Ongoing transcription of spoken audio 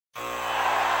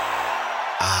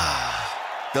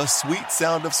The sweet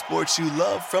sound of sports you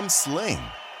love from Sling.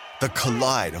 The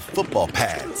collide of football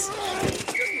pads.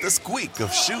 The squeak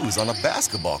of shoes on a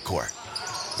basketball court.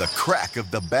 The crack of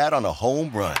the bat on a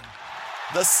home run.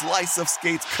 The slice of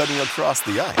skates cutting across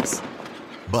the ice.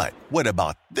 But what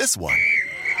about this one?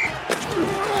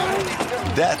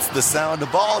 That's the sound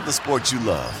of all the sports you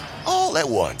love, all at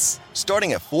once.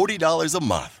 Starting at $40 a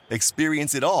month.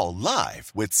 Experience it all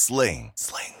live with Sling.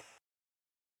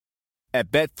 At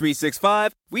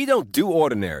Bet365, we don't do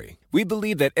ordinary. We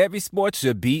believe that every sport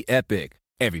should be epic.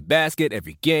 Every basket,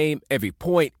 every game, every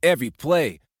point, every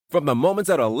play. From the moments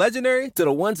that are legendary to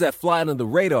the ones that fly under the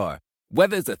radar.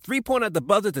 Whether it's a three-pointer at the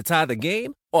buzzer to tie the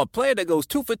game or a player that goes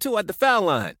 2 for 2 at the foul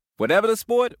line. Whatever the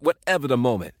sport, whatever the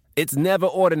moment. It's never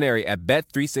ordinary at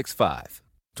Bet365.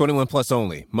 21 plus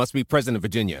only. Must be present in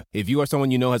Virginia. If you or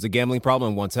someone you know has a gambling problem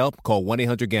and wants help, call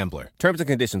 1-800-GAMBLER. Terms and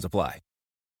conditions apply.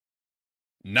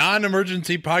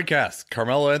 Non-emergency podcast.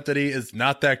 Carmelo Anthony is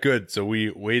not that good, so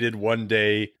we waited one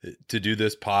day to do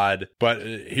this pod. But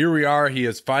here we are. He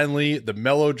is finally, the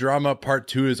melodrama part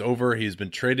 2 is over. He's been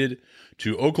traded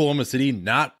to Oklahoma City,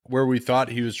 not where we thought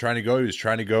he was trying to go. He was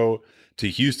trying to go to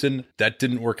Houston. That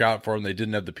didn't work out for him. They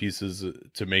didn't have the pieces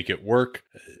to make it work.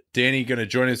 Danny going to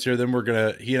join us here. Then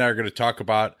he and I are going to talk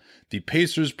about the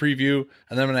Pacers preview,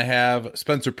 and then I'm going to have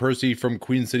Spencer Percy from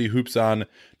Queen City Hoops on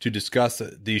to discuss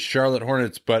the Charlotte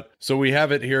Hornets. But so we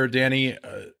have it here, Danny.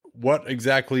 What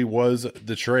exactly was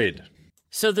the trade?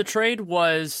 So the trade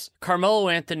was Carmelo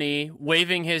Anthony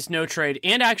waiving his no trade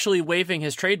and actually waiving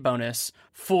his trade bonus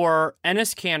for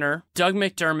Enes Kanter, Doug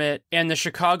McDermott, and the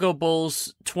Chicago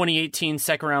Bulls 2018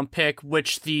 second round pick,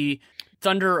 which the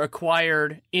Thunder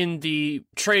acquired in the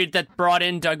trade that brought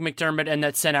in Doug McDermott and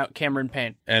that sent out Cameron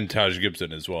Payne. And Taj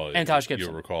Gibson as well. And Taj Gibson.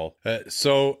 You'll recall.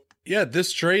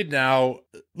 This trade now,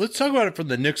 let's talk about it from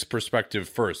the Knicks perspective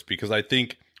first, because I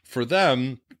think for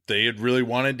them, they had really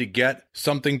wanted to get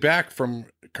something back from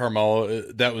Carmelo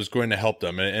that was going to help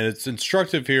them. And it's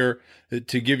instructive here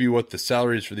to give you what the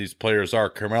salaries for these players are.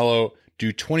 Carmelo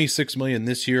due $26 million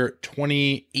this year,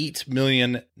 $28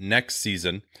 million next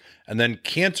season. And then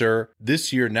Kanter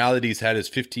this year, now that he's had his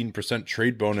 15%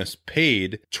 trade bonus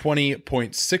paid,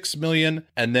 $20.6 million.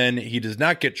 And then he does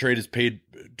not get paid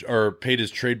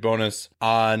his trade bonus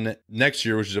on next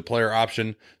year, which is a player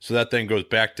option. So that then goes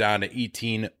back down to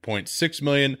 $18.6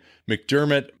 million.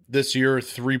 McDermott this year,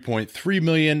 $3.3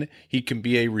 million. He can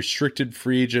be a restricted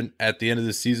free agent at the end of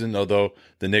the season, although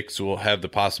the Knicks will have the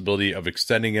possibility of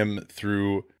extending him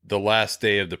through the last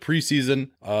day of the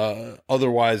preseason.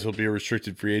 Otherwise, he'll be a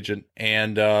restricted free agent.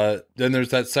 And then there's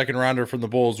that second rounder from the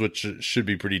Bulls, which should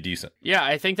be pretty decent. Yeah,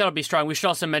 I think that'll be strong. We should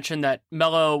also mention that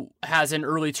Melo has an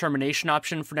early termination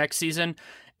option for next season.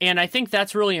 And I think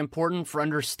that's really important for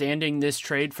understanding this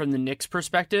trade from the Knicks'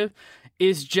 perspective,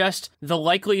 is just the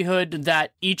likelihood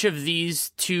that each of these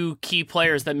two key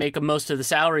players that make most of the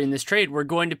salary in this trade were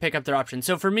going to pick up their option.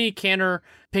 So for me, Kanter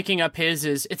picking up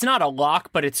it's not a lock,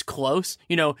 but it's close.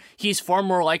 You know, he's far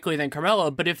more likely than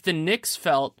Carmelo, but if the Knicks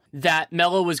felt that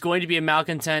Melo was going to be a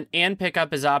malcontent and pick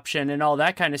up his option and all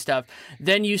that kind of stuff,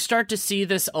 then you start to see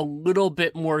this a little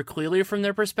bit more clearly from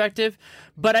their perspective.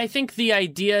 But I think the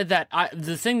idea that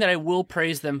the thing that I will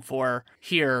praise them for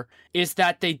here is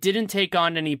that they didn't take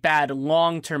on any bad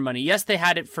long-term money. Yes, they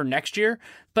had it for next year,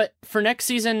 but for next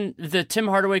season, the Tim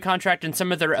Hardaway contract and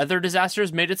some of their other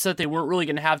disasters made it so that they weren't really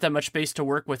going to have that much space to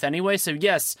work with anyway. So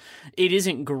yes, it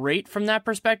isn't great from that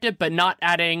perspective, but not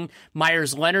adding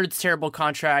Myers Leonard's terrible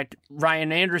contract,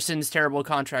 Ryan Anderson's terrible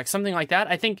contract, something like that.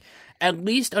 I think at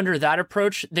least under that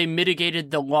approach, they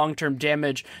mitigated the long-term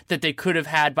damage that they could have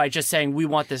had by just saying, we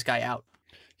want this guy out.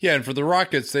 Yeah, and for the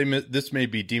Rockets, this may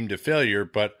be deemed a failure,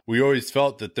 but we always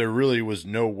felt that there really was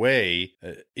no way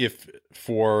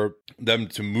for them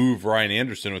to move Ryan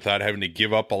Anderson without having to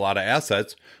give up a lot of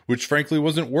assets, which frankly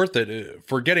wasn't worth it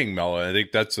for getting Melo. I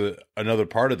think that's another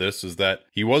part of this, is that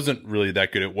he wasn't really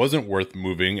that good. It wasn't worth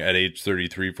moving at age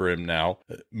 33 for him now,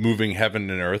 moving heaven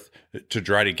and earth to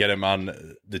try to get him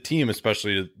on the team,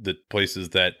 especially the places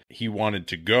that he wanted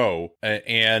to go.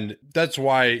 And that's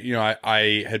why,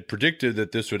 I had predicted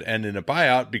that this would end in a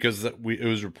buyout, because it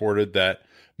was reported that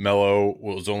Melo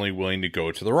was only willing to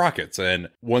go to the Rockets. And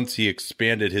once he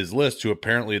expanded his list to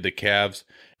apparently the Cavs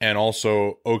and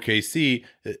also OKC,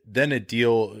 then a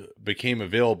deal became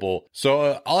available.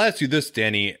 So I'll ask you this,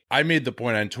 Danny. I made the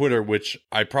point on Twitter, which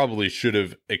I probably should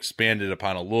have expanded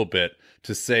upon a little bit,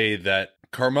 to say that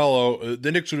Carmelo,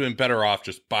 the Knicks would have been better off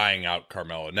just buying out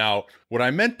Carmelo. Now, what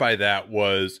I meant by that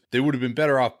was they would have been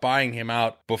better off buying him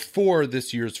out before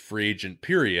this year's free agent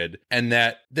period, and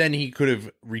that then he could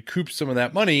have recouped some of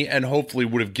that money and hopefully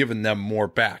would have given them more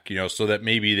back, so that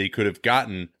maybe they could have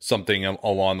gotten something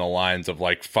along the lines of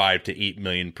like 5 to 8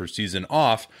 million per season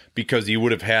off, because he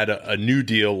would have had a new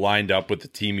deal lined up with the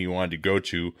team he wanted to go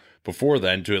to before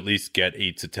then to at least get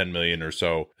 8 to 10 million or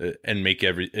so and make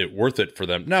it worth it for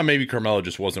them. Now, maybe Carmelo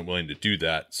just wasn't willing to do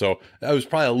that. So that was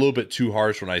probably a little bit too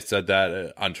harsh when I said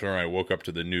that on Twitter. I woke up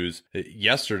to the news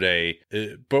yesterday.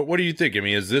 But what do you think? I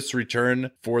mean, is this return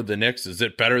for the Knicks, is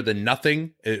it better than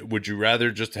nothing? Would you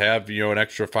rather just have, an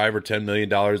extra $5 or $10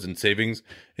 million in savings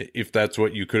if that's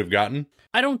what you could have gotten?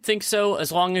 I don't think so,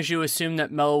 as long as you assume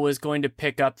that Melo was going to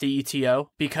pick up the ETO,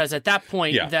 because at that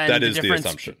point, then that is the difference, the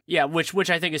assumption. Yeah, which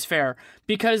I think is fair,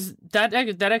 because that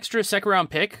extra second round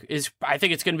pick is, I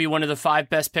think it's going to be one of the 5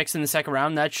 best picks in the second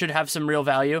round. That should have some real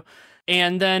value.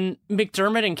 And then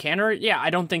McDermott and Kanter,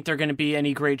 I don't think they're going to be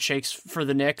any great shakes for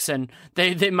the Knicks, and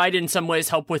they might in some ways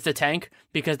help with the tank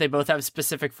because they both have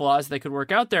specific flaws they could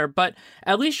work out there, but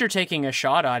at least you're taking a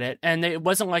shot at it, and it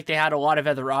wasn't like they had a lot of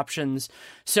other options.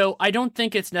 So I don't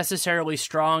think it's necessarily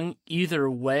strong either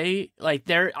way.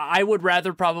 I would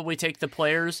rather probably take the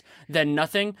players than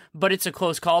nothing, but it's a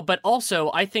close call. But also,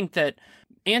 I think that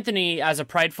Anthony, as a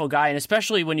prideful guy, and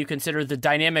especially when you consider the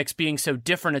dynamics being so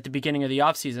different at the beginning of the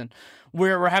offseason,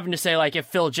 we're having to say, like, if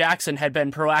Phil Jackson had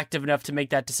been proactive enough to make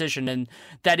that decision, and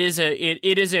that is it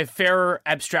is a fair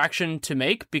abstraction to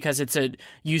make, because it's a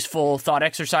useful thought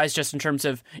exercise just in terms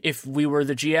of if we were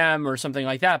the GM or something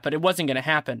like that, but it wasn't going to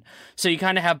happen. So you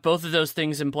kind of have both of those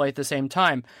things in play at the same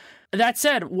time. That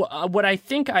said,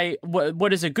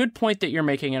 what is a good point that you're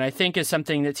making, and I think is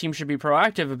something that teams should be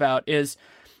proactive about, is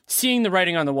seeing the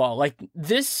writing on the wall. Like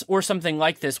this or something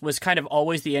like this was kind of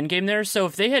always the end game there. So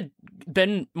if they had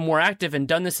been more active and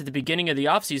done this at the beginning of the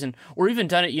offseason, or even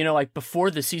done it, like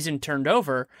before the season turned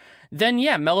over, then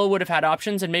Melo would have had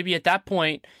options, and maybe at that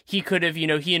point he could have,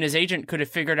 he and his agent could have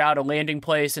figured out a landing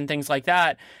place and things like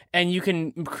that, and you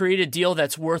can create a deal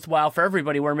that's worthwhile for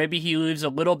everybody, where maybe he leaves a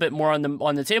little bit more on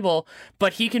the table,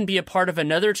 but he can be a part of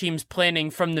another team's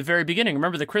planning from the very beginning.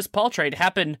 Remember, the Chris Paul trade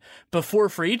happened before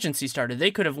free agency started.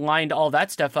 They could have lined all that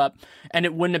stuff up, and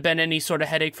it wouldn't have been any sort of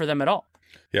headache for them at all.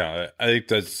 Yeah, I think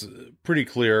that's pretty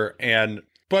clear.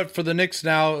 But for the Knicks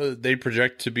now, they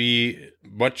project to be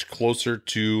much closer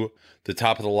to the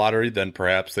top of the lottery than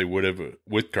perhaps they would have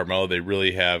with Carmelo. They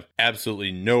really have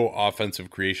absolutely no offensive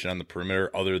creation on the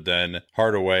perimeter other than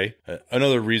Hardaway.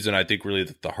 Another reason I think really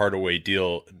that the Hardaway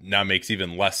deal now makes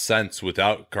even less sense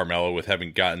without Carmelo, with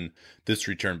having gotten this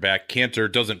return back. Kanter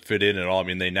doesn't fit in at all. I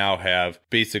mean, they now have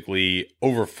basically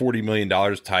over $40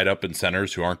 million tied up in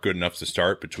centers who aren't good enough to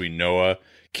start between Noah,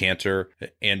 Kanter,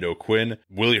 and O'Quinn.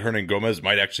 Willie Hernan-Gomez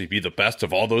might actually be the best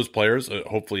of all those players.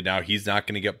 Hopefully now he's not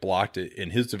going to get blocked in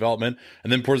his development.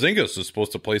 And then Porzingis is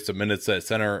supposed to play some minutes at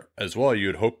center as well. You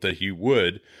would hope that he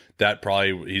would. That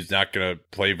probably he's not going to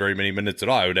play very many minutes at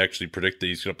all. I would actually predict that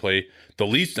he's going to play the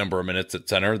least number of minutes at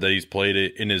center that he's played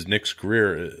in his Knicks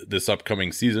career this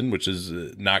upcoming season, which is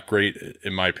not great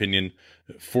in my opinion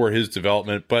for his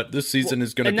development, but this season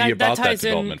is going to be about that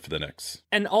development for the Knicks.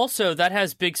 And also that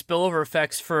has big spillover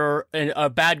effects for a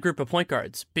bad group of point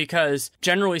guards, because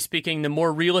generally speaking, the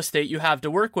more real estate you have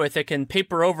to work with, it can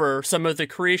paper over some of the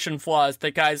creation flaws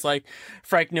that guys like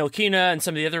Frank Ntilikina and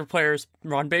some of the other players,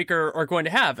 Ron Baker, are going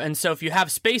to have. And so if you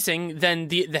have spacing, then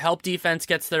the help defense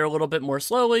gets there a little bit more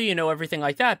slowly, everything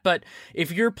like that. But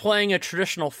if you're playing a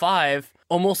traditional 5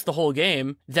 almost the whole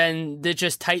game, then it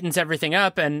just tightens everything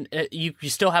up, and you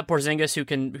still have Porzingis who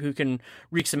can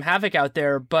wreak some havoc out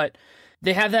there, but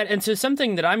they have that. And so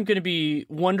something that I'm going to be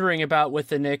wondering about with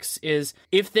the Knicks is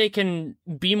if they can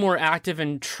be more active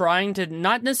in trying to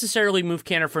not necessarily move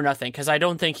Kanter for nothing, because I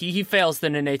don't think he fails the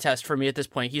Nene test for me at this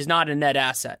point. He's not a net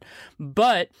asset.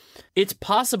 But it's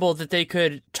possible that they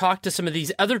could talk to some of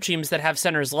these other teams that have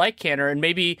centers like Kanter, and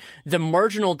maybe the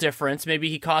marginal difference, maybe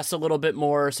he costs a little bit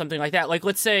more or something like that. Like,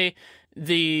 let's say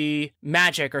the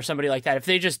Magic or somebody like that, if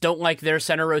they just don't like their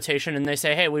center rotation and they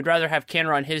say, hey, we'd rather have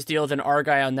Kanter on his deal than our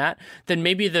guy on that, then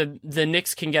maybe the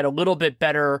Knicks can get a little bit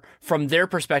better from their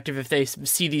perspective if they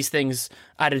see these things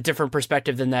at a different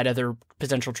perspective than that other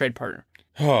potential trade partner.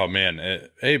 Oh man,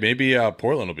 hey, maybe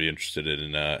Portland will be interested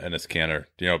in Enes Kanter,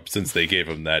 since they gave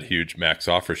him that huge max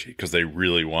offer sheet because they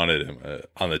really wanted him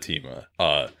on the team.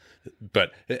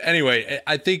 But anyway,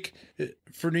 I think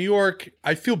for New York,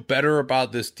 I feel better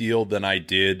about this deal than I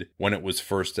did when it was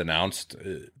first announced,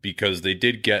 because they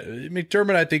did get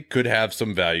McDermott. I think could have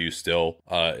some value still.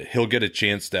 He'll get a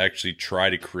chance to actually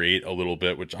try to create a little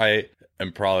bit, which I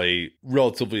am probably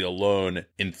relatively alone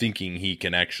in thinking he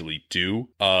can actually do,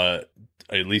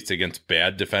 at least against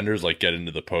bad defenders, like get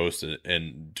into the post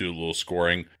and do a little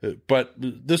scoring. But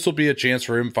this will be a chance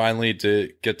for him finally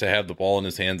to get to have the ball in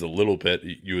his hands a little bit.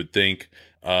 You would think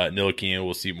Ntilikina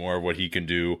will see more of what he can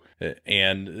do,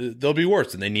 and they'll be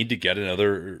worse, and they need to get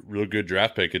another real good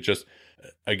draft pick. It just,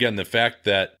 again, the fact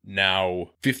that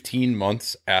now 15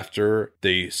 months after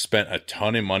they spent a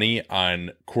ton of money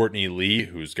on Courtney Lee,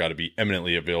 who's got to be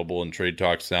eminently available in trade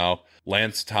talks now,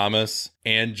 Lance Thomas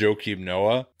and Joakim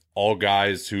Noah, all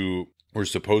guys who were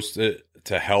supposed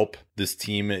to help this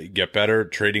team get better,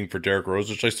 trading for Derrick Rose,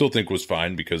 which I still think was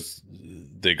fine because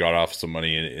they got off some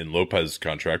money in Lopez's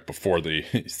contract before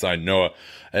they signed Noah.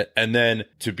 And then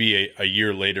to be a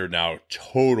year later now,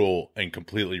 total and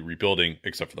completely rebuilding,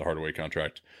 except for the Hardaway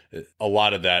contract. A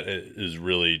lot of that is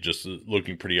really just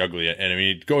looking pretty ugly. And I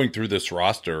mean, going through this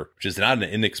roster, which is not an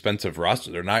inexpensive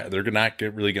roster, they're not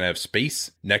really going to have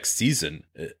space next season.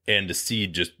 And to see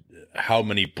just how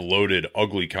many bloated,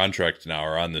 ugly contracts now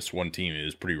are on this one team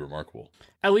is pretty remarkable.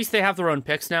 At least they have their own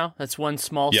picks now. That's one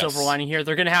small silver lining here.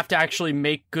 They're going to have to actually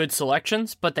make good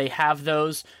selections, but they have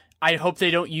those. I hope they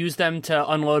don't use them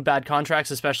to unload bad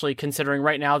contracts, especially considering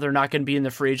right now they're not going to be in the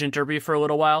free agent derby for a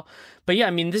little while. But yeah,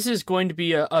 I mean, this is going to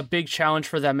be a big challenge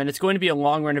for them, and it's going to be a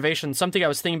long renovation. Something I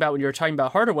was thinking about when you were talking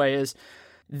about Hardaway is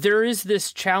there is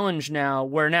this challenge now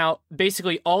where now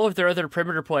basically all of their other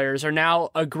perimeter players are now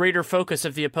a greater focus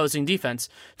of the opposing defense.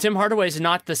 Tim Hardaway is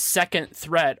not the second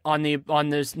threat on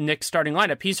this Knicks starting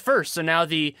lineup. He's first. So now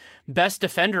the best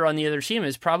defender on the other team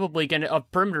is probably a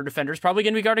perimeter defender is probably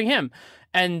going to be guarding him.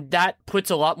 And that puts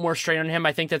a lot more strain on him.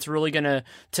 I think that's really going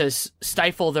to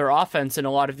stifle their offense in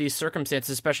a lot of these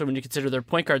circumstances, especially when you consider their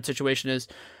point guard situation is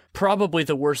probably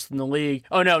the worst in the league.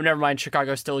 Oh, no, never mind.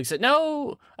 Chicago still exists.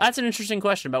 No, that's an interesting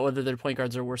question about whether their point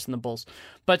guards are worse than the Bulls.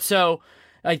 But so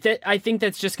I think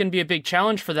that's just going to be a big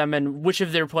challenge for them, and which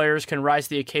of their players can rise to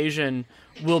the occasion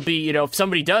will be, if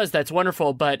somebody does, that's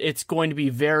wonderful, but it's going to be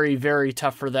very, very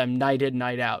tough for them night in,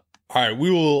 night out. All right, we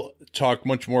will talk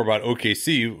much more about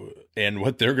OKC and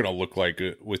what they're going to look like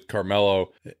with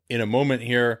Carmelo in a moment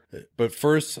here. But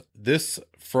first, this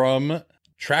from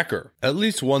Tracker. At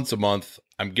least once a month,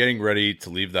 I'm getting ready to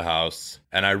leave the house,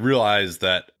 and I realize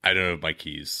that I don't have my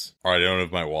keys, or I don't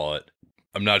have my wallet.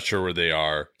 I'm not sure where they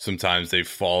are. Sometimes they've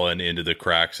fallen into the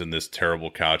cracks in this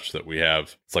terrible couch that we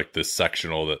have. It's like this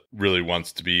sectional that really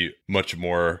wants to be much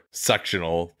more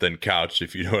sectional than couch,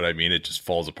 if you know what I mean. It just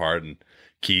falls apart, and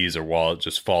keys or wallet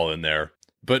just fall in there.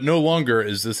 But no longer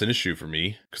is this an issue for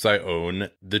me because I own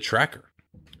the Tracker.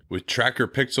 With Tracker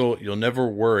Pixel, you'll never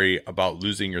worry about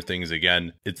losing your things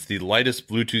again. It's the lightest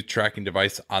Bluetooth tracking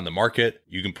device on the market.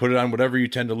 You can put it on whatever you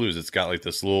tend to lose. It's got like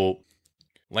this little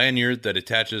lanyard that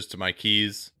attaches to my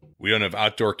keys. We don't have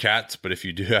outdoor cats, but if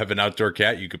you do have an outdoor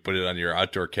cat, you could put it on your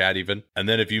outdoor cat even. And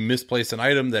then if you misplace an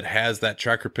item that has that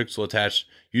Tracker Pixel attached,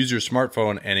 use your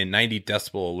smartphone and a 90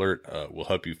 decibel alert will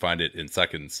help you find it in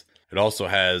seconds. It also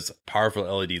has powerful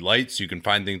LED lights. You can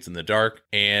find things in the dark,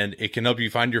 and it can help you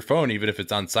find your phone even if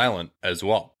it's on silent as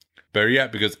well. Better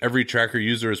yet, because every Tracker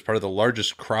user is part of the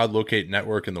largest crowd locate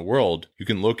network in the world, you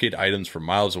can locate items from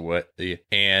miles away,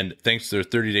 and thanks to their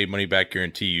 30-day money-back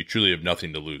guarantee, you truly have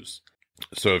nothing to lose.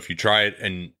 So if you try it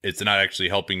and it's not actually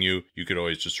helping you, you could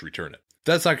always just return it.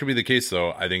 That's not going to be the case,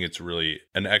 though. I think it's really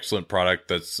an excellent product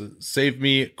that's saved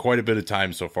me quite a bit of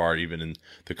time so far, even in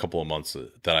the couple of months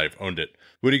that I've owned it.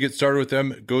 Way to get started with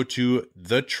them, go to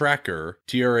thetracker,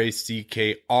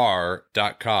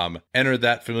 TRACKR.com. Enter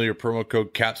that familiar promo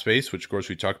code CAPSPACE, which of course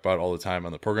we talk about all the time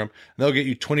on the program, and they'll get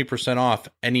you 20% off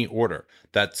any order.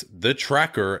 That's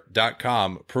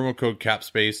thetracker.com, promo code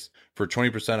CAPSPACE for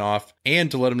 20% off,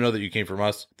 and to let them know that you came from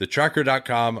us,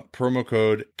 thetracker.com, promo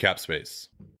code CAPSPACE.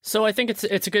 So I think it's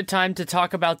a good time to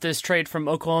talk about this trade from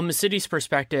Oklahoma City's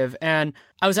perspective. And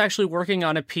I was actually working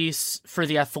on a piece for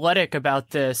The Athletic about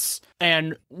this.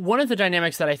 And one of the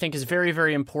dynamics that I think is very,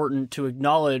 very important to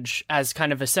acknowledge as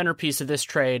kind of a centerpiece of this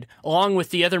trade, along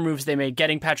with the other moves they made,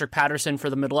 getting Patrick Patterson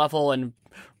for the mid-level and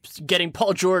getting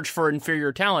Paul George for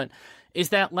inferior talent, is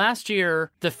that last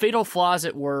year, the fatal flaw, as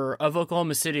it were, of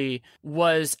Oklahoma City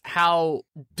was how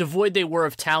devoid they were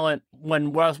of talent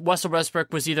when Russell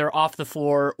Westbrook was either off the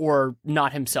floor or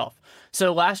not himself.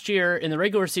 So last year, in the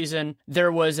regular season,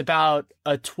 there was about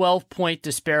a 12-point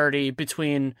disparity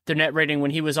between their net rating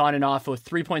when he was on and off, with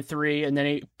 3.3 and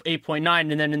then 8.9.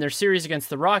 And then in their series against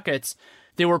the Rockets,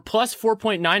 they were plus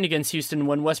 4.9 against Houston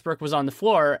when Westbrook was on the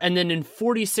floor, and then in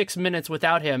 46 minutes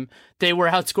without him, they were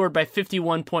outscored by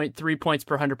 51.3 points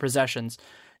per 100 possessions.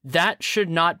 That should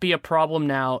not be a problem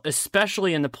now,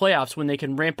 especially in the playoffs when they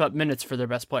can ramp up minutes for their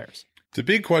best players. The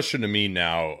big question to me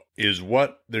now is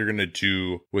what they're going to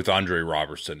do with Andre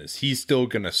Robertson. Is he still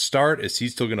going to start? Is he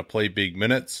still going to play big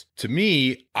minutes? To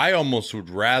me, I almost would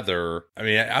rather, I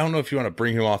mean, I don't know if you want to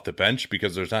bring him off the bench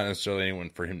because there's not necessarily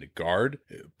anyone for him to guard,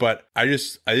 but I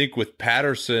think with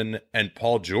Patterson and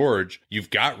Paul George, you've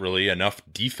got really enough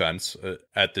defense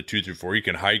at the 2 through 4. You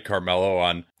can hide Carmelo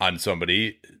on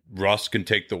somebody. Russ can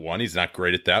take the 1. He's not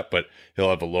great at that, but he'll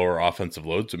have a lower offensive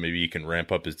load, so maybe he can ramp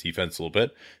up his defense a little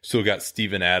bit. Still got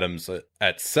Steven Adams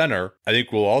at center. I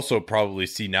think we'll also probably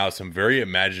see now some very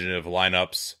imaginative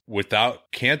lineups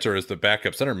without Kanter as the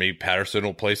backup center. Maybe Patterson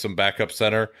will play some backup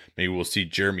center. Maybe we'll see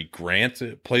Jeremy Grant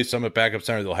play some at backup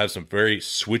center. They'll have some very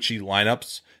switchy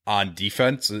lineups on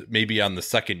defense, maybe on the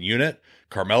second unit.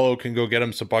 Carmelo can go get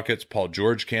him some buckets. Paul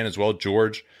George can as well.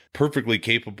 George, perfectly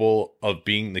capable of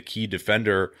being the key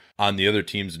defender on the other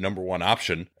team's number 1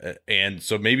 option. And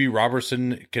so maybe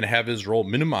Robertson can have his role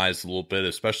minimized a little bit,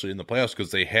 especially in the playoffs,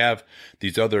 because they have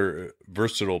these other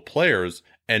versatile players.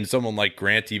 And someone like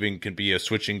Grant even can be a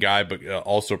switching guy, but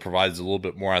also provides a little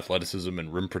bit more athleticism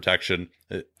and rim protection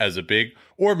as a big.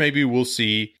 Or maybe we'll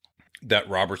see that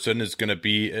Robertson is going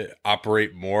to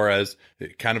operate more as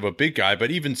kind of a big guy,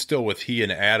 but even still with he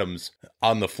and Adams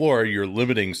on the floor, you're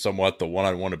limiting somewhat the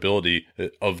one-on-one ability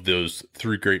of those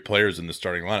 3 great players in the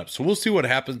starting lineup. So we'll see what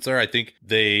happens there. I think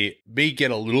they may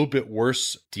get a little bit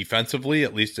worse defensively,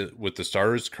 at least with the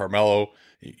starters. Carmelo,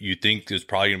 you think is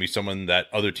probably going to be someone that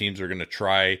other teams are going to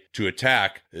try to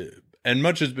attack. And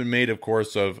much has been made, of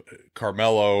course, of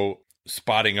Carmelo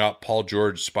spotting up, Paul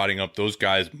George spotting up those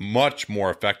guys much more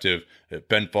effective.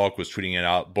 Ben Falk was tweeting it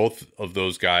out. Both of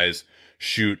those guys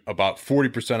shoot about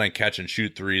 40% on catch and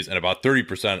shoot threes and about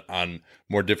 30% on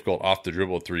more difficult off the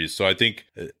dribble threes. So I think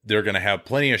they're going to have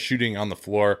plenty of shooting on the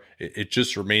floor. It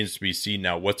just remains to be seen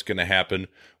now what's going to happen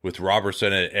with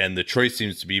Robertson, and the choice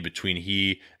seems to be between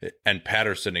he and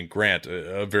Patterson and Grant,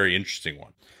 a very interesting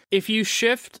one. If you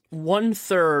shift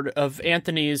 1/3 of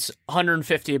Anthony's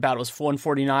 150, about it was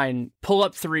 149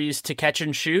 pull-up threes to catch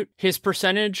and shoot, his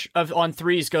percentage on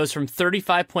threes goes from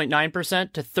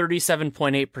 35.9% to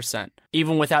 37.8%,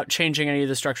 even without changing any of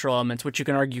the structural elements, which you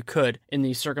can argue could in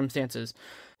these circumstances.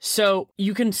 So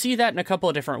you can see that in a couple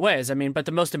of different ways. I mean, but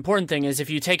the most important thing is if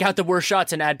you take out the worst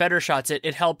shots and add better shots,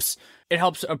 it helps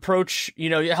approach,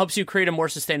 it helps you create a more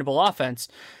sustainable offense.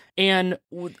 And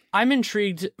I'm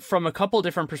intrigued from a couple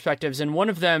different perspectives. And one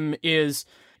of them is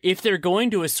if they're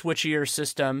going to a switchier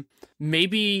system,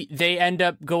 maybe they end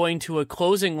up going to a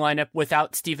closing lineup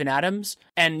without Steven Adams.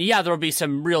 And yeah, there'll be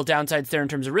some real downsides there in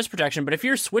terms of risk protection. But if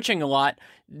you're switching a lot,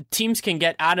 teams can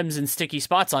get Adams in sticky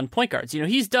spots on point guards.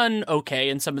 He's done okay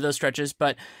in some of those stretches,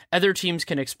 but other teams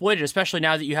can exploit it, especially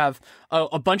now that you have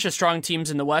a bunch of strong teams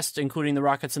in the West, including the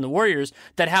Rockets and the Warriors,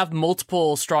 that have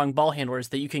multiple strong ball handlers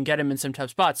that you can get him in some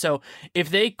tough spots. So if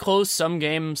they close some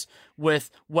games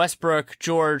with Westbrook,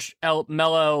 George,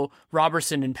 Melo,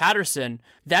 Robertson, and Patterson,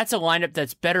 that's a lineup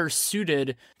that's better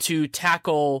suited to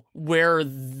tackle where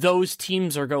those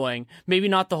teams are going. Maybe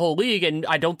not the whole league, and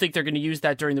I don't think they're going to use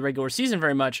that during the regular season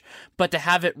very much, but to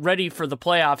have it ready for the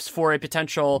playoffs for a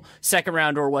potential second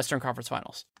round or Western Conference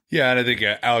Finals. Yeah, and I think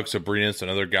Alex Abrinas,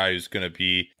 another guy who's going to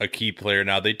be a key player.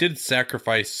 Now, they did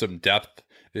sacrifice some depth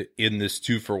in this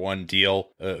 2-for-1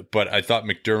 deal, but I thought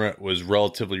McDermott was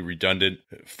relatively redundant.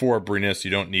 For Abrinas, you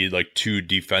don't need like 2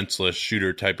 defenseless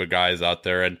shooter type of guys out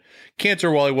there. And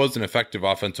Kanter, while he was an effective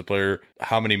offensive player,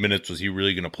 how many minutes was he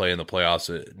really going to play in the playoffs?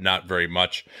 Not very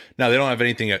much. Now, they don't have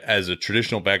anything as a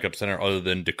traditional backup center other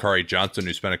than Dakari Johnson,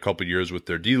 who spent a couple years with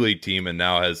their D-League team and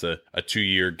now has a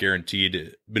 2-year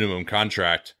guaranteed minimum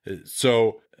contract.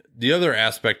 So the other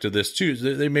aspect of this, too, is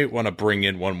they may want to bring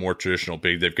in one more traditional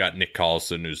big. They've got Nick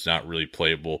Collison, who's not really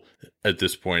playable at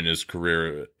this point in his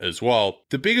career as well.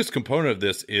 The biggest component of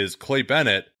this is Clay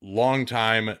Bennett,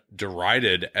 longtime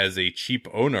derided as a cheap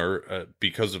owner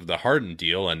because of the Harden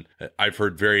deal. And I've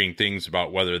heard varying things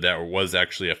about whether that was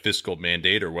actually a fiscal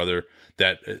mandate or whether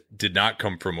that did not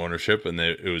come from ownership and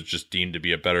that it was just deemed to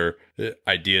be a better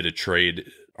idea to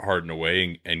trade Harden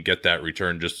away and get that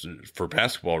return just for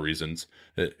basketball reasons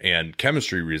and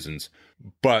chemistry reasons.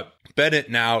 But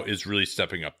Bennett now is really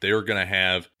stepping up. They are going to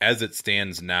have, as it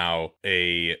stands now,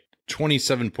 a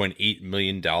 $27.8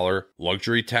 million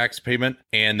luxury tax payment.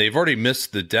 And they've already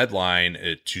missed the deadline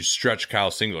to stretch Kyle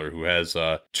Singler, who has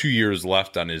 2 years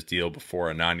left on his deal before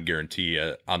a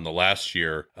non-guarantee on the last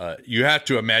year. You have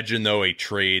to imagine, though, a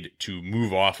trade to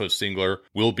move off of Singler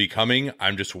will be coming.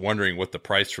 I'm just wondering what the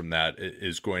price from that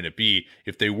is going to be.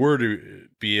 If they were to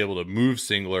be able to move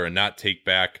Singler and not take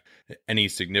back any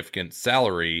significant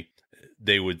salary,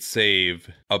 they would save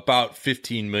about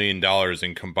 $15 million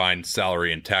in combined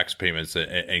salary and tax payments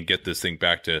and get this thing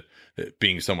back to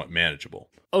being somewhat manageable.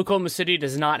 Oklahoma City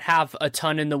does not have a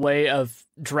ton in the way of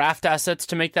draft assets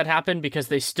to make that happen because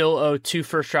they still owe 2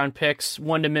 first-round picks,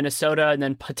 1 to Minnesota and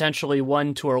then potentially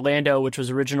 1 to Orlando, which was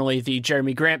originally the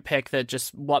Jeremy Grant pick that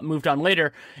just moved on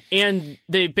later. And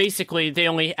they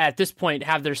only at this point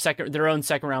have their own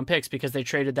second-round picks because they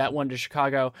traded that 1 to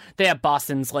Chicago. They have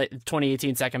Boston's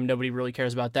 2018 second. Nobody really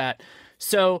cares about that.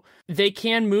 So they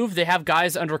can move. They have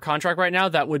guys under contract right now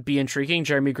that would be intriguing.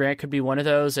 Jeremy Grant could be one of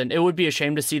those, and it would be a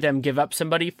shame to see them give up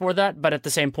somebody for that. But at the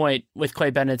same point, with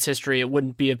Clay Bennett's history, it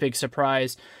wouldn't be a big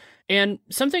surprise. And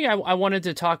something I wanted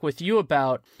to talk with you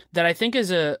about that I think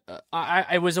is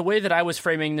I was a way that I was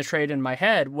framing the trade in my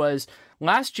head was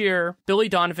last year, Billy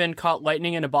Donovan caught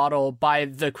lightning in a bottle by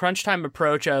the crunch time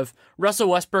approach of Russell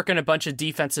Westbrook and a bunch of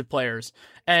defensive players.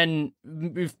 And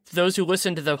those who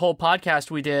listened to the whole podcast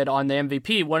we did on the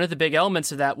MVP, one of the big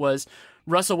elements of that was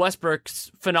Russell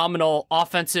Westbrook's phenomenal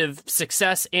offensive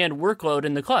success and workload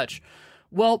in the clutch.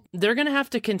 Well, they're going to have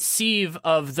to conceive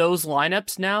of those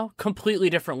lineups now completely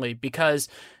differently because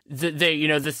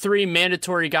the 3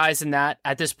 mandatory guys in that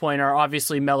at this point are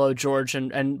obviously Melo, George,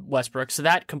 and Westbrook. So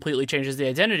that completely changes the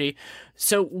identity.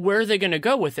 So where are they going to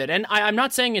go with it? And I'm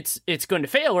not saying it's going to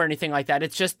fail or anything like that.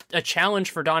 It's just a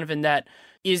challenge for Donovan that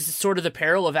is sort of the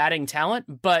peril of adding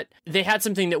talent, but they had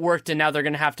something that worked and now they're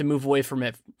going to have to move away from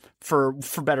it for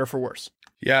better or for worse.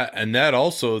 Yeah, and that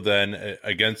also then,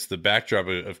 against the backdrop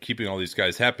of keeping all these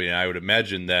guys happy, I would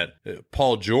imagine that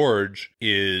Paul George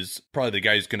is probably the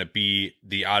guy who's going to be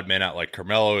the odd man out. Like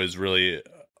Carmelo is really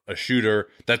a shooter.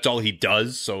 That's all he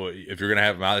does. So if you're going to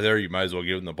have him out there, you might as well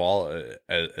give him the ball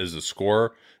as a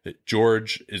scorer.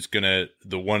 George is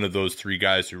the one of those 3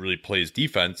 guys who really plays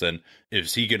defense. And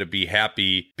is he going to be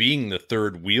happy being the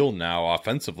third wheel now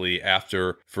offensively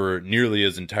after for nearly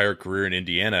his entire career in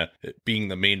Indiana being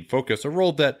the main focus? A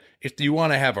role that if you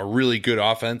want to have a really good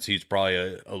offense, he's probably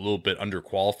a little bit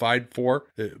underqualified for,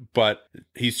 but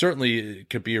he certainly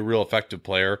could be a real effective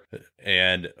player.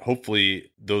 And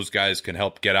hopefully those guys can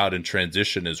help get out in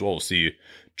transition as well. We'll see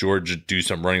George do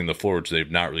some running the floor, which they've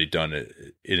not really done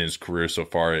in his career so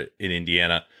far in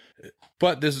Indiana.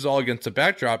 But this is all against the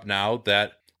backdrop now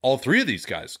that all 3 of these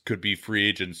guys could be free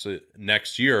agents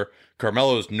next year.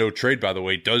 Carmelo's no trade, by the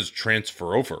way, does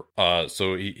transfer over.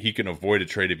 So he can avoid a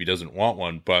trade if he doesn't want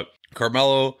one. But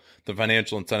Carmelo, the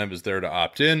financial incentive is there to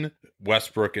opt in.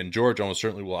 Westbrook and George almost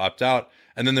certainly will opt out.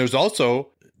 And then there's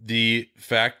also the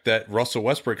fact that Russell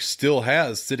Westbrook still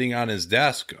has sitting on his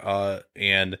desk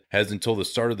and has until the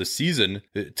start of the season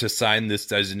to sign this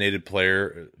designated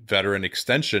player veteran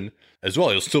extension as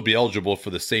well. He'll still be eligible for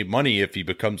the same money if he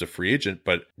becomes a free agent,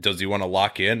 but does he want to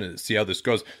lock in and see how this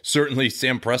goes? Certainly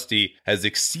Sam Presti has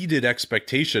exceeded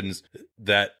expectations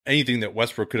that anything that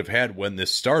Westbrook could have had when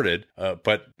this started,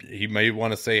 but he may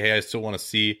want to say, hey, I still want to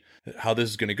see how this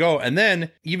is going to go. And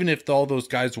then even if all those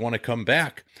guys want to come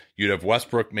back, you'd have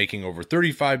Westbrook making over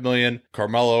 $35 million.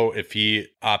 Carmelo, if he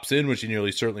opts in, which he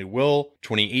nearly certainly will,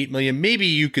 $28 million. Maybe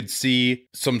you could see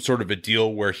some sort of a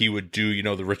deal where he would do,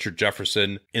 the Richard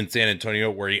Jefferson in San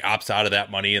Antonio, where he opts out of that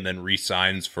money and then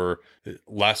re-signs for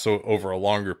less over a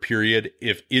longer period,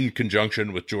 if in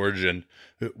conjunction with George and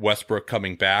Westbrook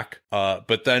coming back.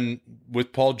 But then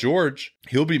with Paul George,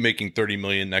 he'll be making $30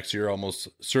 million next year, almost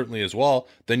certainly as well.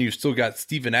 Then you've still got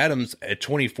Steven Adams at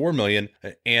 $24 million.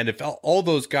 And if all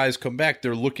those guys come back,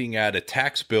 they're looking at a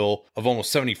tax bill of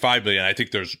almost $75 million. I think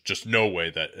there's just no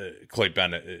way that Clay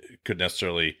Bennett could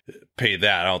necessarily pay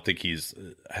that. I don't think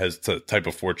has the type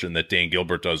of fortune that Dan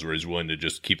Gilbert does, where he's willing to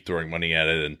just keep throwing money at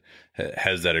it and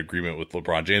has that agreement with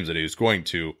LeBron James that he was going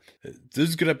to. This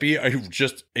is going to be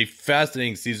just a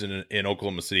fascinating season in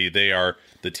Oklahoma City. They are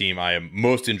the team I am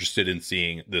most interested in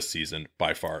seeing this season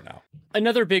by far now.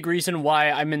 Another big reason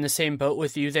why I'm in the same boat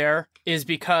with you there is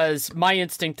because my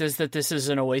instinct is that this is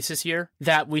an Oasis year,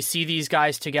 that we see these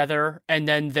guys together and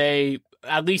then they,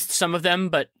 at least some of them,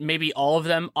 but maybe all of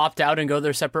them, opt out and go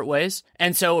their separate ways.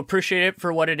 And so appreciate it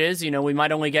for what it is. We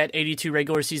might only get 82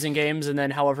 regular season games and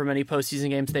then however many postseason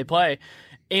games they play.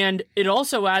 And it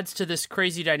also adds to this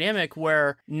crazy dynamic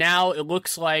where now it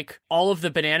looks like all of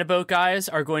the Banana Boat guys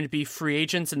are going to be free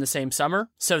agents in the same summer.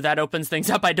 So that opens things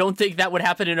up. I don't think that would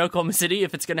happen in Oklahoma City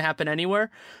if it's going to happen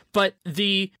anywhere. But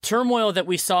the turmoil that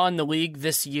we saw in the league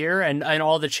this year and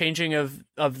all the changing of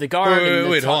the guard.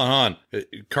 Wait, hold on.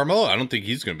 Carmelo, I don't think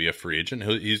he's going to be a free agent.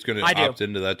 He's going to opt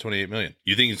into that $28 million.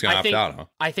 You think he's going to opt out, huh?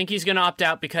 I think he's going to opt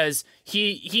out because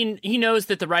he knows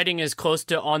that the writing is close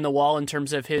to on the wall in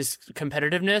terms of his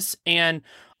competitiveness. And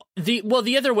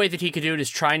The other way that he could do it is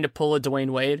trying to pull a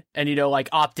Dwayne Wade and, like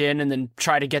opt in and then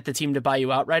try to get the team to buy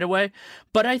you out right away.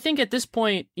 But I think at this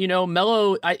point,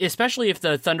 Melo, especially if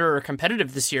the Thunder are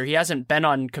competitive this year, he hasn't been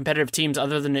on competitive teams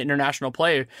other than international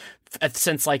play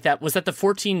since like that. Was that the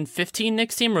 14-15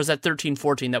 Knicks team or was that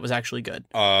 13-14 that was actually good?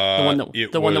 The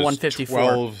one that won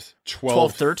 54.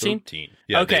 12-13.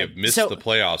 Yeah, okay. They have missed the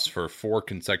playoffs for 4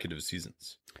 consecutive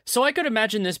seasons. So I could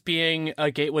imagine this being a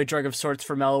gateway drug of sorts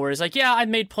for Melo, where he's like, yeah, I've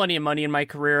made plenty of money in my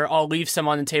career. I'll leave some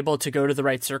on the table to go to the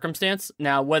right circumstance.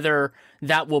 Now, whether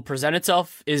that will present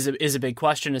itself is a big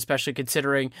question, especially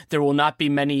considering there will not be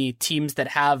many teams that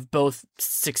have both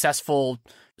successful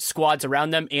squads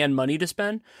around them and money to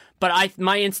spend. But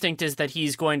my instinct is that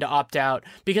he's going to opt out,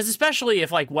 because especially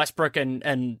if like Westbrook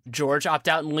and George opt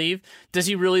out and leave, does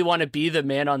he really want to be the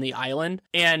man on the island?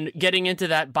 And getting into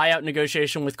that buyout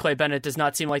negotiation with Clay Bennett does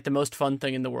not seem like the most fun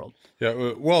thing in the world.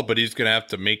 Yeah, well, but he's going to have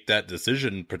to make that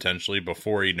decision potentially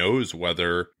before he knows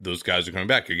whether those guys are coming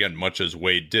back again, much as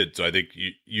Wade did. So I think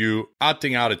you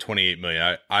opting out at $28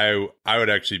 million, I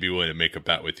would actually be willing to make a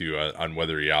bet with you on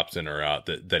whether he opts in or out,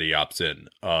 that he opts in.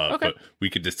 Okay. But we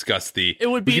could discuss it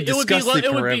would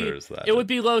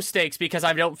be low stakes because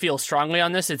I don't feel strongly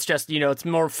on this. It's just, it's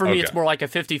more for me. It's more like a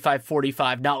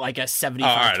 55-45, not like a 75-25.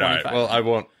 All right. Well, I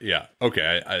won't. Yeah.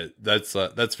 Okay. That's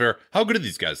fair. How good are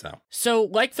these guys now? So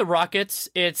like the Rockets,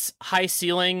 it's high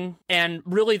ceiling, and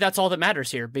really that's all that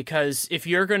matters here, because if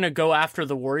you're going to go after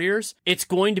the Warriors, it's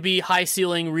going to be high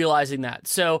ceiling, realizing that.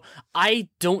 So I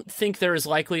don't think they're as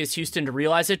likely as Houston to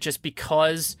realize it, just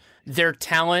because their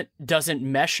talent doesn't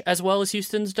mesh as well as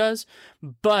Houston's does,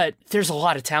 but there's a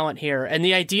lot of talent here. And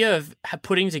the idea of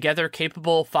putting together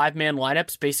capable 5-man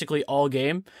lineups basically all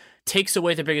game takes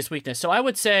away the biggest weakness. So I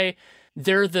would say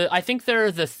I think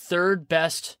they're the third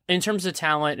best in terms of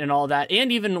talent and all that,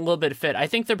 and even a little bit of fit. I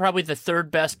think they're probably the third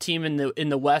best team in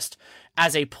the West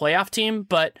as a playoff team,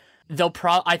 but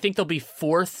I think they'll be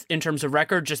fourth in terms of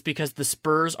record, just because the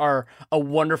Spurs are a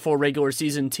wonderful regular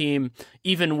season team,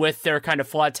 even with their kind of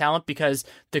flawed talent, because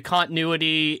the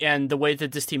continuity and the way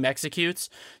that this team executes.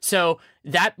 So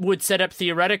that would set up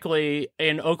theoretically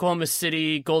an Oklahoma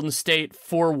City Golden State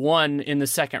 4-1 in the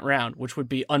second round, which would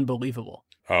be unbelievable.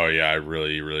 Oh yeah, I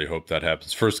really, really hope that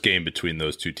happens. First game between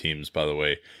those two teams, by the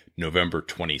way, November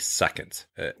 22nd.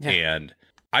 And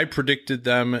I predicted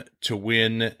them to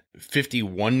win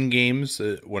 51 games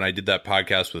when I did that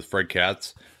podcast with Fred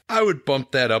Katz. I would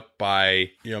bump that up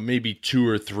by, maybe 2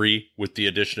 or 3 with the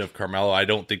addition of Carmelo. I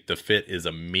don't think the fit is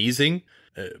amazing,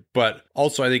 but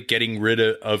also I think getting rid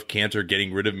of Kanter,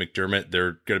 getting rid of McDermott,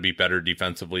 they're going to be better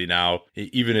defensively now.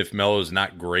 Even if Melo's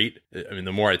not great, I mean,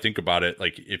 the more I think about it,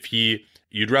 like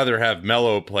you'd rather have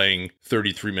Melo playing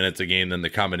 33 minutes a game than the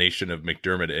combination of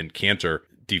McDermott and Kanter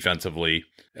defensively.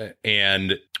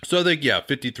 And so I think,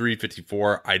 53,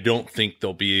 54. I don't think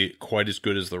they'll be quite as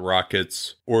good as the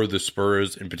Rockets or the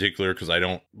Spurs in particular, because I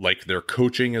don't like their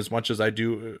coaching as much as I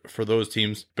do for those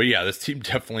teams. But yeah, this team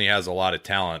definitely has a lot of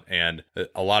talent and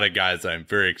a lot of guys I'm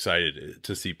very excited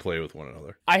to see play with one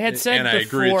another. I had said I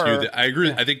before, agree with you. I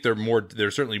agree. I think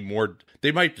they're certainly more,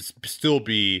 they might still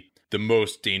be the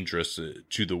most dangerous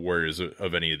to the Warriors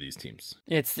of any of these teams.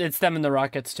 It's them and the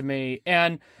Rockets to me.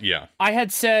 And yeah, I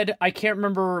had said, I can't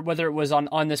remember whether it was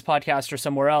on this podcast or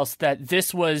somewhere else, that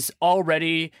this was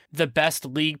already the best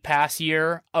league pass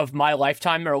year of my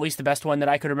lifetime, or at least the best one that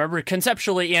I could remember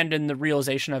conceptually and in the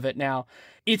realization of it now.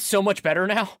 It's so much better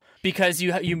now because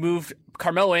you moved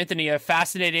Carmelo Anthony, a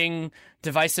fascinating,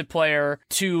 divisive player,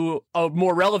 to a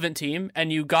more relevant team,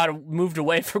 and you got moved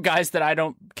away from guys that I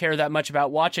don't care that much about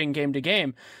watching game to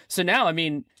game. So now, I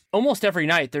mean, almost every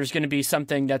night there's going to be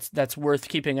something that's worth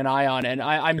keeping an eye on, and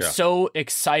I'm so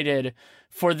excited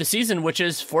for the season, which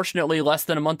is fortunately less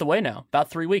than a month away now, about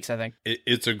 3 weeks, I think.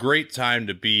 It's a great time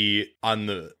to be on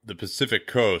the Pacific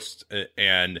Coast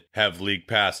and have League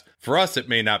Pass. For us, it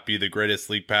may not be the greatest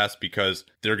League Pass because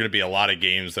there are going to be a lot of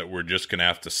games that we're just going to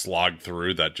have to slog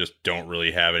through that just don't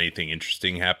really have anything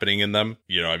interesting happening in them.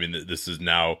 I mean, this is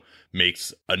now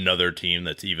makes another team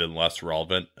that's even less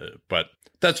relevant, but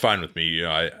that's fine with me.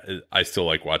 I still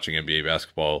like watching NBA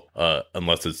basketball,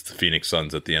 unless it's the Phoenix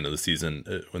Suns at the end of the season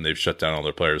when they've shut down all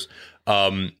their players.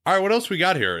 All right, what else we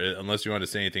got here? Unless you want to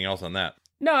say anything else on that.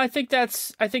 No, I think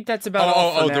that's about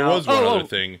all for now. There was one other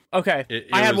thing. Okay,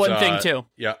 I had one thing too.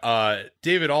 Yeah,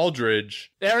 David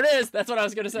Aldridge. There it is. That's what I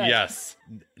was going to say. Yes,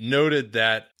 noted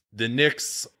that the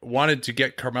Knicks wanted to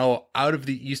get Carmelo out of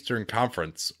the Eastern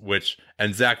Conference,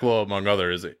 and Zach Lowe, among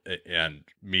others, and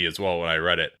me as well when I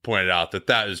read it, pointed out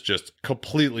that is just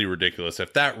completely ridiculous.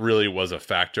 If that really was a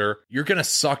factor, you're going to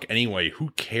suck anyway. Who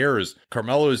cares?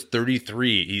 Carmelo is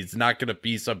 33. He's not going to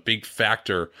be some big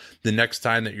factor the next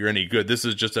time that you're any good. This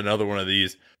is just another one of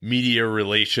these media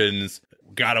relations,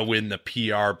 gotta win the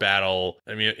PR battle.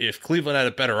 I mean, if Cleveland had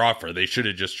a better offer, they should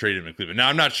have just traded him to Cleveland. Now,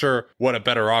 I'm not sure what a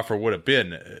better offer would have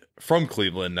been from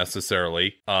Cleveland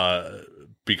necessarily,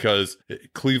 because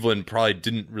Cleveland probably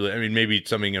didn't really, I mean, maybe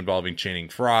something involving Channing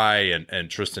Frye and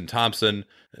Tristan Thompson.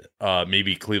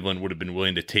 Maybe Cleveland would have been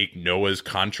willing to take Noah's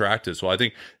contract as well. I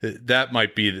think that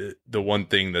might be the one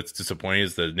thing that's disappointing,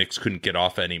 is the Knicks couldn't get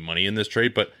off any money in this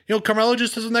trade. But, Carmelo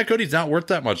just isn't that good. He's not worth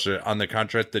that much on the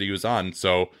contract that he was on.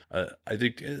 So I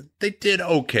think they did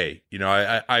okay.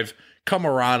 I've come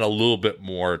around a little bit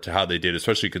more to how they did,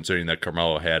 especially considering that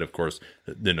Carmelo had, of course,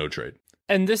 the no trade.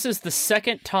 And this is the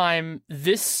second time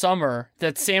this summer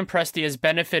that Sam Presti has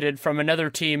benefited from another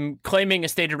team claiming a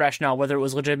stated rationale, whether it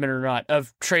was legitimate or not,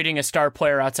 of trading a star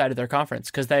player outside of their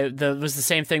conference. Because was the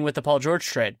same thing with the Paul George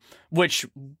trade, which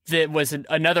was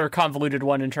another convoluted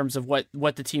one in terms of what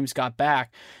the teams got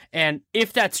back. And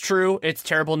if that's true, it's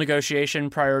terrible negotiation,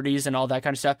 priorities, and all that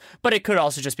kind of stuff. But it could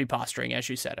also just be posturing, as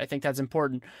you said. I think that's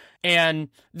important. And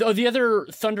the other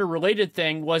Thunder-related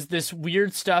thing was this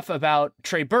weird stuff about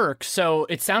Trey Burke. So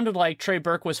it sounded like Trey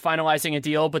Burke was finalizing a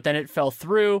deal, but then it fell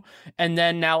through. And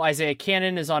then now Isaiah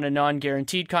Cannon is on a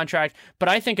non-guaranteed contract. But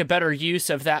I think a better use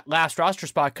of that last roster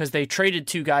spot, because they traded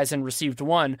 2 guys and received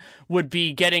 1, would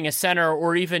be getting a center,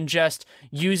 or even just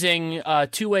using a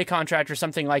 2-way contract or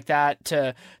something like that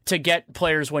to get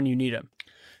players when you need them.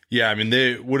 Yeah, I mean,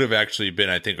 they would have actually been,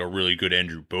 I think, a really good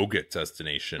Andrew Bogut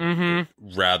destination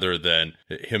rather than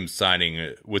him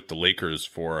signing with the Lakers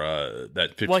for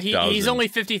that $50,000. Well, he's only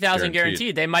 $50,000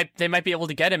 guaranteed. They might be able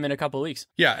to get him in a couple of weeks.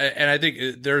 Yeah, and I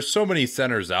think there's so many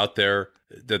centers out there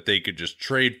that they could just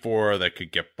trade for, that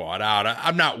could get bought out.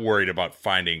 I'm not worried about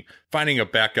finding a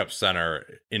backup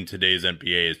center in today's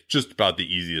NBA. Is just about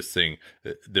the easiest thing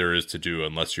there is to do,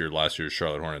 unless you're last year's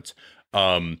Charlotte Hornets.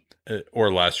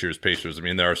 Or last year's Pacers. I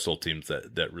mean, there are still teams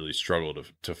that really struggle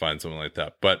to find something like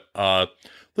that. But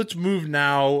let's move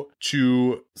now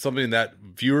to something that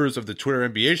viewers of the Twitter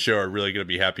NBA show are really going to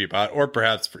be happy about, or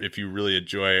perhaps if you really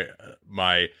enjoy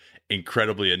my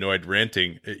incredibly annoyed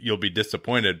ranting, you'll be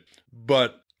disappointed.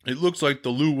 But it looks like the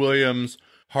Lou Williams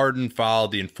Harden foul,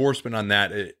 the enforcement on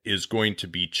that is going to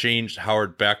be changed.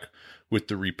 Howard Beck with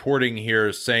the reporting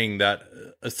here saying that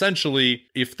essentially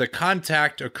if the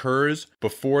contact occurs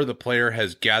before the player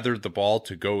has gathered the ball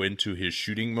to go into his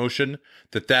shooting motion,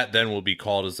 that then will be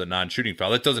called as a non-shooting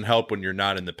foul. That doesn't help when you're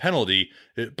not in the penalty.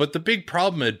 But the big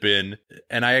problem had been,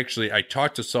 and I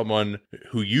talked to someone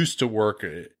who used to work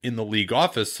in the league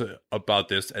office about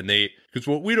this, and because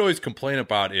what we'd always complain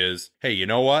about is, hey, you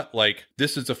know what? Like,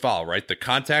 this is a foul, right? The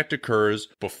contact occurs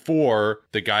before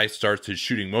the guy starts his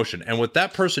shooting motion. And what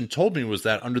that person told me was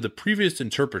that under the previous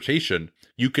interpretation,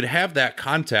 you could have that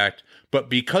contact, but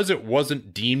because it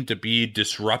wasn't deemed to be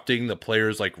disrupting the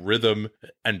player's rhythm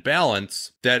and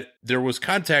balance, that there was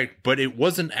contact, but it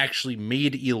wasn't actually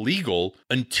made illegal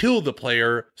until the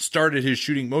player started his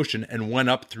shooting motion and went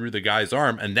up through the guy's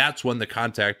arm. And that's when the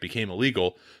contact became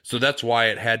illegal. So that's why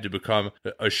it had to become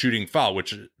a shooting foul,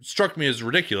 which struck me as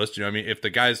ridiculous. I mean, if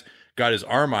the guy's got his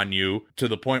arm on you to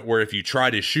the point where if you try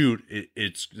to shoot,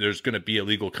 there's going to be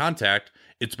illegal contact,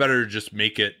 it's better to just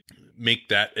make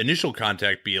that initial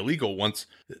contact be illegal once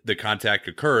the contact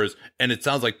occurs. And it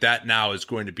sounds like that now is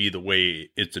going to be the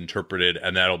way it's interpreted,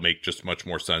 and that'll make just much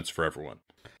more sense for everyone.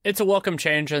 It's a welcome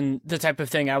change and the type of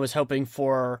thing I was hoping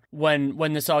for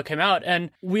when this all came out.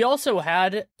 And we also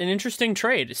had an interesting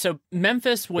trade. So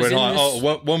Memphis was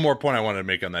one more point I wanted to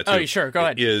make on that too. Oh, sure. Go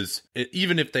ahead.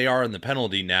 Even if they are in the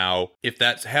penalty now, if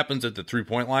that happens at the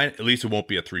 3-point line, at least it won't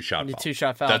be a 3-shot foul.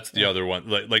 2-shot foul. That's the other one.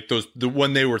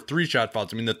 When they were 3-shot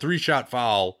fouls. I mean, the 3-shot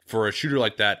foul for a shooter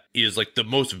like that is the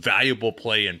most valuable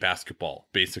play in basketball,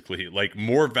 basically.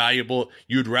 More valuable.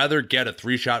 You'd rather get a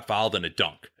 3-shot foul than a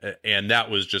dunk. And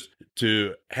that was just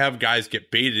to have guys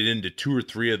get baited into 2 or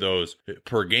 3 of those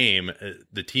per game.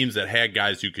 The teams that had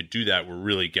guys who could do that were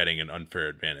really getting an unfair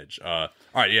advantage. All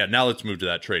right, yeah. Now let's move to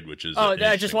that trade, which is.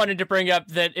 I just wanted to bring up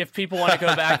that if people want to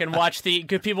go back and watch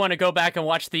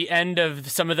the end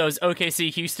of some of those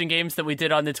OKC Houston games that we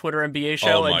did on the Twitter NBA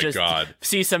show, and just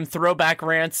see some throwback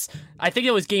rants. I think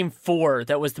it was Game 4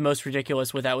 that was the most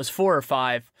ridiculous. With that was 4 or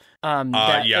 5.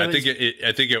 I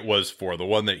think it was 4. The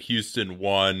one that Houston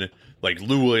won like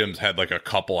Lou Williams had like a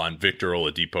couple on Victor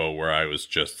Oladipo where I was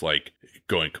just like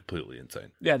going completely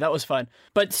insane. Yeah, that was fun.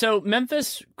 But so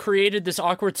Memphis created this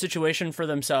awkward situation for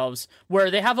themselves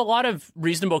where they have a lot of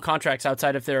reasonable contracts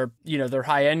outside of their, their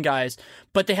high-end guys,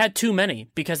 but they had too many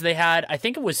because they had, I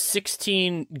think it was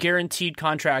 16 guaranteed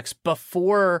contracts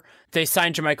before they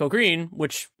signed JaMychal Green,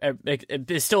 which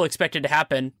is still expected to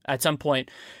happen at some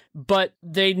point. But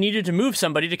they needed to move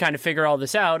somebody to kind of figure all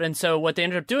this out. And so what they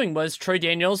ended up doing was Troy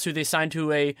Daniels, who they signed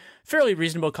to a fairly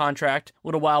reasonable contract a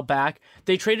little while back,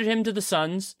 they traded him to the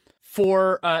Suns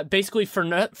for basically for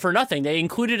nothing. They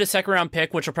included a second round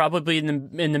pick, which will probably be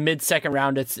in the mid second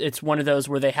round. It's one of those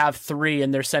where they have 3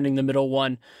 and they're sending the middle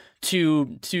one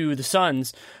to the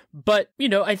Suns. But,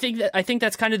 I think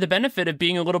that's kind of the benefit of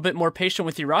being a little bit more patient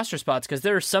with your roster spots, because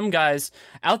there are some guys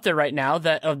out there right now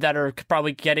that are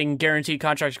probably getting guaranteed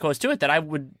contracts close to it that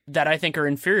I think are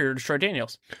inferior to Troy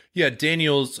Daniels. Yeah,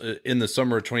 Daniels in the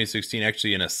summer of 2016,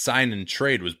 actually in a sign and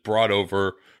trade, was brought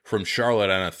over from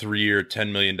Charlotte on a 3-year,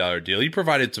 $10 million deal. He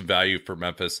provided some value for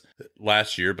Memphis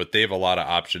last year, but they have a lot of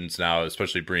options now,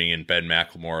 especially bringing in Ben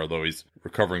McLemore, although he's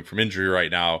recovering from injury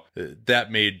right now.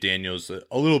 That made Daniels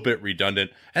a little bit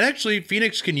redundant. And actually,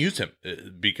 Phoenix can use him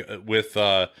with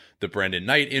the Brandon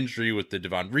Knight injury, with the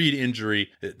Devon Reed injury.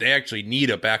 They actually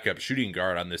need a backup shooting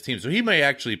guard on this team. So he may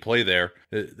actually play there.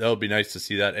 That'll be nice to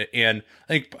see that. And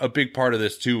I think a big part of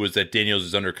this, too, was that Daniels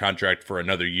is under contract for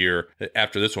another year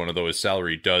after this one, although his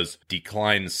salary does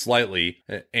decline slightly.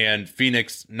 And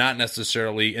Phoenix, not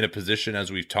necessarily in a position,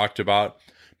 as we've talked about,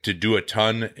 to do a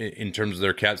ton in terms of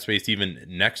their cap space even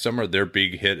next summer. Their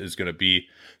big hit is going to be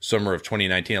summer of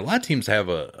 2019. A lot of teams have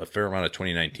a fair amount of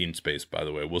 2019 space, by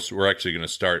the way. We're actually going to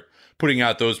start putting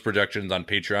out those projections on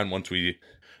Patreon once we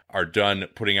are done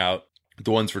putting out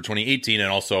the ones for 2018. And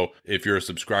also, if you're a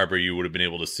subscriber, you would have been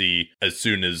able to see as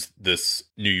soon as this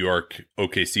New York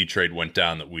OKC trade went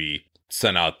down that we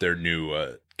sent out their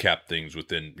new cap things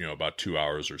within about 2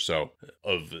 hours or so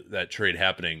of that trade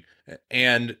happening.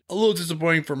 And a little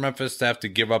disappointing for Memphis to have to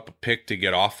give up a pick to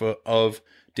get off of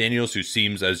Daniels, who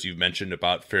seems, as you've mentioned,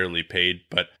 about fairly paid,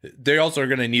 but they also are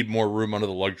going to need more room under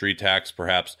the luxury tax,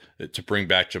 perhaps, to bring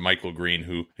back JaMychal Green,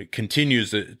 who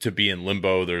continues to be in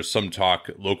limbo. There's some talk,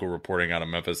 local reporting out of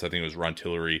Memphis, I think it was Ron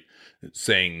Tillery,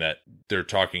 saying that they're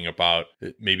talking about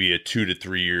maybe a 2 to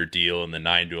 3 year deal in the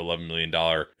 $9 to $11 million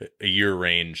a year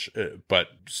range, but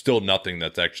still nothing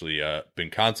that's actually been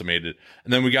consummated.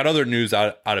 And then we got other news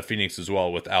out of Phoenix as well,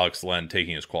 with Alex Len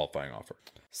taking his qualifying offer.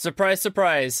 Surprise,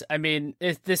 surprise. I mean,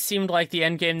 this seemed like the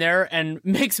end game there, and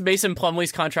makes Mason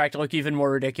Plumlee's contract look even more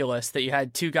ridiculous, that you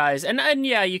had 2 guys. And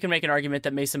yeah, you can make an argument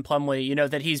that Mason Plumlee,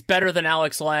 that he's better than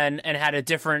Alex Len and had a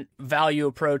different value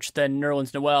approach than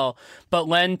Nerlens Noel. But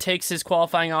Len takes his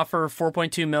qualifying offer of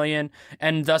 $4.2 million,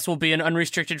 and thus will be an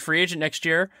unrestricted free agent next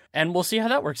year. And we'll see how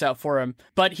that works out for him.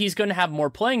 But he's going to have more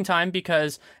playing time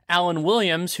because Alan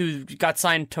Williams, who got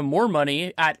signed to more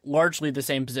money at largely the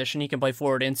same position, he can play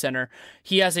forward and center.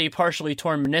 He has a partially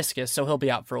torn meniscus, so he'll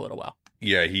be out for a little while.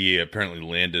 Yeah, he apparently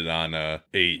landed on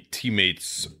a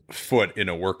teammate's foot in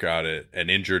a workout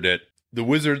and injured it. The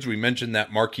Wizards, we mentioned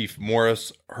that Markieff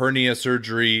Morris hernia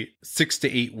surgery, 6 to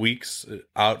 8 weeks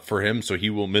out for him, so he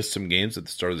will miss some games at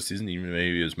the start of the season, even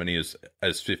maybe as many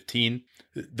as 15.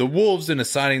 The Wolves, in a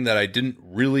signing that I didn't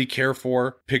really care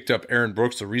for, picked up Aaron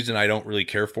Brooks. The reason I don't really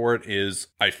care for it is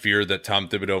I fear that Tom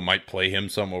Thibodeau might play him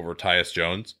some over Tyus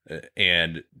Jones,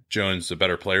 and Jones is a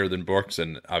better player than Brooks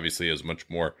and obviously has much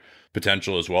more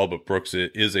potential as well, but Brooks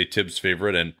is a Tibbs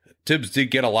favorite, and Tibbs did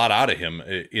get a lot out of him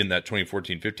in that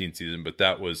 2014-15 season, but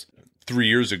that was 3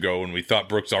 years ago when we thought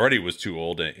Brooks already was too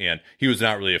old, and he was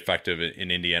not really effective in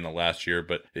Indiana last year.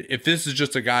 But if this is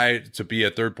just a guy to be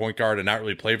a third point guard and not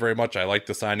really play very much, I like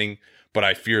the signing, but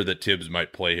I fear that Tibbs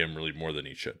might play him really more than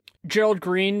he should. Gerald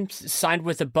Green signed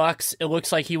with the Bucks. It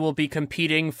looks like he will be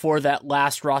competing for that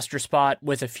last roster spot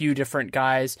with a few different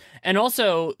guys. And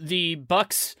also, the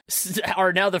Bucks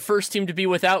are now the first team to be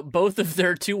without both of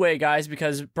their two-way guys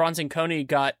because Bronson Coney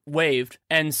got waived.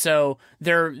 And so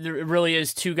there really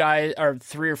is 2 guys, or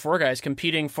 3 or 4 guys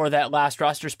competing for that last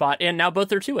roster spot. And now both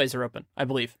their two-ways are open, I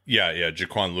believe. Yeah.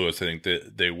 Jaquan Lewis, I think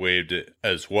that they waived it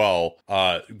as well.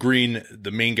 Green, the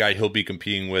main guy he'll be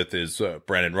competing with is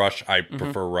Brandon Rush. I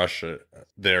prefer Rush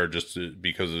there just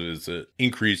because of his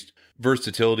increased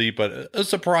versatility, but a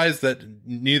surprise that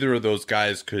neither of those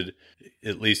guys could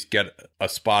at least get a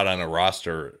spot on a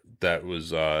roster that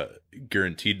was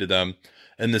guaranteed to them.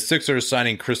 And the Sixers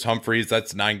signing Chris Humphries,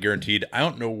 that's non-guaranteed. I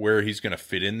don't know where he's going to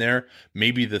fit in there.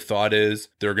 Maybe the thought is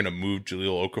they're going to move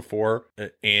Jahlil Okafor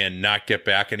and not get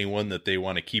back anyone that they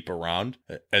want to keep around.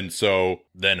 And so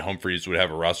then Humphries would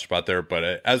have a roster spot there.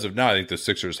 But as of now, I think the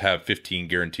Sixers have 15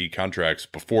 guaranteed contracts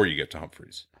before you get to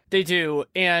Humphries. They do,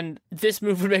 and this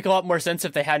move would make a lot more sense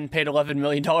if they hadn't paid $11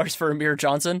 million for Amir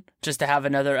Johnson, just to have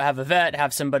a vet,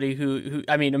 have somebody who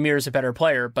I mean, Amir is a better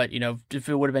player, but, if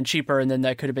it would have been cheaper, and then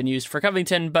that could have been used for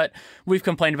Covington, but we've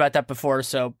complained about that before,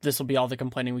 so this will be all the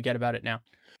complaining we get about it now.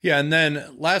 Yeah, and then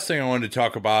last thing I wanted to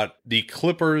talk about, the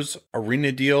Clippers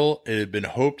arena deal. It had been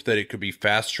hoped that it could be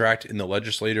fast-tracked in the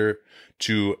legislature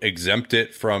to exempt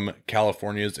it from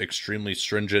California's extremely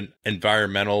stringent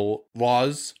environmental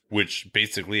laws, which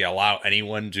basically allow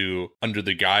anyone to, under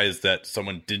the guise that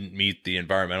someone didn't meet the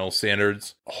environmental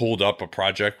standards, hold up a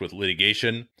project with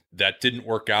litigation. That didn't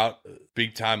work out.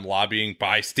 Big time lobbying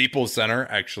by Staples Center,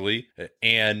 actually,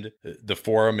 and the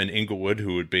Forum in Inglewood,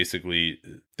 who would basically,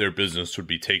 their business would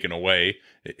be taken away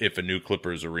if a new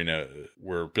Clippers arena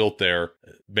were built there,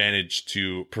 managed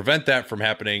to prevent that from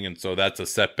happening. And so that's a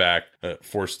setback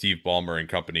for Steve Ballmer and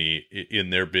company in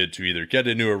their bid to either get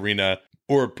a new arena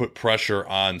or put pressure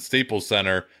on Staples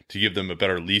Center to give them a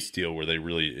better lease deal where they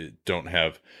really don't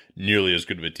have nearly as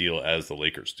good of a deal as the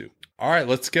Lakers do. All right,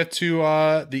 let's get to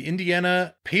the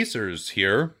Indiana Pacers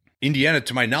here. Indiana,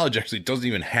 to my knowledge, actually doesn't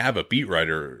even have a beat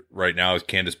writer right now. With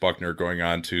Candace Buckner going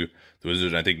on to the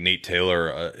Wizards, I think Nate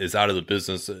Taylor is out of the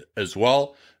business as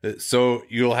well. So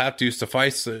you'll have to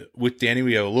suffice with Danny.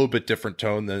 We have a little bit different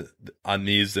tone on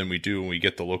these than we do when we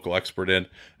get the local expert in.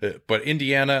 But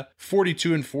Indiana,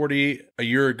 42-40 a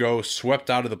year ago, swept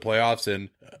out of the playoffs in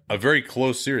a very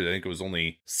close series. I think it was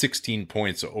only 16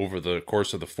 points over the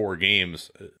course of the 4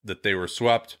 games that they were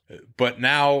swept. But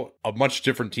now a much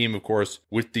different team, of course,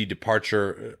 with the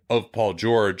departure of Paul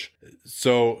George.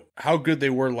 So how good they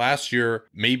were last year,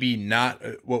 maybe not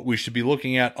what we should be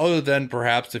looking at, other than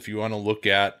perhaps if you want to look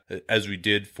at, as we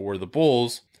did for the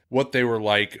Bulls, what they were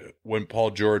like when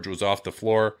Paul George was off the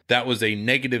floor. That was a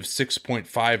negative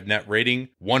 6.5 net rating,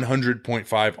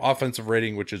 100.5 offensive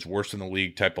rating, which is worse in the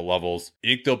league type of levels.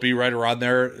 You think they'll be right around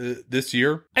there this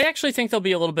year? I actually think they'll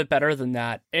be a little bit better than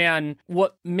that. And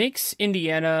what makes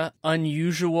Indiana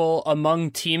unusual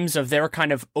among teams of their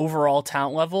kind of overall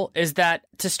talent level is that,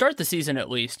 to start the season at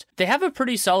least, they have a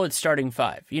pretty solid starting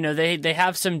 5. They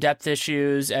have some depth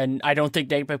issues, and I don't think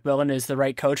Nate McMillan is the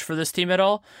right coach for this team at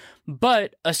all.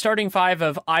 But a starting 5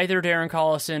 of either Darren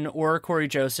Collison or Corey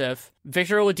Joseph,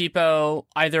 Victor Oladipo,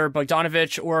 either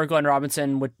Bogdanovich or Glenn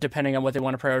Robinson, depending on what they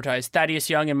want to prioritize, Thaddeus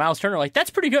Young and Miles Turner, that's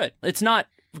pretty good. It's not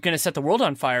going to set the world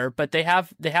on fire, but they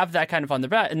have that kind of on their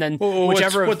bat. And then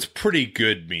what's pretty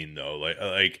good mean though?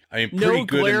 Like I mean, pretty no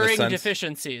good glaring in the sense,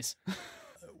 deficiencies.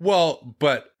 Well,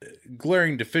 but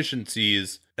glaring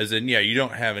deficiencies, as in, you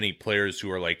don't have any players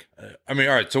who are all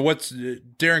right, so what's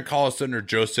Darren Collison or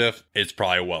Joseph? It's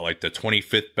probably the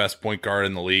 25th best point guard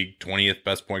in the league, 20th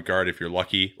best point guard if you're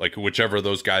lucky, whichever of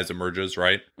those guys emerges,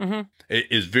 right? Mm-hmm.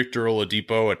 Is Victor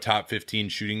Oladipo a top 15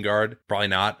 shooting guard? Probably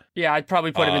not. Yeah, I'd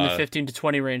probably put him in the 15 to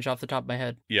 20 range off the top of my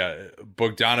head. Yeah,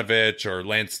 Bogdanovich or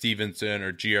Lance Stevenson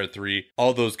or GR3,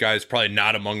 all those guys probably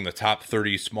not among the top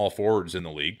 30 small forwards in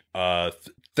the league.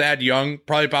 Thad Young,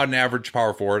 probably about an average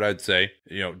power forward, I'd say.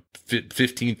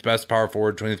 15th best power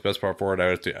forward, 20th best power forward.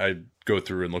 I'd go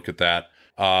through and look at that.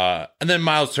 And then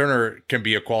Miles Turner can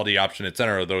be a quality option at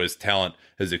center, although his talent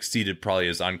has exceeded probably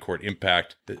his on-court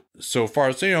impact so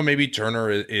far. So, maybe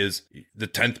Turner is the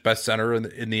 10th best center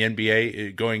in the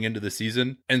NBA going into the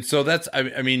season. And so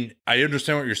I mean, I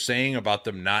understand what you're saying about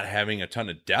them not having a ton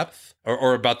of depth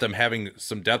or about them having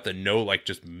some depth and no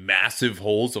just massive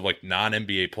holes of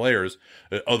non-NBA players.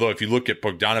 Although if you look at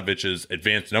Bogdanovich's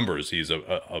advanced numbers, he's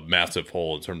a massive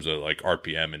hole in terms of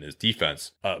RPM and his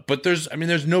defense. But there's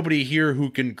nobody here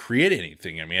who can create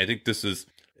anything. I mean, I think this is,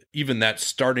 even that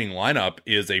starting lineup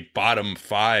is a bottom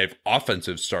 5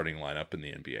 offensive starting lineup in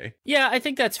the NBA. Yeah, I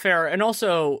think that's fair. And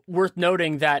also worth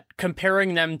noting that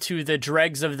comparing them to the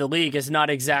dregs of the league is not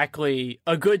exactly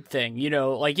a good thing.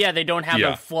 They don't have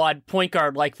a flawed point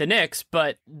guard like the Knicks,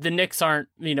 but the Knicks aren't,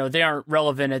 they aren't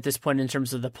relevant at this point in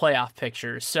terms of the playoff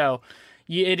picture. So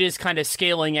it is kind of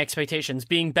scaling expectations.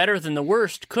 Being better than the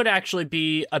worst could actually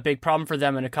be a big problem for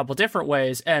them in a couple different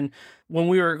ways. And when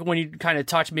you kind of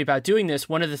talked to me about doing this,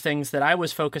 one of the things that I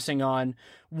was focusing on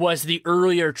was the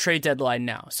earlier trade deadline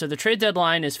now. So the trade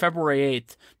deadline is February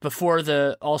 8th, before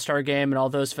the All-Star game and all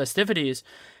those festivities.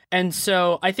 And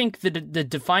so I think the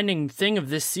defining thing of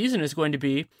this season is going to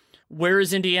be, where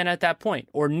is Indiana at that point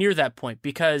or near that point?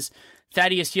 Because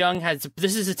Thaddeus Young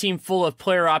this is a team full of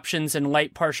player options and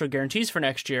light partial guarantees for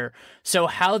next year. So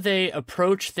how they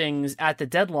approach things at the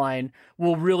deadline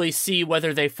will really see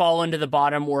whether they fall into the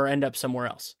bottom or end up somewhere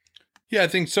else. Yeah, I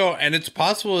think so. And it's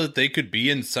possible that they could be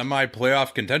in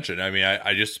semi-playoff contention. I mean,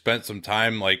 I just spent some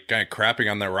time like kind of crapping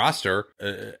on their roster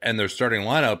and their starting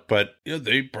lineup, but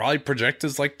they probably project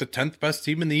as like the 10th best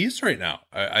team in the East right now.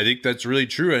 I think that's really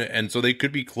true. And so they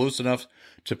could be close enough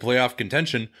to playoff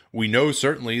contention. We know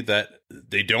certainly that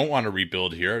they don't want to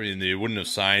rebuild here. I mean, they wouldn't have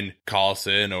signed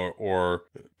Collison or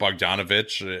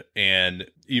Bogdanovich, and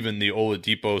even the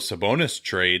Oladipo Sabonis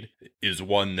trade is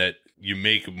one that you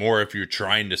make more if you're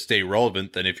trying to stay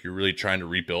relevant than if you're really trying to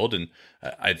rebuild. And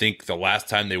I think the last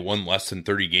time they won less than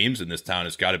 30 games in this town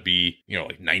has got to be,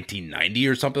 like 1990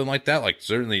 or something like that. Like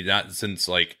certainly not since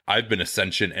like I've been a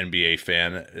sentient NBA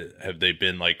fan have they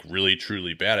been like really,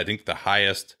 truly bad. I think the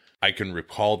highest I can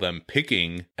recall them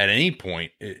picking at any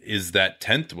point is that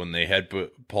 10th when they had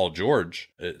Paul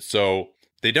George. So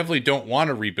they definitely don't want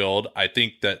to rebuild. I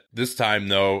think that this time,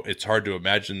 though, it's hard to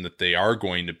imagine that they are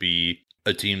going to be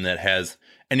a team that has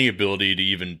any ability to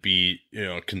even be,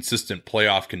 a consistent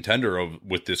playoff contender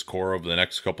with this core over the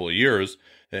next couple of years.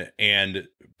 And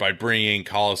by bringing in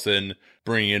Collison,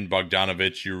 bringing in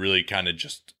Bogdanovich, you're really kind of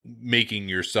just making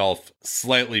yourself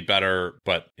slightly better.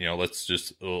 But,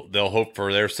 they'll hope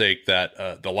for their sake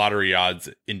that the lottery odds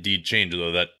indeed change,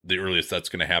 though that the earliest that's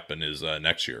going to happen is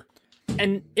next year.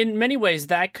 And in many ways,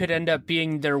 that could end up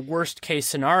being their worst case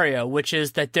scenario, which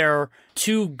is that they're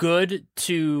too good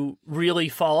to really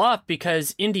fall off,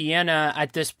 because Indiana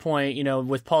at this point,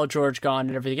 with Paul George gone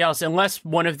and everything else, unless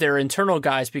one of their internal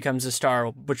guys becomes a star,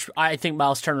 which I think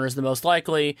Miles Turner is the most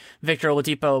likely, Victor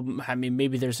Oladipo, I mean,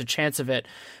 maybe there's a chance of it.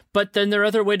 But then their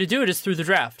other way to do it is through the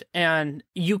draft. And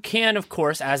you can, of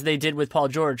course, as they did with Paul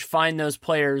George, find those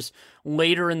players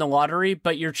later in the lottery,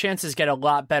 but your chances get a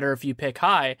lot better if you pick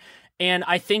high. And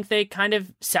I think they kind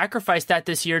of sacrificed that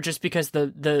this year just because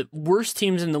the worst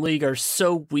teams in the league are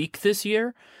so weak this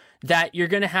year that you're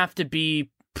going to have to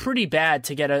be pretty bad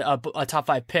to get a top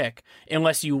 5 pick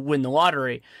unless you win the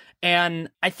lottery. And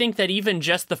I think that even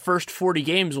just the first 40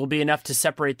 games will be enough to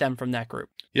separate them from that group.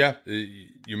 Yeah,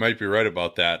 you might be right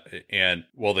about that. And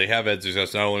well, they have had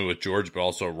success not only with George, but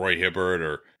also Roy Hibbert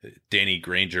or Danny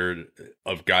Granger,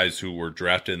 of guys who were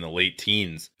drafted in the late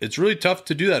teens. It's really tough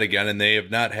to do that again, and they have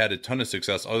not had a ton of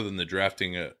success other than the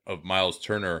drafting of Miles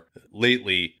Turner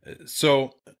lately.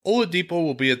 So Oladipo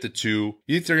will be at the 2.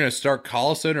 You think they're going to start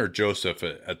Collison or Joseph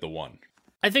at the 1?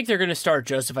 I think they're going to start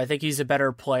Joseph. I think he's a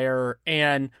better player,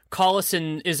 and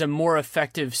Collison is a more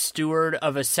effective steward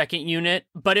of a second unit.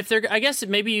 But if they're, I guess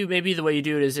maybe the way you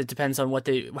do it is it depends on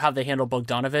how they handle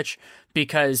Bogdanovich.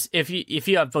 Because if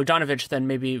you have Bogdanovich, then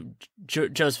maybe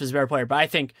Joseph is a better player. But I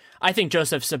think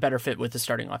Joseph's a better fit with the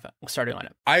starting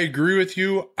lineup. I agree with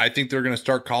you. I think they're going to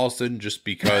start Collison just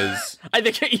because. I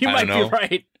think you might be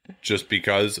right. Just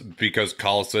because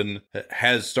Collison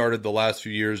has started the last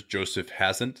few years, Joseph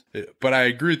hasn't. But I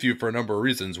agree with you for a number of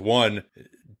reasons. One,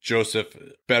 Joseph,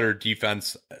 better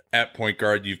defense at point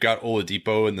guard. You've got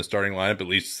Oladipo in the starting lineup, at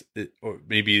least, or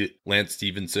maybe Lance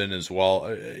Stevenson as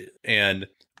well. And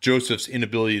Joseph's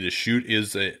inability to shoot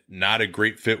is not a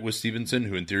great fit with Stevenson,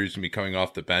 who in theory is going to be coming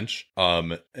off the bench.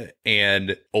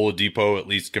 And Oladipo at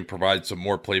least can provide some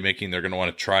more playmaking. They're going to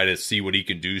want to try to see what he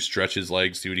can do, stretch his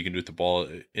legs, see what he can do with the ball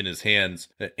in his hands.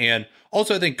 And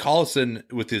also I think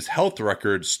Collison, with his health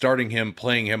record, starting him,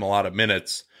 playing him a lot of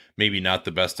minutes, maybe not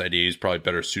the best idea. He's probably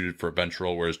better suited for a bench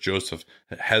role, whereas Joseph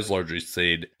has largely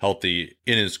stayed healthy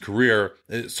in his career.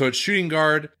 So at shooting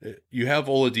guard, you have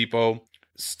Oladipo.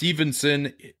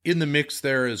 Stevenson in the mix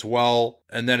there as well.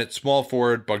 And then at small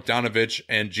forward, Bogdanovich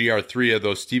and GR3,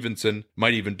 although Stevenson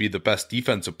might even be the best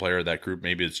defensive player of that group.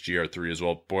 Maybe it's GR3 as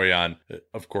well. Bojan,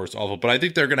 of course, awful. But I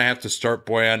think they're going to have to start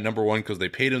Bojan, number 1, because they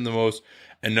paid him the most,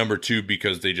 and number 2,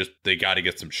 because they got to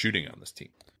get some shooting on this team.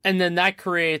 And then that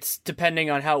creates, depending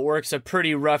on how it works, a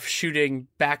pretty rough shooting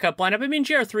backup lineup. I mean,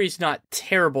 GR3 is not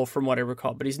terrible from what I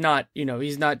recall, but he's not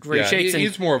great shakes.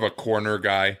 He's more of a corner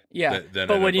guy. Yeah,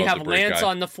 but when you have Lance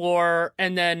on the floor,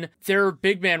 and then their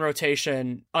big man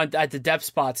rotation at the depth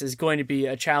spots is going to be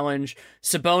a challenge.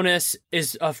 Sabonis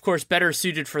is, of course, better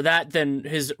suited for that than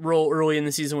his role early in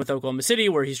the season with Oklahoma City,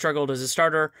 where he struggled as a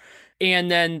starter.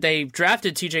 And then they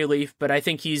drafted TJ Leaf, but I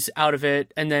think he's out of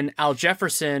it. And then Al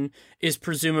Jefferson is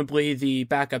presumably the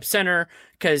backup center,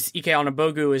 because Ike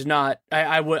Anigbogu is not.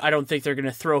 I don't think they're going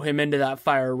to throw him into that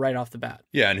fire right off the bat.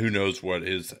 Yeah, and who knows what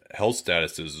his health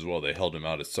status is as well. They held him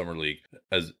out of Summer League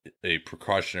as a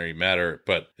precautionary matter.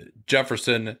 But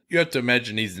Jefferson, you have to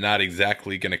imagine he's not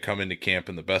exactly going to come into camp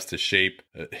in the best of shape.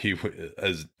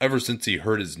 Ever since he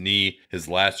hurt his knee his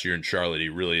last year in Charlotte, he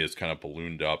really has kind of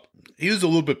ballooned up. He was a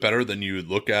little bit better than you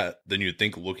would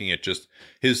think looking at just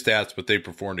his stats, but they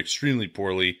performed extremely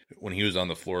poorly when he was on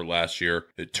the floor last year.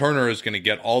 Turner is going to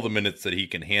get all the minutes that he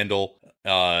can handle.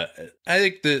 I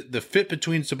think the fit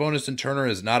between Sabonis and Turner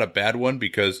is not a bad one,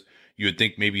 because you would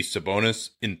think maybe Sabonis,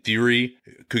 in theory,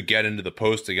 could get into the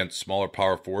post against smaller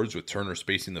power forwards with Turner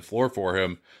spacing the floor for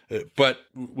him. But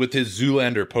with his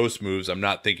Zoolander post moves, I'm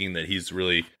not thinking that he's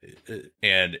really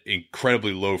an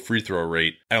incredibly low free throw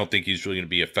rate. I don't think he's really going to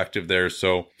be effective there.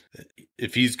 So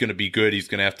if he's going to be good, he's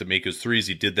going to have to make his threes.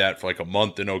 He did that for like a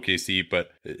month in OKC,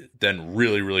 but then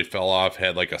really, really fell off,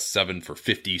 had like a 7 for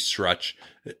 50 stretch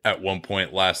at one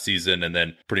point last season, and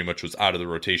then pretty much was out of the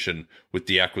rotation with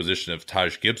the acquisition of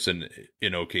Taj Gibson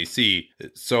in OKC.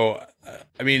 So,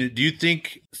 I mean, do you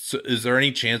think, is there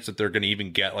any chance that they're going to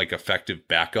even get like effective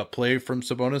backup play from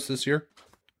Sabonis this year?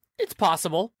 It's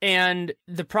possible. And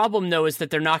the problem, though, is that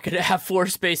they're not going to have floor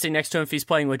spacing next to him if he's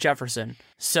playing with Jefferson.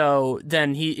 So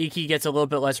then he gets a little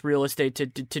bit less real estate to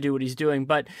do what he's doing.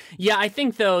 But yeah, I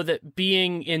think, though, that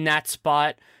being in that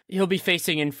spot, he'll be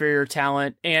facing inferior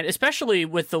talent. And especially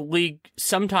with the league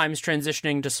sometimes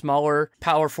transitioning to smaller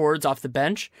power forwards off the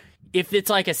bench, if it's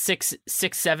like a 6'7",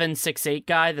 6'8"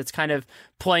 guy that's kind of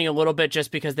playing a little bit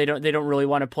just because they don't really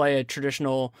want to play a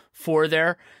traditional 4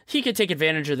 there, he could take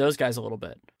advantage of those guys a little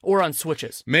bit, or on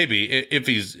switches. Maybe if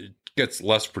he's gets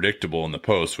less predictable in the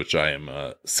post, which I am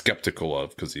skeptical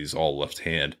of because he's all left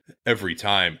hand every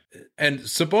time. And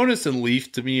Sabonis and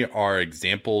Leaf to me are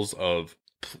examples of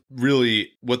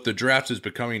really what the draft is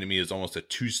becoming to me is almost a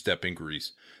 2-step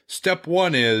increase. Step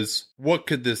 1 is,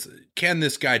 can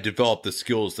this guy develop the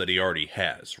skills that he already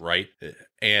has, right?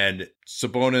 And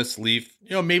Sabonis, Leaf,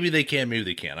 maybe they can, maybe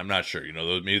they can't. I'm not sure.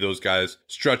 Maybe those guys,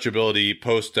 stretchability,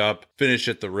 post up, finish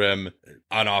at the rim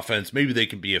on offense. Maybe they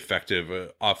can be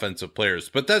effective offensive players.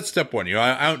 But that's step 1.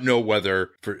 I don't know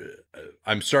whether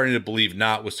I'm starting to believe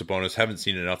not with Sabonis. Haven't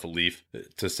seen enough of Leaf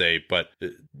to say, but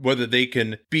whether they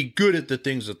can be good at the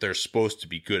things that they're supposed to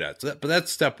be good at. But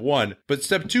that's step 1. But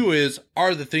step 2 is,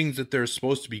 are the things that they're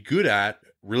supposed to be good at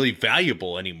really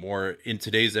valuable anymore in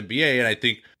today's NBA? And I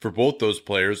think for both those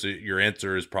players, your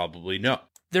answer is probably no.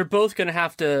 They're both going to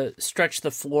have to stretch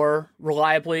the floor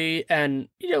reliably. And,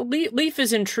 Leaf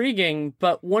is intriguing,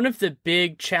 but one of the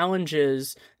big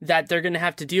challenges that they're going to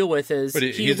have to deal with is... But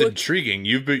he's intriguing.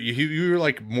 You were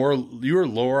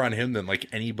lower on him than like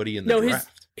anybody in the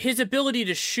draft. His ability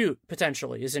to shoot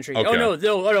potentially is intriguing. Okay. Oh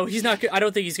no, he's not good. I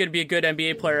don't think he's going to be a good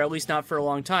NBA player, at least not for a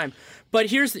long time. But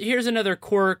here's another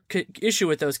core issue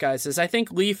with those guys is I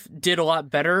think Leaf did a lot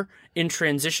better in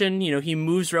transition. He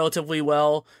moves relatively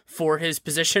well for his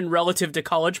position relative to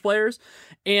college players.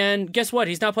 And guess what?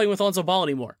 He's not playing with Lonzo Ball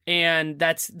anymore. And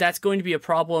that's going to be a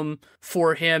problem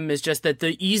for him, is just that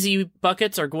the easy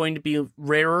buckets are going to be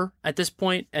rarer at this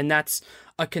point, and that's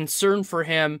a concern for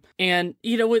him. And,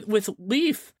 with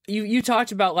Leaf, you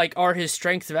talked about, like, are his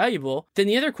strengths valuable? Then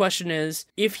the other question is,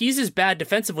 if he's as bad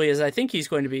defensively as I think he's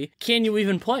going to be, can you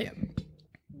even play him?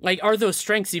 Like, are those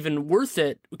strengths even worth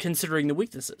it considering the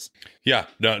weaknesses? Yeah,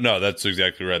 no, that's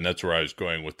exactly right. And that's where I was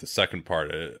going with the second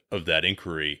part of that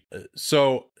inquiry.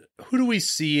 So who do we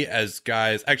see as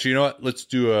guys? Actually, you know what? Let's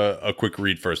do a quick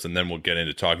read first, and then we'll get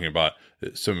into talking about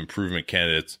some improvement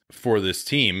candidates for this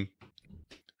team.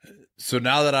 So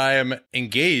now that I am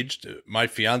engaged, my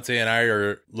fiance and I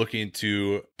are looking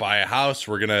to buy a house.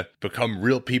 We're going to become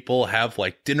real people, have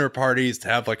like dinner parties, to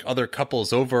have like other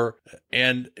couples over.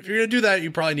 And if you're going to do that, you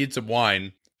probably need some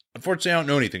wine. Unfortunately, I don't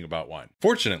know anything about wine.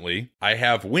 Fortunately, I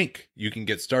have Winc. You can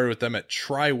get started with them at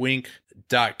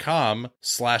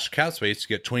trywinc.com/capspace to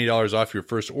get $20 off your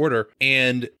first order.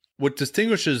 And what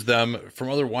distinguishes them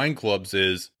from other wine clubs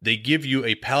is they give you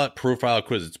a palate profile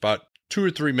quiz. It's about 2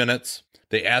 or 3 minutes.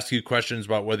 They ask you questions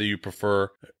about whether you prefer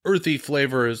earthy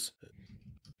flavors,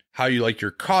 how you like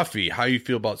your coffee, how you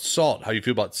feel about salt, how you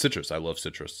feel about citrus. I love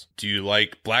citrus. Do you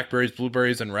like blackberries,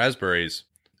 blueberries, and raspberries?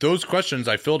 Those questions,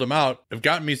 I filled them out, have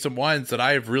gotten me some wines that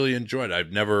I have really enjoyed.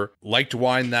 I've never liked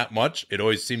wine that much. It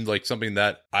always seemed like something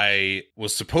that I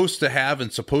was supposed to have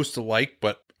and supposed to like,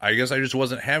 but I guess I just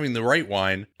wasn't having the right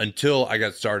wine until I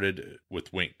got started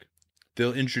with Winc.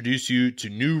 They'll introduce you to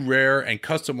new, rare, and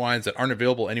custom wines that aren't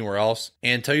available anywhere else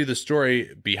and tell you the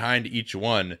story behind each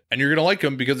one. And you're going to like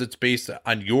them because it's based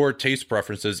on your taste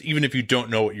preferences, even if you don't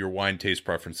know what your wine taste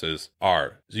preferences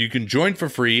are. So you can join for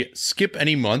free, skip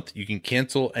any month, you can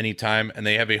cancel anytime, and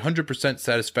they have a 100%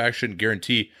 satisfaction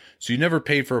guarantee. So you never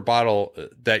pay for a bottle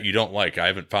that you don't like. I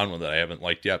haven't found one that I haven't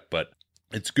liked yet, but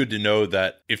it's good to know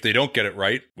that if they don't get it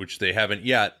right, which they haven't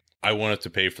yet, I won't have to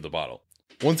pay for the bottle.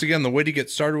 Once again, the way to get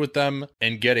started with them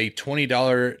and get a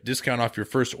 $20 discount off your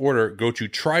first order, go to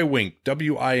TryWinc,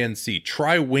 W-I-N-C,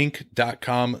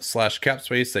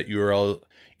 trywinc.com/capspace. That URL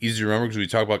easy to remember because we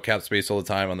talk about Capspace all the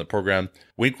time on the program.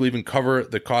 Wink will even cover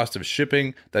the cost of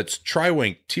shipping. That's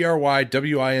TryWinc,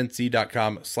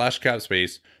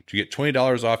 TRYWINC.com/capspace to get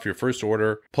 $20 off your first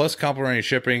order, plus complimentary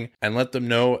shipping, and let them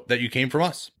know that you came from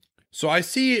us. So I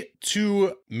see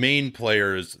two main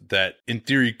players that in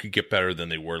theory could get better than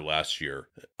they were last year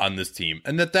on this team.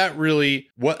 And that really,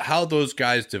 how those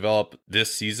guys develop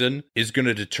this season is going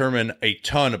to determine a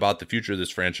ton about the future of this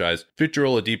franchise. Victor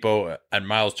Oladipo and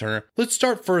Miles Turner. Let's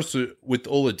start first with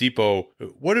Oladipo.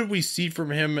 What did we see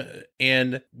from him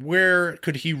and where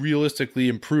could he realistically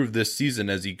improve this season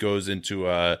as he goes into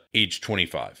age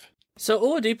 25? So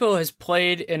Oladipo has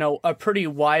played in a pretty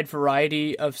wide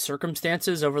variety of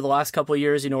circumstances over the last couple of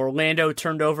years. Orlando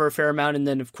turned over a fair amount, and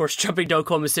then, of course, jumping to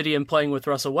Oklahoma City and playing with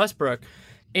Russell Westbrook.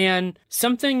 And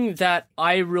something that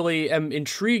I really am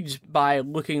intrigued by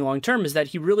looking long term is that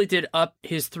he really did up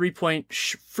his three-point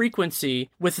frequency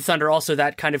with the Thunder. Also,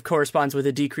 that kind of corresponds with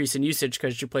a decrease in usage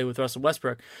because you play with Russell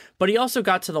Westbrook. But he also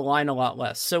got to the line a lot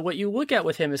less. So what you look at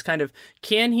with him is kind of,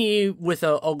 can he, with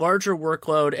a larger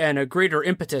workload and a greater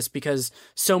impetus, because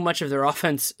so much of their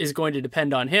offense is going to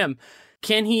depend on him,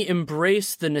 can he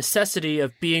embrace the necessity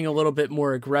of being a little bit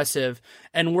more aggressive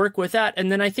and work with that?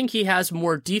 And then I think he has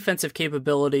more defensive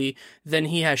capability than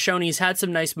he has shown. He's had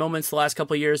some nice moments the last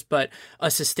couple of years, but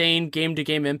a sustained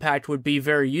game-to-game impact would be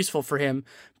very useful for him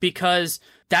because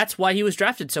that's why he was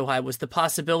drafted so high, was the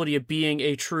possibility of being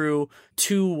a true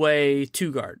two-way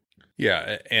two-guard.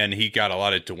 Yeah, and he got a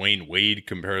lot of Dwayne Wade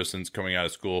comparisons coming out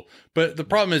of school. But the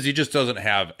problem is he just doesn't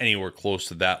have anywhere close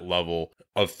to that level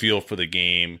of feel for the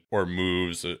game or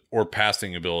moves or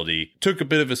passing ability. Took a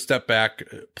bit of a step back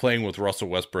playing with Russell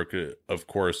Westbrook, of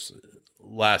course,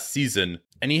 last season.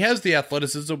 And he has the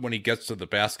athleticism when he gets to the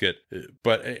basket,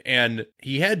 and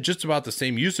he had just about the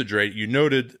same usage rate. You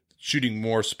noted shooting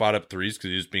more spot up threes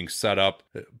because he was being set up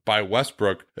by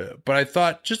Westbrook. But I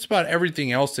thought just about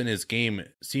everything else in his game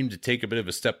seemed to take a bit of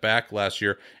a step back last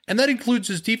year. And that includes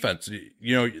his defense.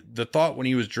 The thought when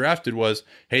he was drafted was,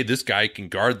 hey, this guy can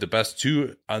guard the best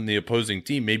two on the opposing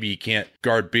team. Maybe he can't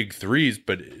guard big threes,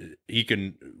 but he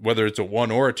can, whether it's a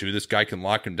one or a two, this guy can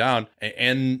lock him down.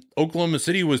 And Oklahoma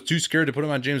City was too scared to put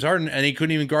him on James Harden, and he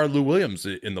couldn't even guard Lou Williams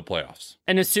in the playoffs.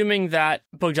 And assuming that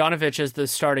Bogdanovic is the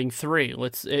starting three,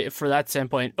 for that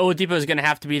standpoint, Oladipo is going to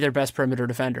have to be their best perimeter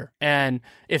defender. And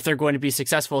if they're going to be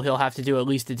successful, he'll have to do at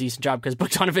least a decent job because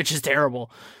Bogdanovic is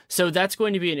terrible. So that's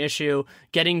going to be an issue.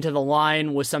 Getting to the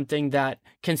line was something that,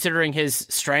 considering his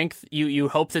strength, you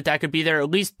hope that could be there, at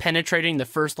least penetrating the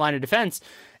first line of defense.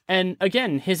 And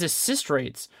again, his assist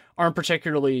rates aren't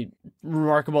particularly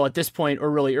remarkable at this point or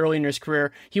really early in his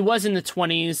career. He was in the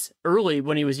 20s early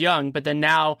when he was young, but then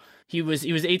now he was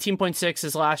 18.6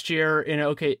 his last year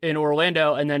in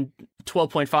Orlando, and then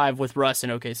 12.5 with Russ in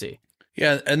OKC.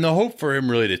 Yeah, and the hope for him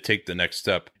really to take the next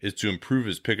step is to improve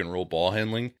his pick and roll ball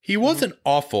handling. He wasn't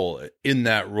awful in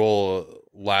that role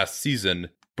last season,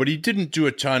 but he didn't do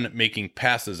a ton making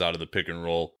passes out of the pick and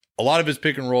roll. A lot of his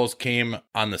pick and rolls came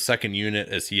on the second unit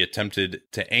as he attempted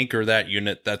to anchor that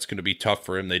unit. That's going to be tough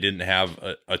for him. They didn't have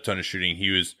a ton of shooting.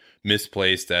 He was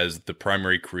misplaced as the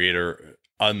primary creator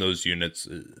on those units.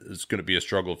 It's going to be a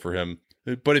struggle for him.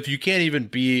 But if you can't even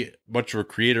be much of a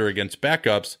creator against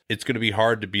backups, it's going to be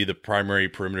hard to be the primary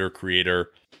perimeter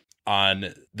creator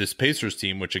on this Pacers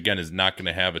team, which again is not going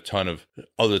to have a ton of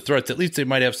other threats. At least they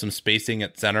might have some spacing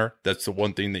at center. That's the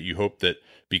one thing that you hope that,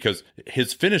 because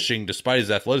his finishing, despite his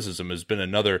athleticism, has been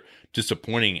another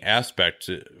disappointing aspect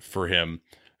for him.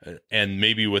 And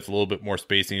maybe with a little bit more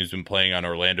spacing, he's been playing on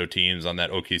Orlando teams, on that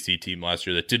OKC team last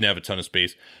year that didn't have a ton of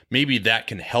space. Maybe that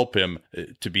can help him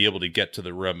to be able to get to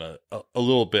the rim a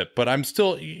little bit. But I'm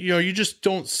still, you just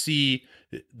don't see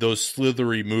those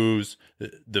slithery moves,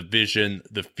 the vision,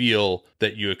 the feel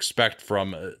that you expect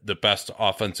from the best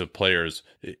offensive players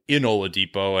in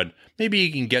Oladipo. And maybe he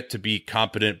can get to be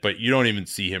competent, but you don't even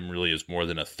see him really as more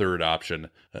than a third option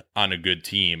on a good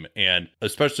team. And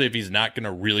especially if he's not going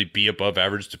to really be above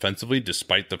average defensively,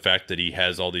 despite the fact that he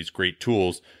has all these great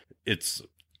tools, it's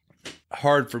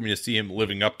hard for me to see him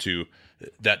living up to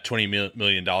that $20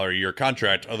 million a year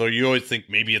contract, although you always think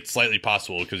maybe it's slightly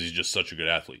possible because he's just such a good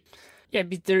athlete. Yeah,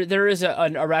 but there is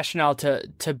a rationale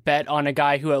to bet on a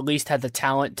guy who at least had the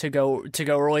talent to go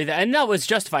early, and that was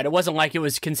justified. It wasn't like it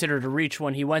was considered a reach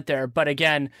when he went there. But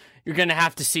again, you're going to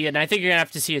have to see it, and I think you're going to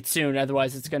have to see it soon.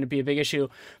 Otherwise, it's going to be a big issue.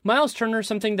 Miles Turner,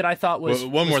 something that I thought was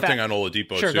one more thing on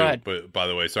Oladipo sure, too. Go ahead. But by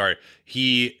the way, sorry,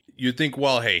 you'd think,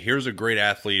 well, hey, here's a great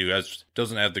athlete who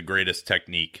doesn't have the greatest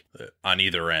technique on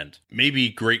either end. Maybe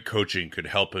great coaching could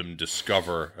help him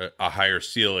discover a higher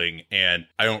ceiling, and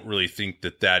I don't really think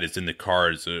that is in the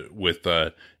cards with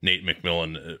Nate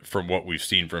McMillan from what we've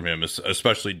seen from him,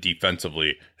 especially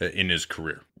defensively in his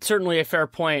career. Certainly a fair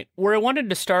point. Where I wanted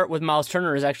to start with Miles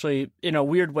Turner is actually, in a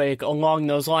weird way, along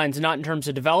those lines, not in terms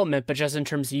of development, but just in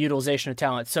terms of utilization of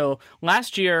talent. So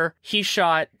last year, he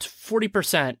shot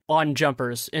 40% on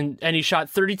jumpers, and he shot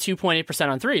 32.8%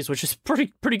 on threes, which is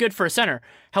pretty good for a center.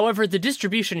 However, the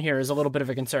distribution here is a little bit of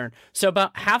a concern. So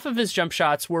about half of his jump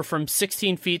shots were from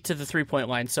 16 feet to the three-point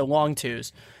line, so long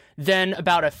twos. Then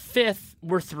about a fifth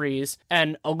were threes,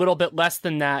 and a little bit less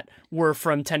than that were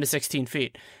from 10 to 16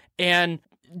 feet. And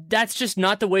that's just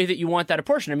not the way that you want that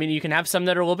apportioned. I mean, you can have some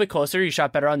that are a little bit closer. You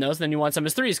shot better on those than you want some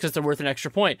as threes because they're worth an extra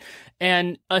point.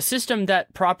 And a system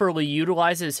that properly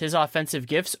utilizes his offensive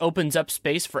gifts opens up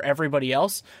space for everybody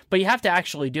else, but you have to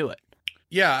actually do it.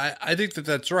 Yeah, I think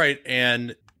that's right.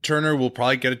 And Turner will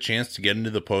probably get a chance to get into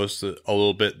the post a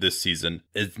little bit this season.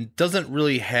 It doesn't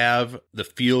really have the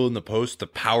feel in the post, the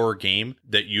power game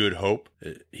that you would hope.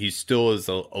 He still is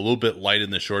a little bit light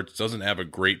in the shorts, doesn't have a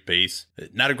great base,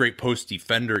 not a great post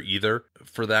defender either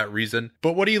for that reason.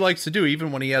 But what he likes to do,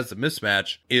 even when he has the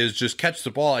mismatch, is just catch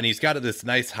the ball, and he's got this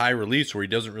nice high release where he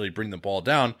doesn't really bring the ball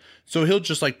down. So he'll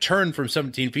just turn from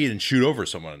 17 feet and shoot over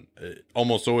someone,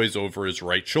 almost always over his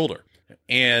right shoulder.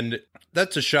 And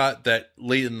that's a shot that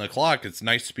late in the clock, it's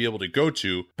nice to be able to go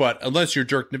to. But unless you're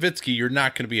Dirk Nowitzki, you're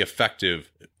not going to be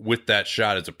effective with that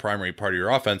shot as a primary part of your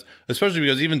offense, especially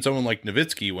because even someone like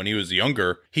Nowitzki, when he was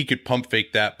younger, he could pump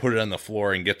fake that, put it on the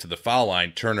floor, and get to the foul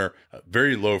line. Turner,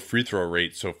 very low free throw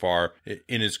rate so far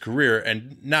in his career,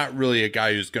 and not really a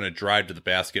guy who's going to drive to the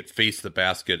basket, face the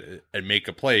basket, and make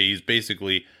a play. He's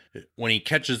basically, when he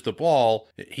catches the ball,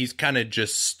 he's kind of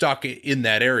just stuck in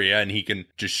that area, and he can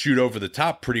just shoot over the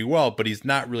top pretty well, but he's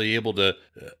not really able to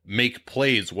make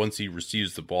plays once he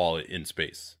receives the ball in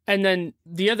space. And then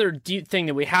the other thing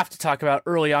that we have to talk about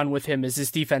early on with him is his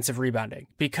defensive rebounding,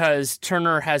 because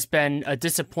Turner has been a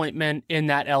disappointment in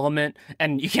that element,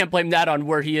 and you can't blame that on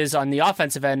where he is on the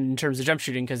offensive end in terms of jump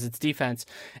shooting because it's defense.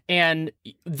 And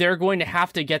they're going to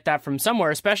have to get that from somewhere,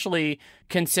 especially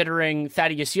considering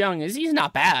Thaddeus Young he's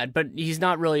not bad, but he's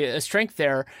not really a strength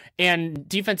there. And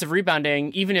defensive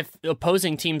rebounding, even if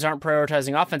opposing teams aren't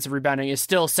prioritizing offensive rebounding, is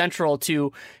still central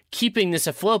to keeping this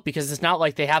afloat because it's not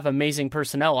like they have amazing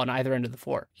personnel on either end of the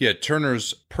floor. Yeah,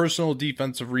 Turner's personal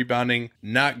defensive rebounding,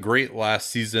 not great last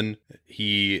season.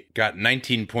 He got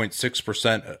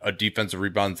 19.6% of defensive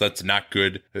rebounds. That's not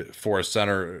good for a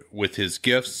center with his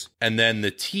gifts. And then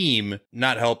the team,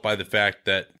 not helped by the fact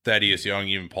that Thaddeus Young,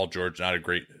 even Paul George, not a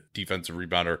great defensive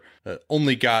rebounder,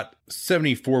 only got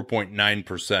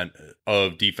 74.9%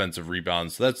 of defensive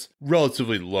rebounds. So that's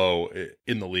relatively low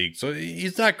in the league. So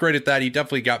he's not great at that. He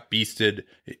definitely got beasted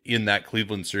in that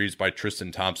Cleveland series by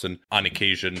Tristan Thompson on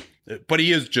occasion, but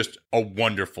he is just a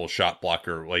wonderful shot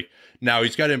blocker. Now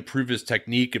he's got to improve his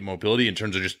technique and mobility in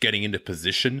terms of just getting into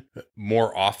position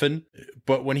more often.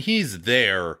 But when he's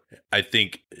there, I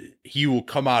think he will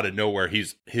come out of nowhere.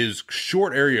 His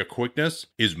short area quickness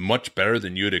is much better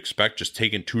than you would expect, just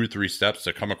taking 2 or 3 steps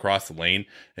to come across the lane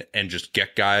and just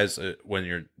get guys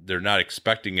when they're not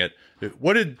expecting it.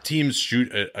 What did teams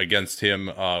shoot against him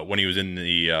when he was in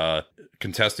the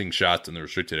contesting shots in the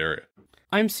restricted area?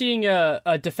 I'm seeing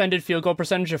a defended field goal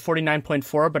percentage of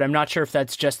 49.4, but I'm not sure if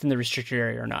that's just in the restricted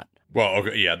area or not. Well,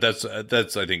 okay, yeah, that's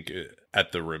I think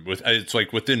at the rim. It's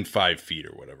within 5 feet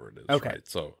or whatever it is. Okay. Right?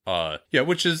 So, yeah,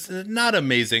 which is not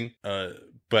amazing,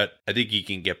 but I think he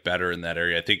can get better in that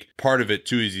area. I think part of it,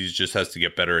 too, is he just has to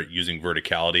get better at using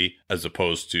verticality as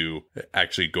opposed to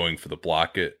actually going for the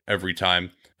block every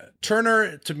time.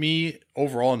 Turner, to me,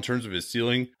 overall, in terms of his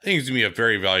ceiling, I think he's going to be a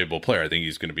very valuable player. I think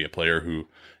he's going to be a player who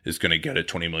is going to get a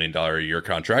 $20 million a year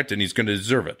contract, and he's going to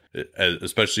deserve it,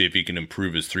 especially if he can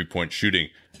improve his three-point shooting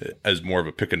as more of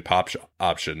a pick-and-pop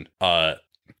option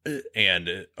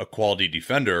and a quality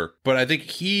defender. But I think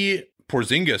he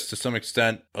Porzingis to some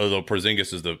extent, although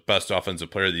Porzingis is the best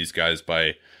offensive player of these guys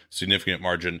by significant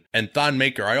margin, and Thon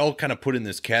Maker, I all kind of put in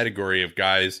this category of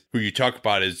guys who you talk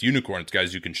about as unicorns,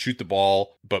 guys who can shoot the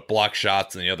ball but block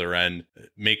shots on the other end.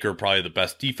 Maker probably the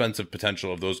best defensive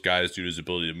potential of those guys due to his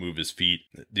ability to move his feet.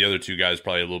 The other two guys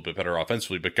probably a little bit better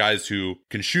offensively, but guys who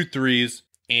can shoot threes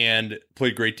and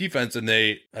play great defense, and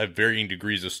they have varying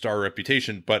degrees of star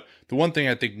reputation. But the one thing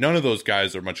I think none of those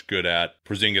guys are much good at,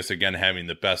 Porzingis again having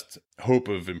the best hope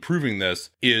of improving this,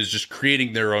 is just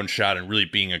creating their own shot and really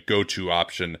being a go-to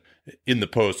option in the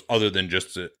post other than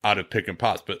just out of pick and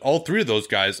pops. But all three of those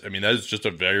guys, I mean, that is just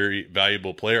a very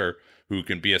valuable player who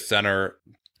can be a center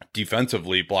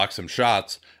defensively, block some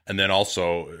shots, and then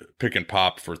also pick and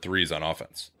pop for threes on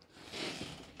offense.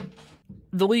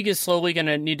 The league is slowly going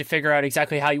to need to figure out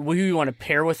exactly who you want to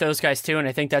pair with those guys too, and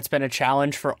I think that's been a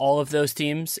challenge for all of those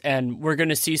teams, and we're going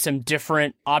to see some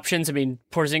different options. I mean,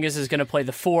 Porzingis is going to play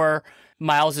the 4,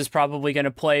 Miles is probably going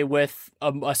to play with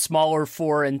a smaller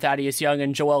 4 in Thaddeus Young,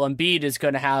 and Joel Embiid is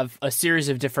going to have a series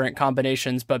of different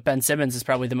combinations, but Ben Simmons is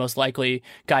probably the most likely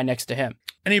guy next to him.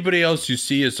 Anybody else you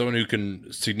see as someone who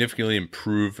can significantly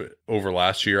improve over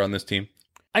last year on this team?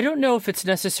 I don't know if it's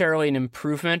necessarily an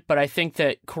improvement, but I think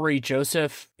that Corey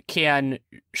Joseph can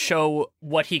show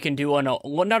what he can do on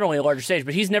not only a larger stage,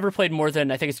 but he's never played more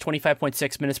than, I think it's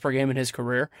 25.6 minutes per game in his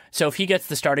career. So if he gets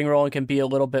the starting role and can be a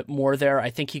little bit more there, I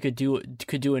think he could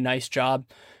do a nice job.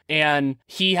 And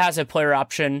he has a player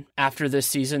option after this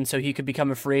season, so he could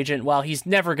become a free agent. While he's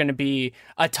never going to be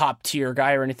a top tier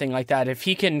guy or anything like that, if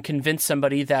he can convince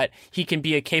somebody that he can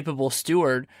be a capable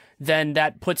steward, then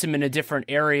that puts him in a different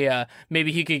area.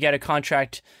 Maybe he could get a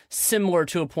contract similar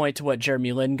to a point to what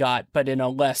Jeremy Lin got, but in a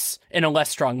less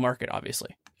strong market,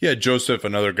 obviously. Yeah, Joseph,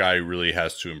 another guy who really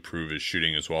has to improve his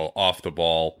shooting as well. Off the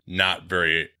ball, not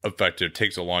very effective.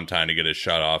 Takes a long time to get his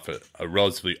shot off. A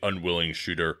relatively unwilling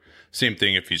shooter. Same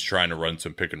thing if he's trying to run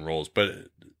some pick and rolls. But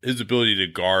his ability to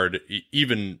guard,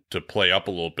 even to play up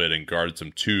a little bit and guard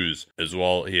some twos as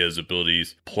well. He has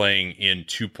abilities playing in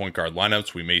 2 point guard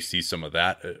lineups. We may see some of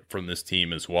that from this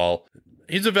team as well.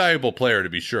 He's a valuable player to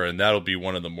be sure, and that'll be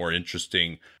one of the more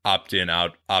interesting opt-in,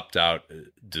 opt-out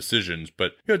decisions.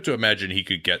 But you have to imagine he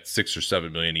could get $6 or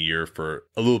 $7 million a year for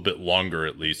a little bit longer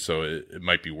at least, so it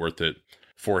might be worth it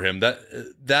for him.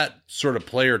 That sort of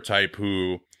player type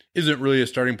who isn't really a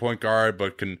starting point guard,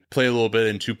 but can play a little bit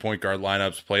in 2 point guard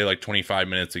lineups, play like 25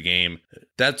 minutes a game.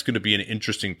 That's going to be an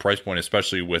interesting price point,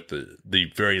 especially with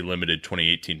the very limited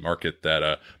 2018 market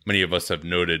that many of us have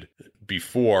noted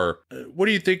before. What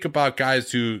do you think about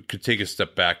guys who could take a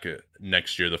step back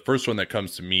next year? The first one that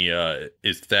comes to me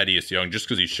is Thaddeus Young, just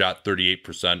because he shot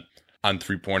 38% on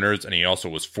 3-pointers, and he also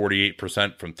was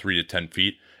 48% from 3 to 10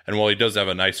 feet. And while he does have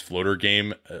a nice floater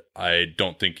game, I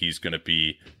don't think he's going to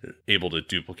be able to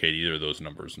duplicate either of those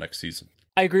numbers next season.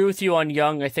 I agree with you on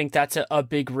Young. I think that's a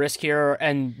big risk here,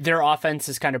 and their offense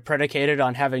is kind of predicated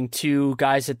on having 2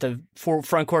 guys at the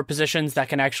front court positions that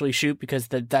can actually shoot, because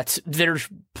that's their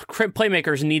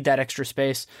playmakers need that extra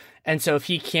space. And so if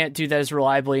he can't do that as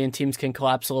reliably and teams can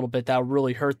collapse a little bit, that'll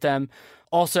really hurt them.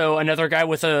 Also, another guy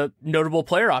with a notable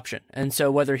player option. And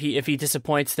so if he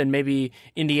disappoints, then maybe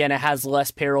Indiana has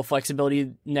less payroll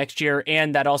flexibility next year,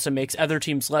 and that also makes other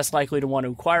teams less likely to want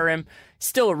to acquire him.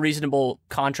 Still a reasonable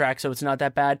contract, so it's not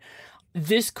that bad.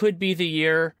 This could be the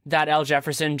year that Al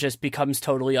Jefferson just becomes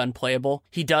totally unplayable.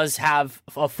 He does have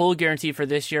a full guarantee for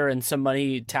this year and some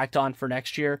money tacked on for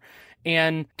next year.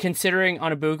 And considering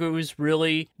Anabugu is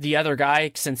really the other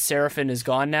guy since Seraphin is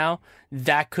gone now,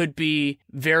 that could be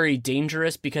very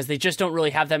dangerous because they just don't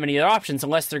really have that many other options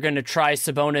unless they're going to try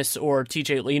Sabonis or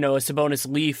TJ, a Sabonis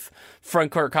Leaf front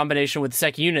court combination with the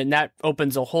second unit. And that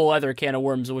opens a whole other can of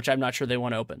worms, which I'm not sure they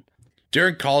want to open.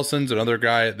 Darren Collison's another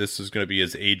guy. This is going to be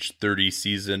his age 30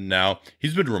 season now.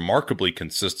 He's been remarkably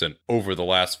consistent over the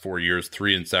last 4 years,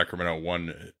 3 in Sacramento,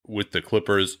 1 with the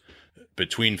Clippers.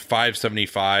 Between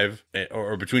 575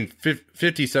 or between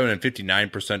 57 and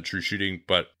 59% true shooting.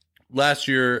 But last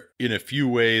year, in a few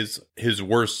ways, his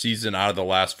worst season out of the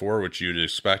last 4, which you'd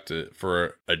expect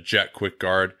for a jet quick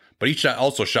guard. But he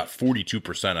also shot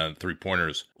 42% on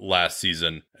 3-pointers last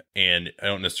season. And I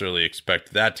don't necessarily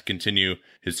expect that to continue.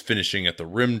 His finishing at the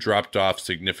rim dropped off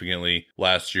significantly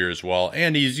last year as well.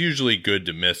 And he's usually good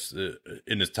to miss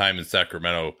in his time in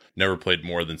Sacramento. Never played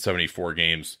more than 74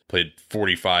 games, played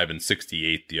 45 and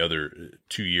 68 the other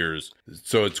 2 years.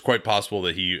 So it's quite possible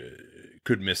that he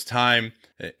could miss time.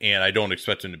 And I don't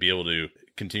expect him to be able to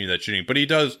continue that shooting. But he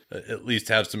does at least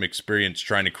have some experience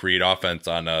trying to create offense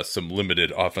on some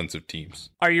limited offensive teams.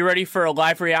 Are you ready for a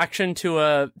live reaction to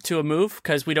a move?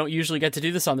 Because we don't usually get to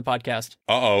do this on the podcast.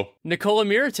 Nikola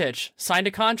Mirotic signed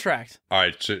a contract. All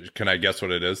right, can I guess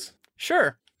what it is?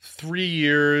 Sure. 3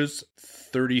 years,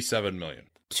 $37 million.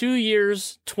 2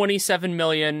 years, $27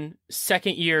 million,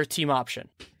 second year team option.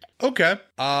 Okay.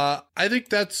 I think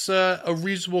that's a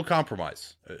reasonable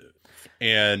compromise.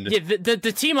 And yeah,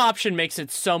 the team option makes it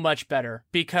so much better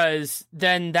because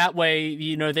then that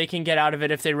way, they can get out of it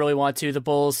if they really want to. The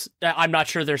Bulls, I'm not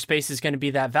sure their space is going to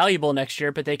be that valuable next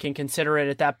year, but they can consider it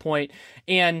at that point.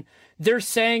 And they're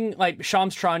saying, like,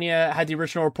 Shams Charania had the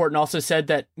original report and also said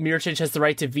that Mirotic has the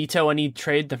right to veto any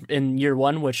trade in year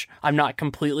one, which I'm not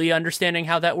completely understanding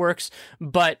how that works.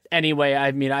 But anyway,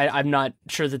 I mean, I'm not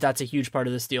sure that that's a huge part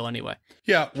of this deal anyway.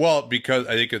 Yeah, well, because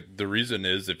I think the reason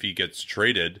is if he gets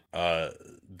traded,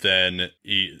 then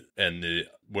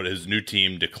what his new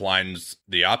team declines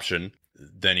the option,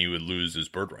 then he would lose his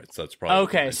bird rights. That's probably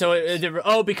okay.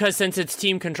 So because since it's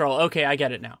team control, okay, I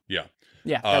get it now. Yeah.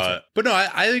 Yeah, that's right. But no,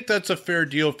 I think that's a fair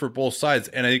deal for both sides.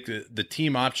 And I think the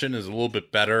team option is a little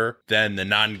bit better than the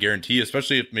non-guarantee,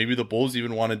 especially if maybe the Bulls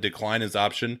even want to decline his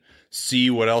option, see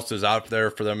what else is out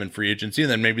there for them in free agency, and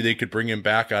then maybe they could bring him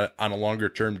back on a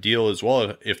longer-term deal as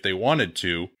well if they wanted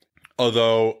to.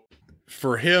 Although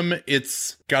for him,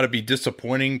 it's got to be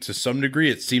disappointing to some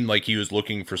degree. It seemed like he was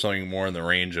looking for something more in the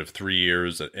range of 3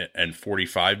 years and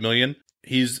 $45 million.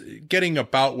 He's getting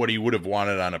about what he would have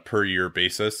wanted on a per year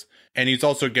basis. And he's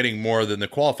also getting more than the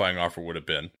qualifying offer would have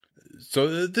been.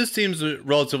 So this seems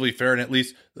relatively fair. And at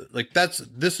least like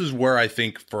this is where I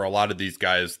think for a lot of these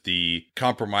guys, the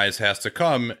compromise has to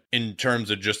come in terms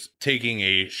of just taking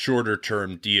a shorter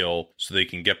term deal so they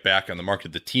can get back on the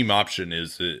market. The team option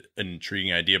is an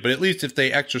intriguing idea, but at least if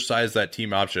they exercise that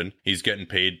team option, he's getting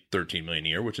paid $13 million a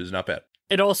year, which is not bad.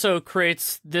 It also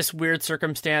creates this weird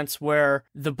circumstance where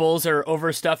the Bulls are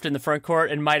overstuffed in the front court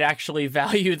and might actually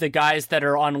value the guys that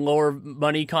are on lower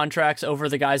money contracts over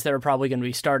the guys that are probably going to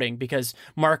be starting, because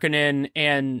Markkanen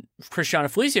and Cristiano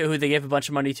Felicio, who they gave a bunch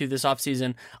of money to this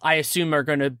offseason, I assume are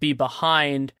going to be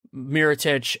behind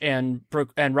Mirotic and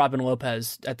Robin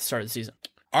Lopez at the start of the season.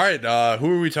 All right,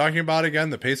 who are we talking about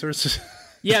again? The Pacers?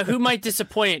 Yeah, who might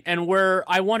disappoint, and where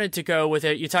I wanted to go with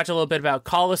it, you talked a little bit about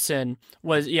Collison,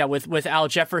 with Al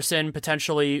Jefferson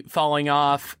potentially falling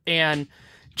off, and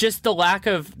just the lack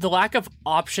of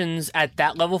options at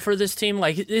that level for this team.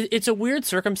 Like, it's a weird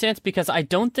circumstance because I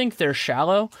don't think they're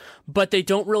shallow, but they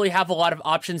don't really have a lot of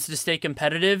options to stay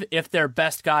competitive if their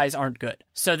best guys aren't good.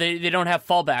 So they don't have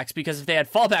fallbacks, because if they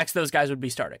had fallbacks, those guys would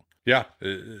be starting. Yeah,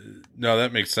 no,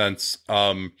 that makes sense.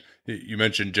 You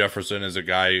mentioned Jefferson as a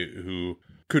guy who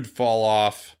could fall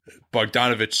off.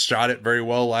 Bogdanovich shot it very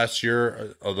well last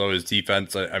year, although his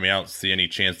defense, I don't see any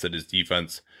chance that his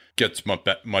defense gets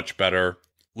much better.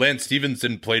 Lance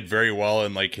Stevenson played very well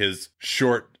in like his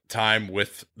short time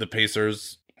with the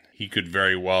Pacers. He could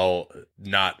very well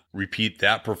not repeat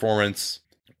that performance.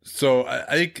 So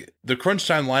I think the crunch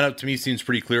time lineup to me seems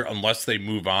pretty clear unless they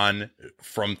move on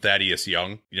from Thaddeus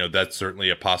Young. That's certainly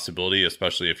a possibility,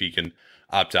 especially if he can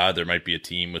opt out. There might be a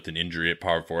team with an injury at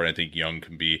power forward. I think Young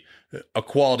can be a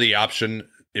quality option,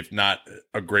 if not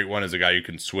a great one, as a guy who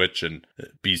can switch and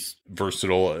be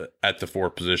versatile at the 4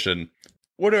 position.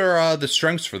 What are the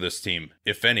strengths for this team,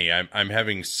 if any? I'm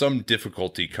having some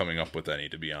difficulty coming up with any,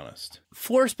 to be honest.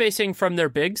 Floor spacing from their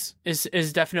bigs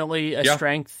is definitely a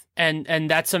strength. And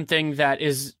that's something that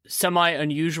is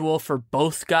semi-unusual for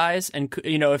both guys. And,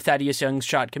 if Thaddeus Young's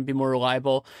shot can be more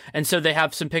reliable. And so they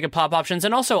have some pick-and-pop options.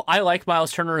 And also, I like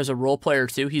Miles Turner as a role player,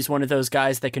 too. He's one of those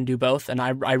guys that can do both. And I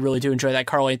really do enjoy that.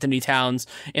 Karl Anthony Towns,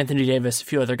 Anthony Davis, a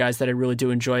few other guys that I really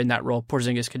do enjoy in that role.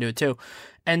 Porzingis can do it, too.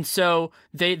 And so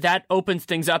that opens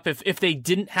things up. If they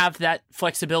didn't have that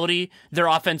flexibility, their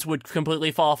offense would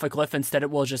completely fall off a cliff. Instead, it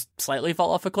will just slightly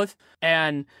fall off a cliff.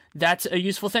 And that's a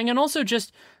useful thing. And also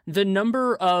just the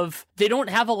number of, they don't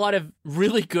have a lot of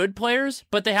really good players,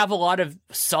 but they have a lot of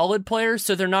solid players.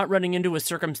 So they're not running into a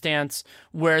circumstance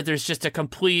where there's just a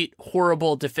complete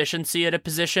horrible deficiency at a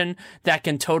position that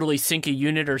can totally sink a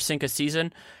unit or sink a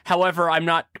season. However, I'm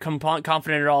not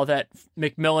confident at all that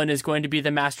McMillan is going to be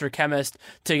the master chemist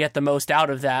to get the most out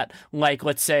of that, like,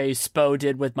 let's say, Spo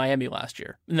did with Miami last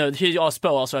year. No,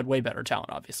 Spo also had way better talent,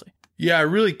 obviously. Yeah, I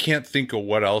really can't think of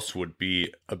what else would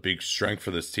be a big strength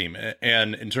for this team.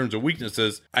 And in terms of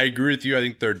weaknesses, I agree with you. I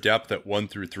think their depth at 1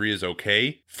 through 3 is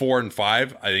okay. 4 and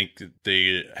 5, I think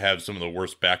they have some of the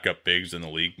worst backup bigs in the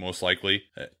league, most likely.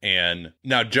 And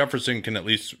now Jefferson can at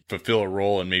least fulfill a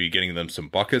role in maybe getting them some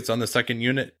buckets on the second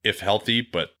unit, if healthy,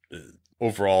 but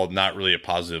overall not really a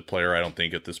positive player, I don't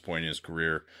think, at this point in his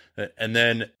career. And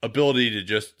then ability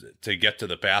to get to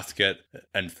the basket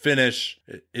and finish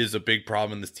is a big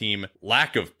problem in this team.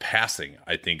 Lack of passing,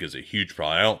 I think, is a huge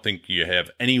problem. I don't think you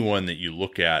have anyone that you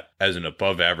look at as an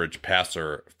above average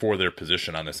passer for their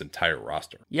position on this entire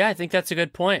roster. Yeah, I think that's a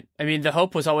good point. I mean, the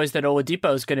hope was always that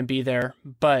Oladipo is going to be there,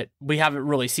 but we haven't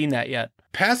really seen that yet.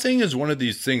 Passing is one of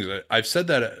these things. I've said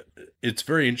that it's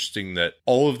very interesting that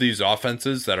all of these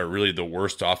offenses that are really the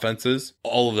worst offenses,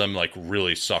 all of them like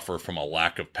really suffer from a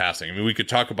lack of passing. I mean, we could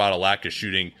talk about a lack of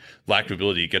shooting, lack of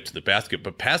ability to get to the basket,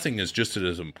 but passing is just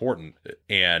as important,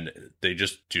 and they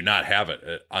just do not have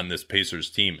it on this Pacers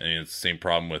team. I mean, it's the same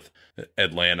problem with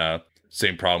Atlanta,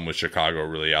 same problem with Chicago,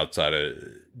 really, outside of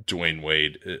Dwayne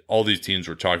Wade. All these teams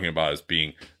we're talking about as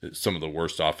being some of the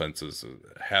worst offenses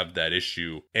have that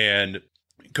issue. And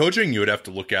coaching, you would have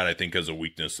to look at, I think, as a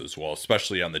weakness as well,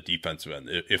 especially on the defensive end.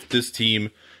 If this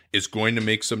team is going to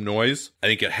make some noise, I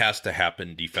think it has to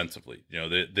happen defensively. You know,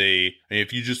 I mean,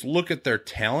 if you just look at their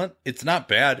talent, it's not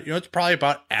bad. You know, it's probably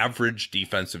about average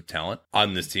defensive talent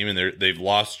on this team, and they've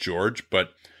lost George,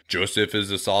 but Joseph is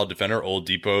a solid defender.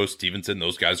 Oladipo, Stevenson,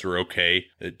 those guys are okay.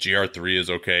 GR3 is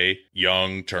okay.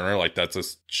 Young, Turner, like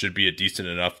should be a decent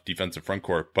enough defensive front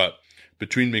court, but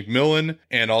between McMillan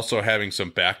and also having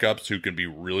some backups who can be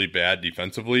really bad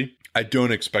defensively, I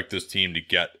don't expect this team to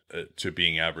get to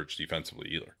being average defensively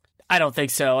either. I don't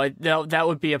think so. That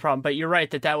would be a problem. But you're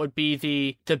right that would be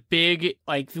the big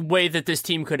way that this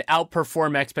team could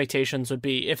outperform expectations would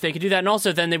be if they could do that. And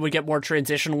also then they would get more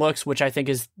transition looks, which I think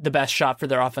is the best shot for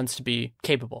their offense to be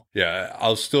capable. Yeah,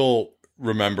 I'll still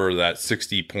remember that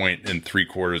 60-point in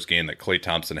 3/4 game that Klay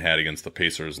Thompson had against the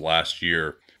Pacers last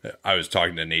year. I was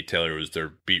talking to Nate Taylor, who was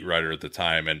their beat writer at the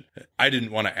time, and I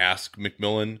didn't want to ask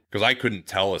McMillan because I couldn't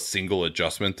tell a single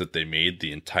adjustment that they made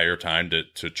the entire time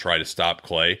to try to stop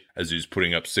Klay as he was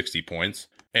putting up 60 points.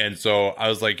 And so I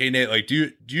was like, hey, Nate, like, do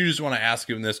you just want to ask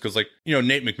him this? Because, like, you know,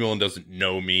 Nate McMillan doesn't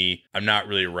know me. I'm not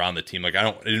really around the team. Like,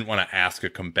 I didn't want to ask a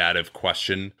combative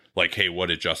question like, hey, what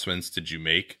adjustments did you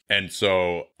make? And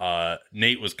so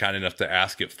Nate was kind enough to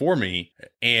ask it for me.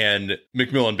 And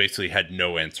McMillan basically had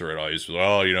no answer at all. He was like,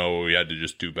 oh, you know, we had to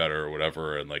just do better or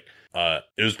whatever. And like,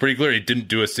 it was pretty clear he didn't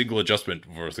do a single adjustment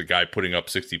versus a guy putting up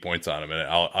 60 points on him. And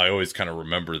I always kind of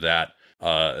remember that.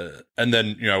 And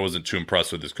then, you know, I wasn't too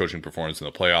impressed with his coaching performance in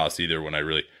the playoffs either when I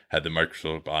really had the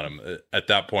microscope on him at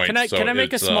that point. Can I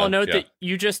make a small note that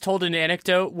you just told an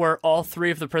anecdote where all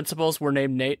three of the principals were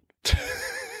named Nate?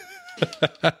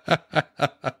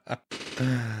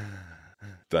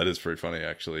 That is pretty funny,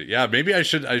 actually. Yeah, maybe I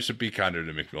should be kinder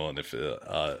to McMillan if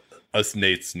us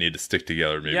Nates need to stick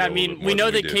together. Maybe. Yeah, I mean, we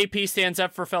know that KP stands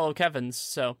up for fellow Kevins,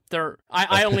 so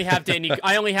I only have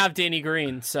Danny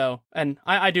Green, so and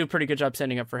I do a pretty good job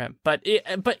standing up for him. But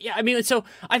yeah, I mean, so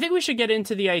I think we should get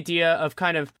into the idea of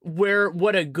kind of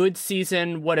what a good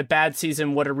season, what a bad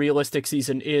season, what a realistic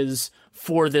season is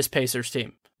for this Pacers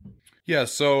team. Yeah,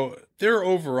 so they're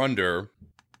over under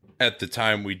at the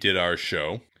time we did our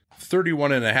show.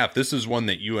 31.5. This is one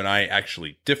that you and I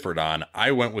actually differed on.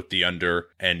 I went with the under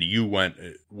and you went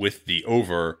with the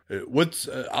over.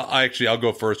 I'll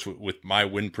go first with my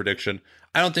win prediction.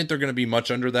 I don't think they're going to be much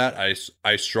under that.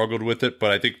 I struggled with it,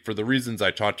 but I think for the reasons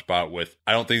I talked about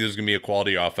I don't think there's going to be a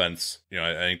quality offense. You know,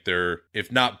 I think they're,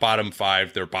 if not bottom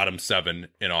 5, they're bottom 7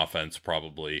 in offense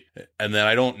probably. And then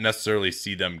I don't necessarily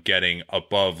see them getting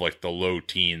above like the low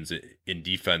teens in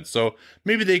defense. So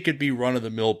maybe they could be run of the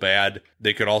mill bad.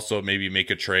 They could also maybe make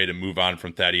a trade and move on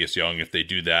from Thaddeus Young. If they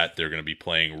do that, they're going to be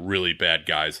playing really bad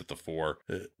guys at the 4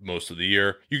 most of the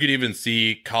year. You could even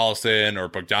see Collison or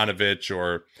Bogdanovich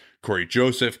or Corey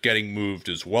Joseph getting moved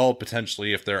as well,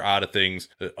 potentially, if they're out of things.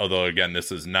 Although, again, this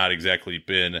has not exactly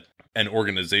been an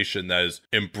organization that has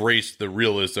embraced the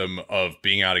realism of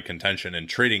being out of contention and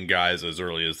trading guys as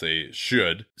early as they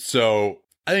should. So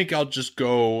I think I'll just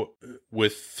go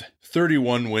with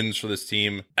 31 wins for this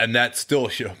team. And that still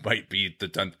might be the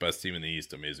 10th best team in the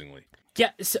East, amazingly.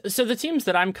 Yeah, so the teams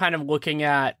that I'm kind of looking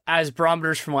at as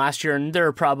barometers from last year, and there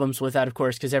are problems with that, of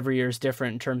course, because every year is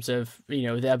different in terms of, you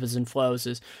know, the ebbs and flows,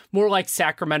 is more like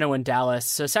Sacramento and Dallas.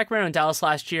 So Sacramento and Dallas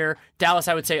last year, Dallas,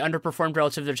 I would say, underperformed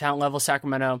relative to their talent level.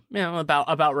 Sacramento, you know,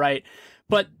 about right.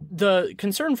 But the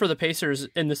concern for the Pacers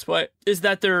in this way is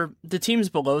that the teams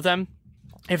below them,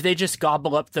 if they just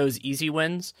gobble up those easy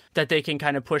wins, that they can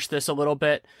kind of push this a little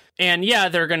bit. And yeah,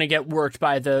 they're going to get worked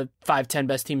by the 5-10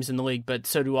 best teams in the league, but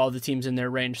so do all the teams in their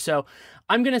range. So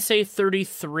I'm going to say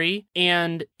 33,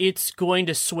 and it's going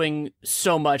to swing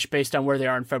so much based on where they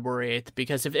are on February 8th,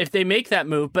 because if they make that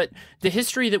move, but the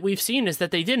history that we've seen is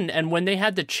that they didn't, and when they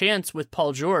had the chance with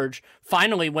Paul George,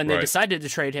 finally when they decided to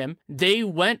trade him, they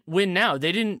went win now.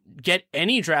 They didn't get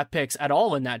any draft picks at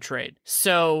all in that trade.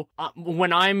 So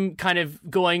when I'm kind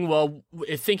of going, well,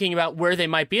 thinking about where they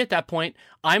might be at that point,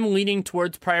 I'm leaning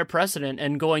towards prior precedent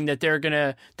and going that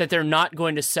they're not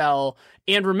going to sell.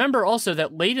 And remember also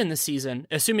that late in the season,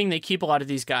 assuming they keep a lot of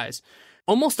these guys,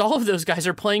 almost all of those guys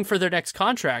are playing for their next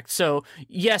contract. So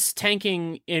yes,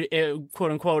 tanking,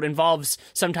 quote unquote, involves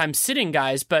sometimes sitting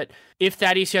guys, but if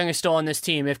Thaddeus Young is still on this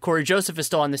team, if Corey Joseph is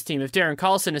still on this team, if Darren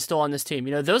Collison is still on this team,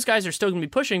 those guys are still going to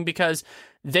be pushing because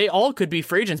they all could be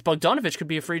free agents. Bogdanovich could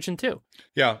be a free agent too.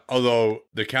 Yeah, although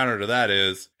the counter to that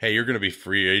is, hey, you're going to be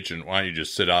free agent. Why don't you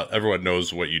just sit out? Everyone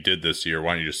knows what you did this year.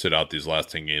 Why don't you just sit out these last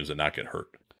 10 games and not get hurt?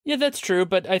 Yeah, that's true,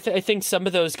 but I think some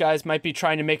of those guys might be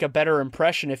trying to make a better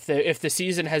impression if the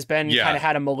season has been kind of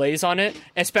had a malaise on it,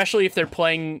 especially if they're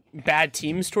playing bad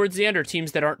teams towards the end or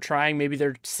teams that aren't trying. Maybe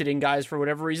they're sitting guys for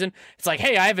whatever reason. It's like,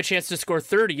 hey, I have a chance to score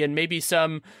 30, and maybe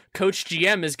some coach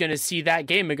GM is going to see that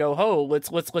game and go, oh,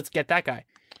 let's get that guy.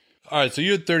 All right, so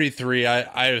you had 33.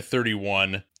 I have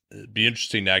 31. It'd be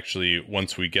interesting to actually,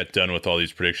 once we get done with all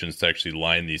these predictions, to actually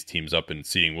line these teams up and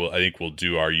seeing. I think we'll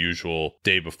do our usual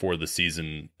day before the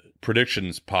season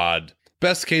predictions pod.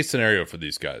 Best case scenario for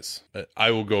these guys.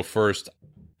 I will go first.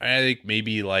 I think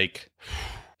maybe what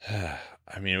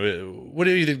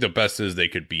do you think the best is they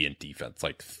could be in defense?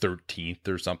 Like 13th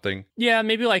or something? Yeah,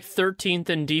 maybe like 13th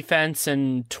in defense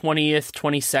and 20th,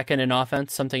 22nd in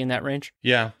offense, something in that range.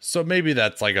 Yeah, so maybe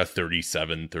that's like a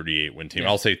 37, 38 win team. Yeah.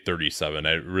 I'll say 37.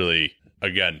 I really,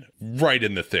 again, right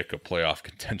in the thick of playoff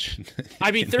contention.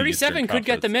 I mean, 37 could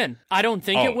get them in. I don't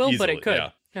think it will, easily, but it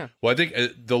could. Yeah. Well, I think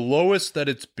the lowest that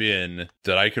it's been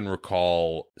that I can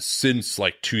recall since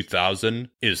like 2000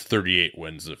 is 38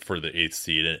 wins for the 8th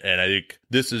seed. And I think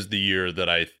this is the year that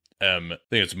I think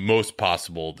it's most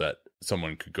possible that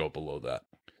someone could go below that.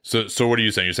 So what are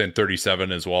you saying? You're saying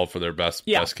 37 as well for their best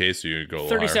case? Or you go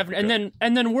 37. Okay.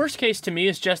 And then worst case to me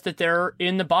is just that they're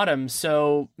in the bottom.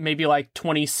 So maybe like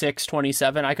 26,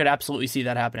 27. I could absolutely see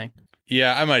that happening.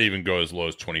 Yeah, I might even go as low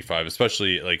as 25,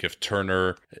 especially like if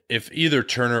either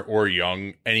Turner or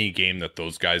Young, any game that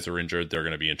those guys are injured, they're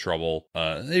going to be in trouble.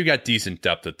 They've got decent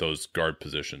depth at those guard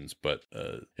positions, but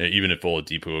even if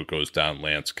Oladipo goes down,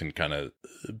 Lance can kind of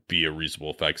be a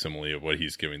reasonable facsimile of what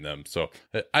he's giving them. So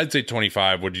I'd say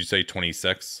 25. Would you say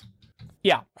 26?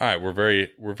 Yeah. All right,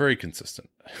 we're very consistent.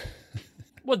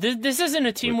 Well, this isn't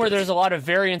a team where there's a lot of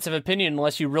variance of opinion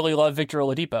unless you really love Victor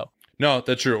Oladipo. No,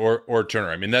 that's true. Or Turner.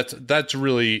 I mean, that's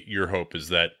really your hope, is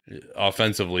that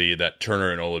offensively that Turner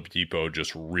and Oladipo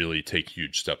just really take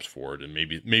huge steps forward, and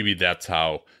maybe that's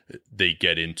how they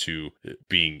get into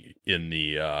being in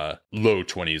the low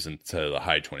 20s instead of the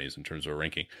high 20s in terms of a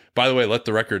ranking. By the way, let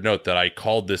the record note that I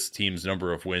called this team's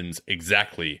number of wins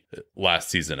exactly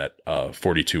last season at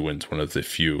 42 wins, one of the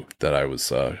few that I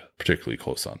was particularly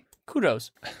close on. Kudos.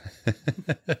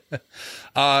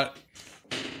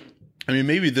 I mean,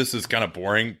 maybe this is kind of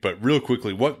boring, but real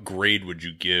quickly, what grade would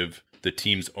you give the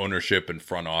team's ownership and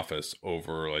front office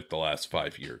over like the last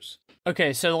 5 years?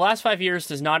 Okay, so the last 5 years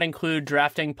does not include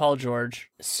drafting Paul George.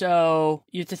 So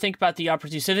you have to think about the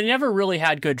opportunity. So they never really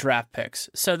had good draft picks.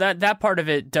 So that part of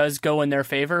it does go in their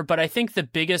favor. But I think the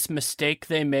biggest mistake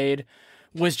they made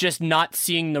was just not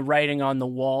seeing the writing on the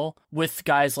wall with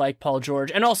guys like Paul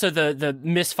George, and also the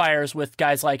misfires with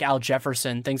guys like Al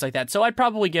Jefferson, things like that. So I'd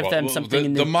probably give them something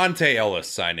in the Monte Ellis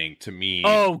signing to me.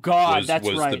 Oh God,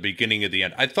 was the beginning of the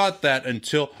end. I thought that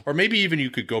or maybe even you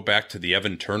could go back to the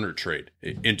Evan Turner trade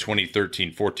in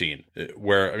 2013-14,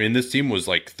 where, I mean, this team was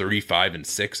like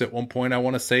 35-6 at one point, I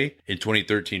want to say, in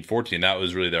 2013-14. That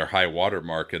was really their high water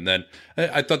mark. And then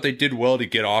I thought they did well to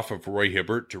get off of Roy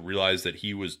Hibbert, to realize that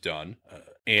he was done.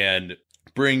 And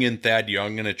bring in Thad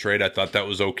Young in a trade. I thought that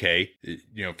was okay,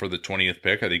 for the 20th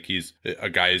pick. I think he's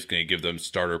a guy who's going to give them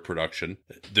starter production.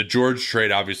 The George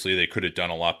trade, obviously, they could have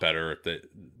done a lot better if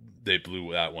they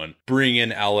blew that one. Bring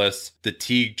in Ellis. The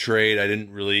Teague trade, I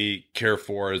didn't really care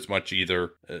for as much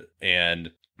either.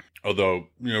 And although,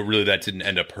 really that didn't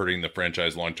end up hurting the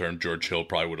franchise long-term. George Hill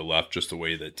probably would have left just the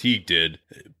way that Teague did.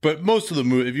 But most of the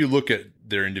move, if you look at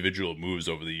their individual moves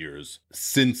over the years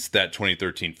since that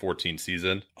 2013-14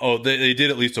 season, they did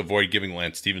at least avoid giving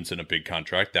Lance Stevenson a big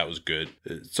contract. That was good.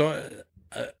 So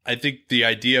I think the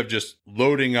idea of just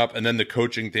loading up, and then the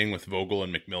coaching thing with Vogel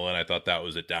and McMillan, I thought that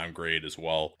was a downgrade as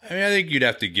well. I mean, I think you'd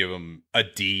have to give them a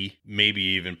D, maybe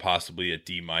even possibly a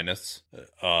D-.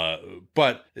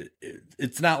 But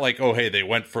it's not like, oh, hey, they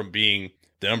went from being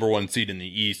the number one seed in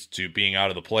the East to being out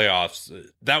of the playoffs.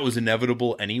 That was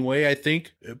inevitable anyway, I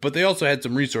think. But they also had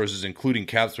some resources, including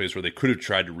cap space, where they could have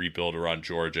tried to rebuild around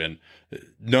George, and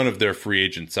none of their free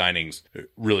agent signings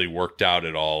really worked out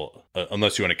at all,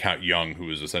 unless you want to count Young, who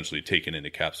was essentially taken into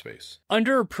cap space.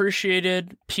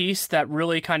 Underappreciated piece that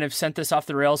really kind of sent this off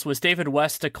the rails was David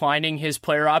West declining his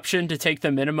player option to take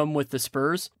the minimum with the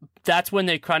Spurs. That's when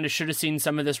they kind of should have seen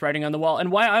some of this writing on the wall.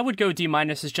 And why I would go D-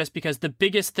 is just because the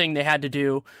biggest thing they had to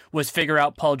do was figure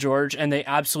out Paul George, and they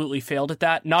absolutely failed at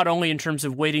that. Not only in terms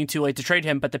of waiting too late to trade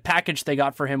him, but the package they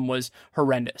got for him was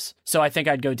horrendous. So I think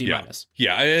I'd go D-.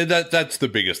 Yeah, that's the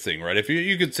biggest thing, right? If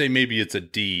you could say maybe it's a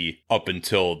D up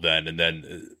until then, and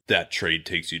then that trade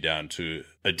takes you down to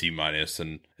a D-,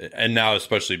 and now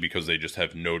especially because they just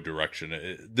have no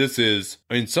direction. This is,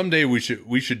 I mean, someday we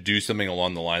should do something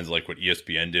along the lines like what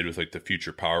ESPN did with like the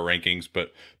future power rankings,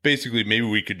 but basically maybe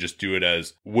we could just do it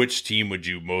as which team would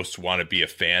you most want to be a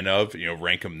fan of,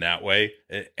 rank them that way.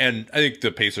 And I think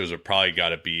the Pacers have probably got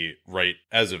to be right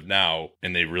as of now,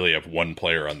 and they really have one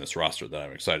player on this roster that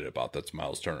I'm excited about. That's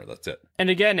Miles Turner. That's it.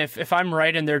 And again, if I'm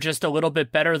right and they're just a little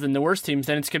bit better than the worst teams,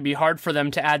 then it's going to be hard for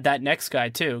them to add that next guy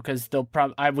too, because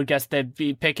I would guess they'd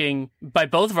be picking, by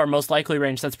both of our most likely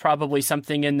range, that's probably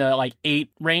something in the like 8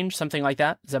 range, something like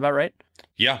that. Is that about right?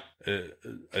 Yeah, I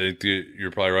think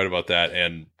you're probably right about that.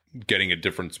 And getting a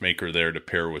difference maker there to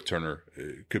pair with Turner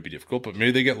could be difficult, but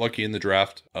maybe they get lucky in the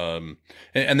draft. And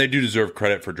they do deserve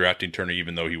credit for drafting Turner,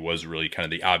 even though he was really kind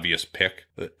of the obvious pick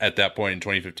at that point in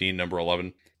 2015, number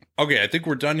 11. Okay, I think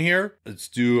we're done here. Let's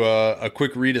do a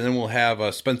quick read, and then we'll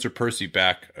have Spencer Percy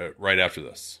back right after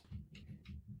this.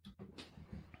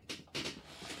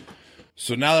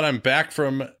 So now that I'm back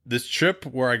from this trip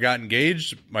where I got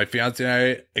engaged, my fiance and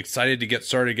I excited to get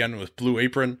started again with Blue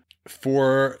Apron.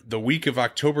 For the week of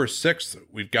October 6th,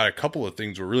 we've got a couple of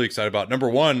things we're really excited about. Number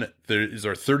one, there is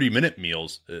our 30-minute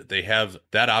meals. They have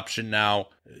that option now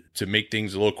to make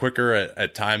things a little quicker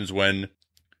at times when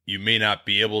you may not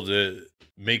be able to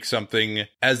make something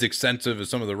as extensive as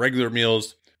some of the regular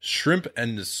meals. Shrimp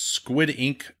and squid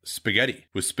ink spaghetti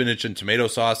with spinach and tomato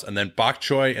sauce, and then bok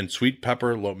choy and sweet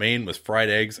pepper lo mein with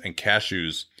fried eggs and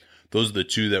cashews. Those are the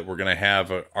two that we're going to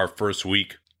have our first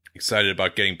week. Excited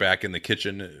about getting back in the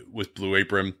kitchen with Blue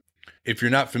Apron. If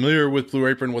you're not familiar with Blue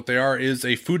Apron, what they are is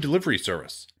a food delivery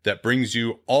service that brings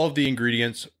you all of the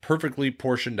ingredients perfectly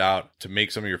portioned out to make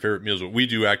some of your favorite meals. What we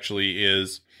do actually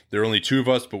is, there are only 2 of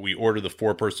us, but we order the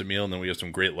 4-person meal, and then we have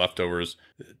some great leftovers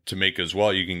to make as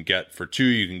well. You can get for 2,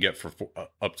 you can get for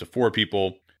up to 4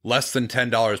 people. Less than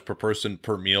 $10 per person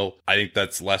per meal. I think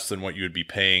that's less than what you would be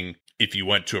paying if you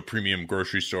went to a premium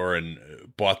grocery store and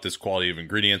bought this quality of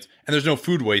ingredients. And there's no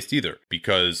food waste either,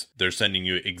 because they're sending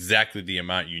you exactly the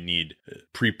amount you need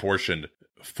pre-portioned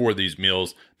for these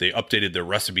meals. They updated their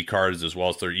recipe cards as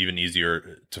well, so they're even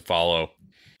easier to follow.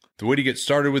 The way to get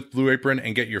started with Blue Apron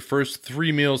and get your first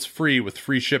 3 meals free with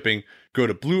free shipping, go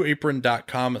to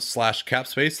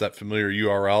blueapron.com/capspace, that familiar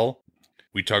URL.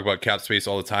 We talk about Capspace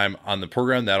all the time on the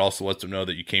program. That also lets them know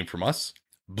that you came from us.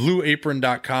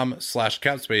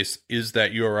 Blueapron.com/capspace is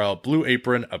that URL. Blue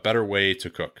Apron, a better way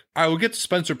to cook. I will get to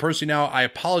Spencer Percy now. I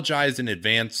apologize in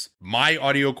advance. My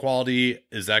audio quality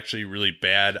is actually really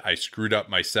bad. I screwed up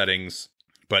my settings,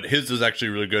 but his is actually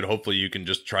really good. Hopefully you can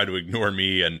just try to ignore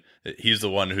me, and he's the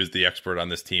one who's the expert on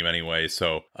this team anyway.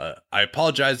 So I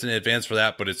apologize in advance for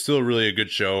that, but it's still really a good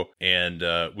show, and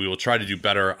we will try to do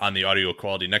better on the audio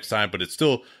quality next time, but it's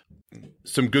still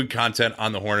some good content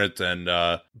on the Hornets,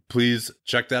 and please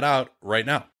check that out right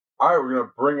now. All right, we're going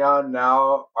to bring on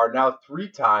now our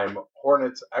 3-time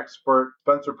Hornets expert,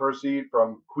 Spencer Percy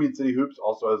from Queen City Hoops,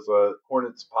 also has a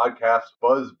Hornets podcast,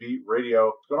 Buzz Beat Radio.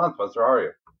 What's going on, Spencer? How are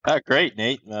you? Great,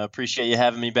 Nate. Appreciate you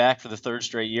having me back for the 3rd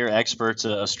straight year. Expert's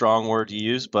a strong word to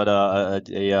use, but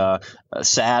a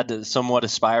sad, somewhat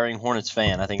aspiring Hornets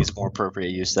fan, I think is more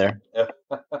appropriate use there.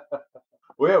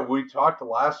 Well, yeah, we talked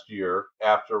last year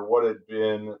after what had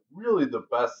been really the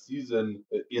best season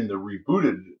in the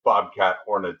rebooted Bobcat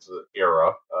Hornets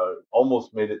era.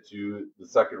 Almost made it to the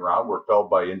 2nd round, were felled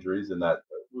by injuries, and that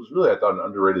was really, I thought, an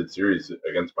underrated series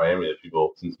against Miami that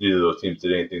people, since neither of those teams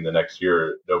did anything the next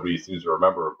year, nobody seems to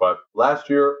remember. But last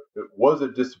year, it was a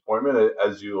disappointment,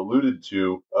 as you alluded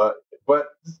to. But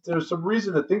there's some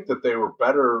reason to think that they were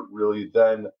better, really,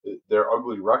 than their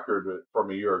ugly record from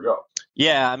a year ago.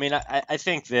 Yeah, I mean, I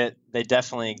think that they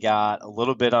definitely got a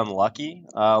little bit unlucky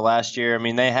last year. I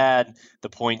mean, they had the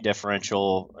point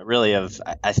differential really of,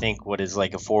 I think, what is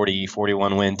like a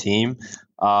 40-41 win team.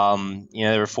 They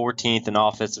were 14th in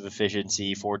offensive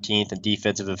efficiency, 14th in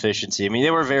defensive efficiency. I mean,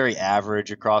 they were very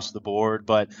average across the board.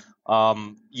 But,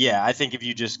 I think if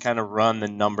you just kind of run the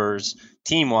numbers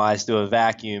team-wise through a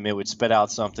vacuum, it would spit out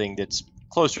something that's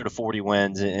closer to 40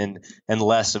 wins and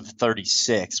less of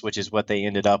 36, which is what they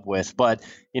ended up with. But,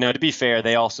 to be fair,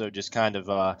 they also just kind of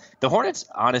the Hornets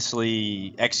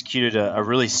honestly executed a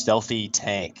really stealthy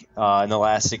tank in the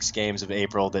last 6 games of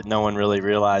April that no one really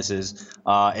realizes.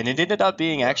 And it ended up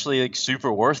being actually like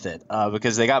super worth it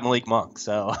because they got Malik Monk.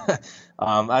 So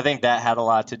I think that had a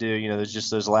lot to do. There's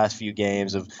just those last few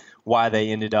games of why they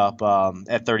ended up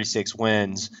at 36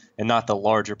 wins and not the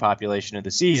larger population of the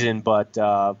season. But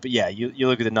yeah, you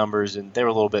look at the numbers and they were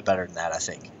a little bit better than that, I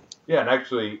think. Yeah, and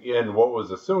actually in what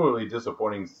was a similarly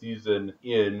disappointing season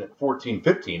in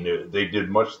 14-15, they did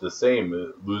much the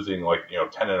same, losing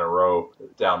 10 in a row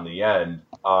down the end.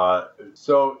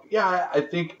 I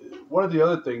think one of the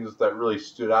other things that really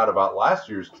stood out about last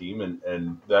year's team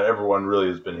and that everyone really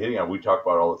has been hitting on, we talk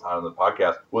about all the time on the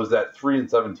podcast, was that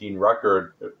 3-17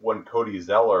 record when Cody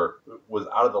Zeller was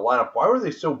out of the lineup. Why were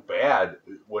they so bad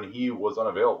when he was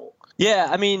unavailable? Yeah,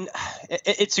 I mean,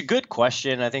 it's a good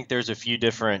question. I think there's a few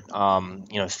different,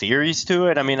 theories to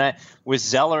it. I mean, with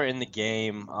Zeller in the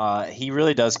game, he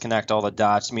really does connect all the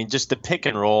dots. I mean, just the pick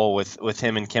and roll with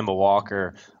him and Kemba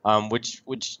Walker,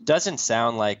 which doesn't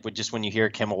sound like just when you hear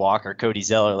Kemba Walker, Cody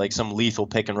Zeller, like some lethal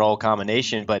pick and roll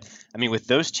combination. But I mean, with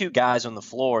those two guys on the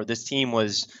floor, this team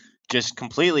was just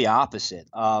completely opposite.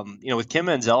 With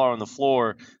Kemba and Zeller on the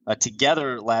floor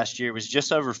together last year, it was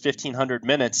just over 1,500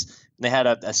 minutes. They had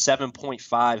a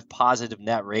 7.5 positive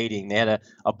net rating. They had a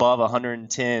above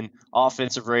 110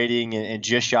 offensive rating and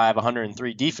just shy of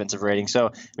 103 defensive rating. So,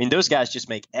 I mean, those guys just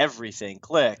make everything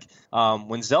click.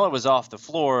 When Zeller was off the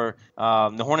floor,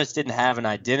 the Hornets didn't have an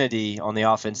identity on the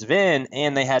offensive end,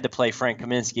 and they had to play Frank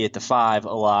Kaminsky at the 5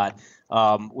 a lot.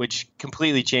 Which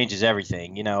completely changes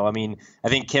everything. I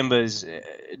think Kemba's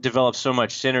developed so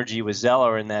much synergy with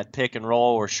Zeller in that pick and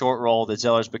roll or short roll that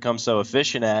Zeller's become so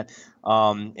efficient at.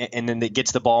 And then it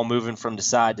gets the ball moving from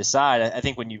side to side. I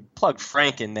think when you plug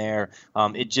Frank in there,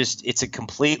 it's a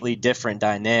completely different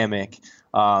dynamic.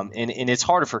 And it's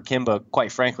harder for Kemba,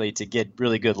 quite frankly, to get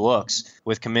really good looks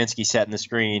with Kaminsky setting the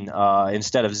screen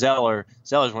instead of Zeller.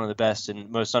 Zeller's one of the best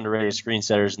and most underrated screen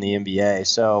setters in the NBA.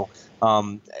 So,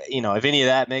 if any of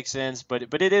that makes sense, but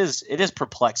it is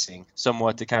perplexing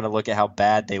somewhat to kind of look at how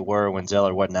bad they were when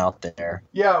Zeller wasn't out there.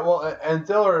 Yeah, well, and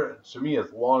Zeller, to me,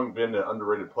 has long been an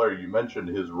underrated player. You mentioned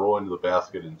his role into the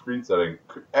basket in screen setting.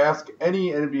 Ask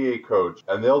any NBA coach,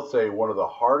 and they'll say one of the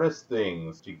hardest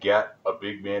things to get a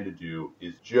big man to do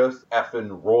is just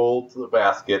effing roll to the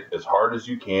basket as hard as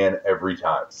you can every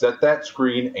time. Set that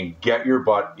screen and get your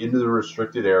butt into the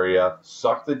restricted area,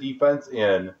 suck the defense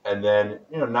in, and then,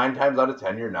 9 times out of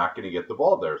 10, you're not going to get the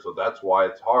ball there. So that's why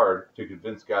it's hard to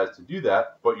convince guys to do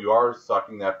that, but you are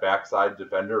sucking that backside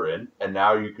defender in, and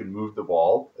now you can move the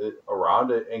ball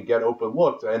around it and get open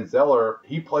looks. And Zeller,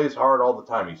 he plays hard all the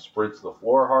time. He sprints the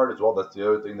floor hard as well. That's the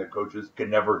other thing that coaches can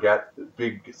never get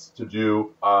bigs to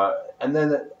do. And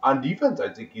then on defense, I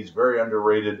think he's very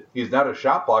underrated. He's not a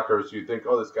shot blocker, so you think,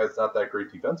 oh, this guy's not that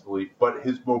great defensively, but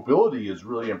his mobility is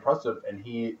really impressive, and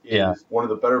he is one of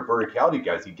the better verticality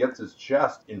guys. He gets his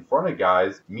chest in front of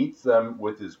guys, meets them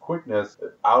with his quickness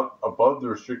out above the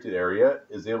restricted area,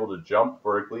 is able to jump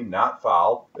vertically, not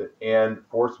foul, and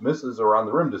force misses around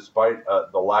the rim, despite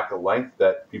the lack of length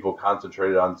that people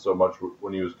concentrated on so much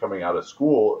when he was coming out of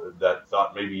school, that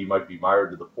thought maybe he might be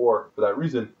mired to the 4 for that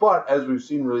reason. But as we've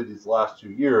seen really these last 2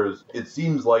 years, it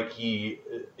seems like he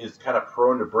is kind of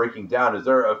prone to breaking down. Is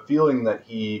there a feeling that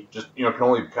he just, can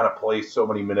only kind of play so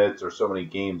many minutes or so many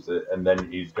games and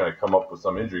then he's going to come up with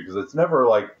some injury? Because it's never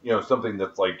like, something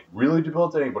that's like really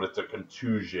debilitating, but it's a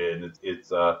contusion,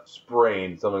 it's a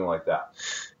sprain, something like that.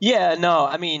 Yeah, no,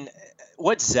 I mean,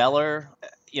 what Zeller,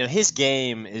 his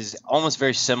game is almost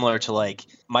very similar to like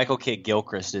Michael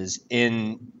Kidd-Gilchrist is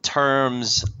in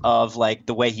terms of like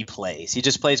the way he plays. He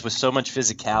just plays with so much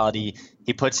physicality.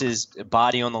 He puts his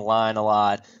body on the line a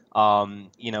lot.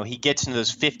 He gets into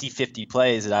those 50-50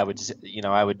 plays that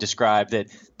I would describe that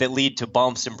lead to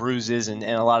bumps and bruises and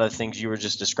a lot of the things you were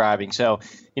just describing. So,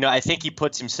 I think he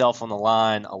puts himself on the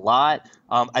line a lot.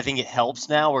 I think it helps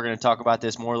now. We're going to talk about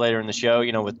this more later in the show.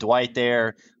 With Dwight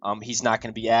there, he's not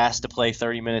going to be asked to play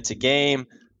 30 minutes a game.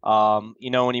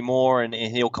 anymore, and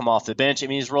he'll come off the bench. I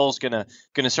mean, his role's gonna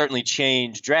certainly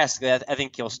change drastically. I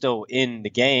think he'll still in the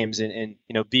games and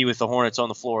be with the Hornets on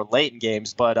the floor late in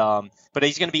games, but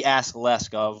he's going to be asked less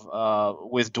of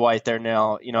with Dwight there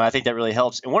now. I think that really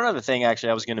helps. And one other thing,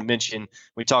 actually, I was going to mention,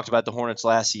 we talked about the Hornets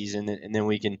last season, and then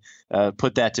we can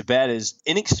put that to bed, is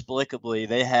inexplicably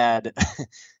they had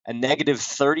a negative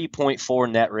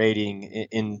 30.4 net rating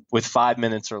in with 5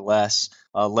 minutes or less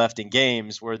left in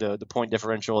games, where the point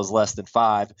differential is less than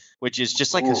 5, which is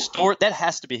just like that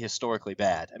has to be historically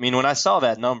bad. I mean, when I saw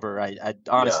that number, I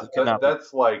honestly could not.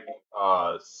 That's like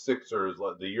Sixers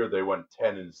the year they went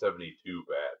 10-72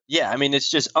 bad. Yeah, I mean, it's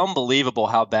just unbelievable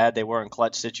how bad they were in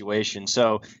clutch situations.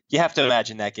 So you have to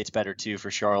imagine that gets better too for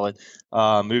Charlotte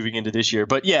moving into this year.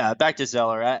 But yeah, back to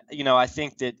Zeller. I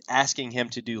think that asking him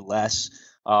to do less,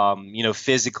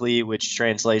 physically, which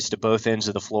translates to both ends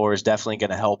of the floor, is definitely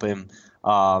going to help him.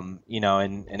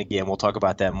 And again, we'll talk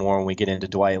about that more when we get into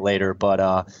Dwight later.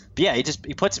 But yeah,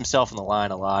 he puts himself on the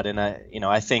line a lot, and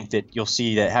I think that you'll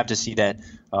have to see that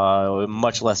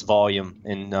much less volume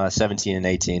in 17 and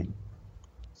 18.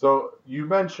 So you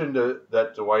mentioned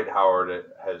that Dwight Howard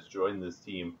has joined this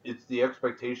team. It's the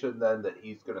expectation then that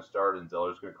he's going to start and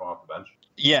Zeller's going to come off the bench?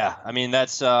 Yeah, I mean,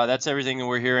 that's everything that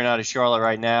we're hearing out of Charlotte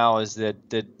right now, is that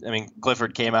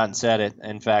Clifford came out and said it,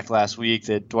 in fact, last week,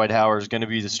 that Dwight Howard is going to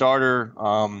be the starter.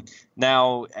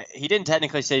 Now, he didn't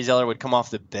technically say Zeller would come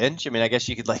off the bench. I mean, I guess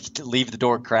you could leave the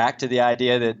door cracked to the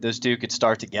idea that those two could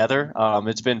start together.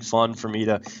 It's been fun for me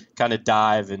to kind of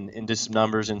dive into some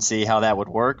numbers and see how that would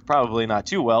work. Probably not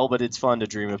too well, but it's fun to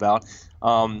dream about.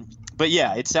 But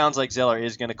yeah, it sounds like Zeller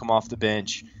is going to come off the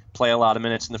bench, play a lot of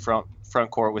minutes in the front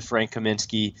court with Frank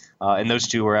Kaminsky, and those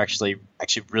two were actually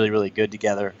really, really good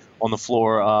together on the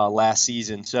floor last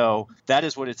season. So that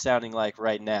is what it's sounding like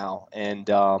right now. And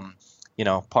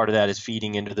part of that is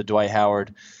feeding into the Dwight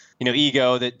Howard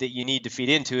ego that you need to feed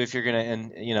into if you're going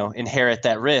to inherit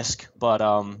that risk.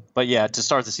 But yeah, to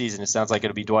start the season, it sounds like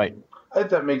it'll be Dwight. I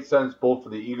think that makes sense, both for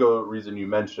the ego reason you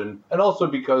mentioned, and also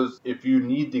because if you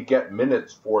need to get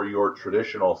minutes for your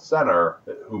traditional center,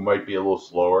 who might be a little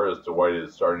slower as Dwight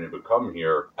is starting to become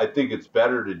here, I think it's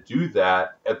better to do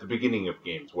that at the beginning of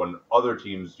games when other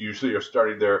teams usually are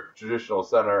starting their traditional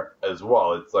center as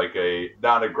well. It's like a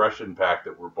non-aggression pact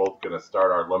that we're both going to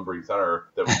start our lumbering center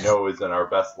that we know is in our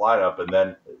best lineup, and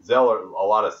then Zeller, a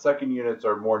lot of second units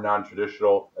are more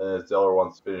non-traditional, and Zeller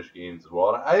wants to finish games as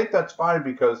well. And I think that's fine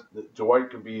because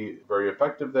Dwight can be very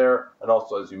effective there. And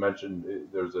also, as you mentioned,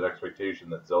 there's an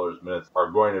expectation that Zeller's minutes are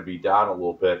going to be down a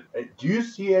little bit. Do you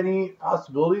see any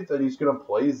possibilities that he's going to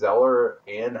play Zeller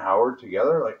and Howard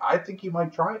together? I think he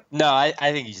might try it. No, I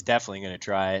think he's definitely going to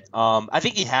try it. I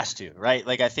think he has to, right?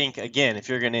 I think, again, if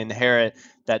you're going to inherit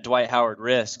that Dwight Howard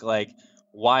risk,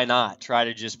 why not try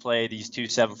to just play these 2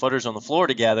 7-footers on the floor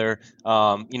together?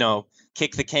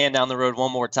 Kick the can down the road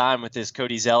one more time with this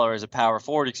Cody Zeller as a power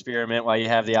forward experiment while you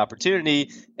have the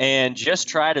opportunity, and just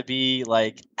try to be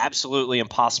absolutely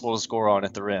impossible to score on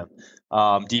at the rim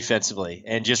defensively,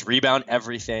 and just rebound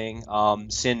everything.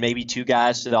 Send maybe 2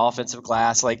 guys to the offensive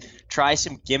glass. Try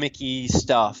some gimmicky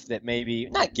stuff that maybe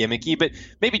not gimmicky, but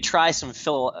maybe try some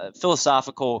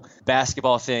philosophical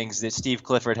basketball things that Steve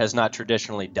Clifford has not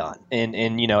traditionally done. And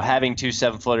having 2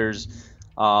 7-footers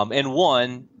and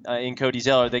one in Cody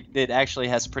Zeller that actually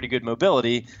has pretty good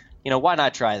mobility, why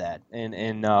not try that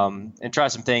and try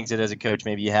some things that as a coach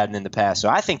maybe you hadn't in the past. So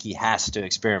I think he has to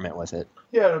experiment with it.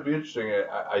 Yeah, it'll be interesting.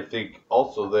 I think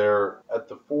also they're at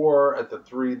the 4, at the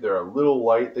 3, they're a little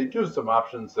light. They do have some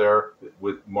options there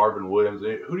with Marvin Williams.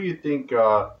 Who do you think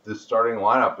the starting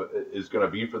lineup is going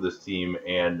to be for this team,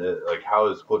 and how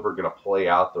is Clifford going to play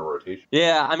out the rotation?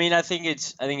 Yeah, I mean, I think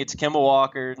it's Kemba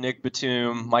Walker, Nick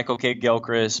Batum, Michael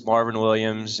Kidd-Gilchrist, Marvin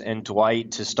Williams, and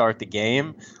Dwight to start the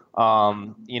game.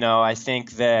 I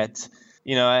think that.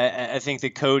 I think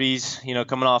that Cody's,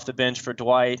 coming off the bench for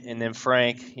Dwight, and then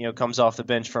Frank, comes off the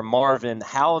bench for Marvin.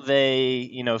 How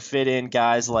they, fit in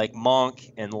guys like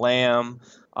Monk and Lamb,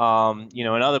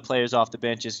 and other players off the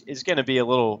bench is going to be a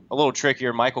little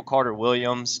trickier. Michael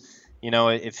Carter-Williams,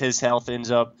 if his health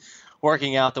ends up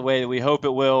working out the way that we hope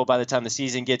it will by the time the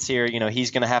season gets here,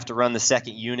 he's going to have to run the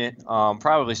second unit,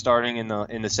 probably starting in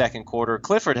the second quarter.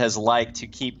 Clifford has liked to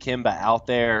keep Kemba out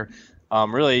there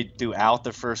really throughout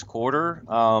the first quarter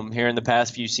here in the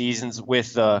past few seasons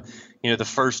with the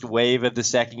first wave of the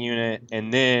second unit,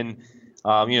 and then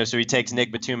So he takes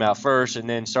Nick Batum out first, and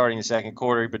then starting the second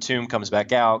quarter, Batum comes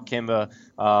back out,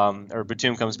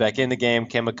 Batum comes back in the game,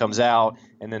 Kemba comes out,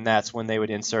 and then that's when they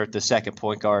would insert the second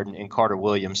point guard in Carter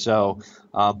Williams. So,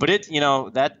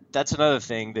 that's another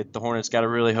thing that the Hornets got to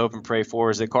really hope and pray for,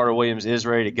 is that Carter Williams is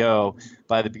ready to go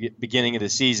by the beginning of the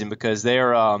season, because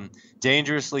they're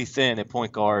dangerously thin at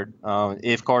point guard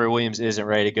if Carter Williams isn't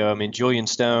ready to go. I mean, Julian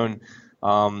Stone,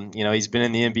 he's been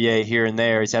in the NBA here and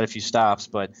there. He's had a few stops,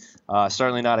 but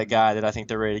certainly not a guy that I think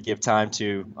they're ready to give time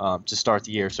to start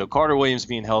the year. So Carter Williams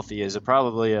being healthy is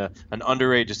probably an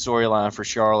underrated storyline for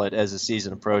Charlotte as the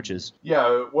season approaches.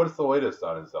 Yeah, what's the latest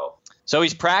on his health? So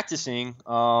he's practicing.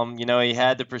 He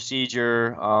had the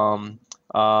procedure.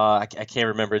 I can't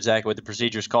remember exactly what the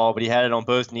procedure is called, but he had it on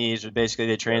both knees. Basically,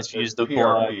 they transfused the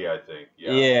blood. I think.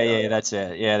 Yeah, that's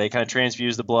it. Yeah, they kind of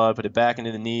transfused the blood, put it back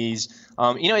into the knees.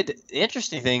 The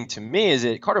interesting thing to me is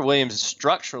that Carter Williams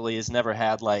structurally has never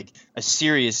had like a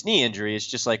serious knee injury. It's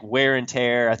just like wear and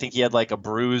tear. I think he had like a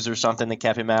bruise or something that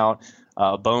kept him out,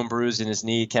 a bone bruise in his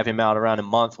knee, kept him out around a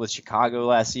month with Chicago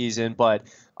last season. But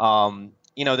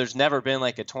there's never been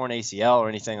like a torn ACL or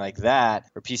anything like that,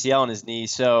 or PCL in his knee.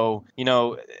 So,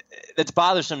 that's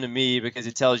bothersome to me, because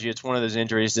it tells you it's one of those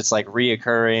injuries that's like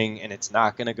reoccurring and it's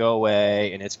not going to go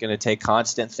away and it's going to take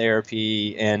constant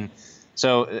therapy. And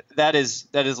so that is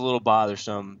a little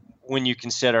bothersome when you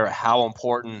consider how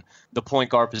important the point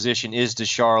guard position is to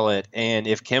Charlotte. And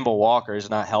if Kemba Walker is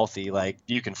not healthy, like,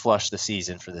 you can flush the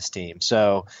season for this team.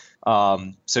 So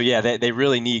they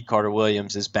really need Carter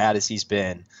Williams as bad as he's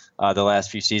been the last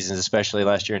few seasons, especially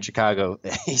last year in Chicago.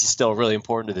 He's still really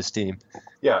important to this team.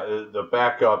 Yeah, the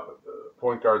backup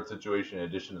point guard situation, in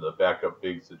addition to the backup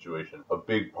big situation, a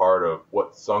big part of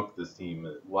what sunk this team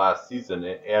last season.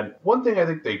 And one thing I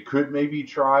think they could maybe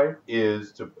try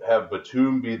is to have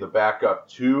Batum be the backup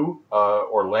 2,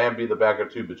 or Lamb be the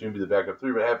backup 2, Batum be the backup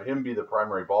 3, but have him be the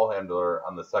primary ball handler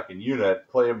on the second unit,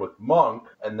 play him with Monk,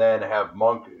 and then have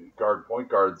Monk guard point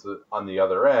guards on the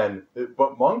other end.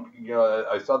 But Monk,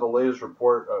 I saw the latest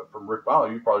report from Rick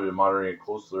Bonnell. You've probably been monitoring it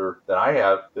closer than I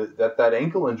have. That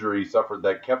ankle injury he suffered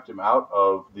that kept him out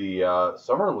of the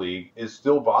summer league is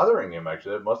still bothering him.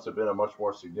 Actually, it must have been a much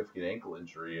more significant ankle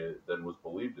injury than was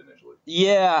believed initially.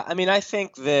 Yeah, I mean, I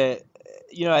think that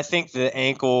I think the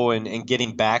ankle and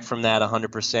getting back from that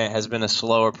 100% has been a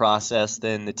slower process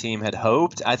than the team had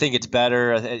hoped. I think it's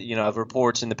better.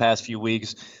 Reports in the past few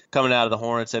weeks coming out of the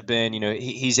Hornets have been,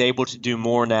 he's able to do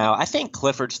more now. I think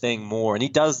Clifford's thing more, and he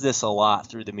does this a lot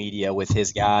through the media with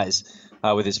his guys,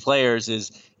 with his players,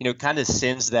 is, kind of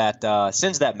sends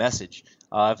that message.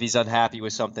 If he's unhappy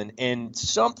with something. And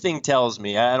something tells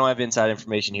me, I don't have inside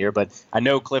information here, but I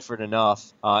know Clifford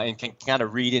enough and can kind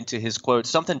of read into his quotes.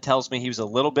 Something tells me he was a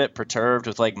little bit perturbed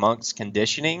with like Monk's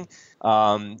conditioning,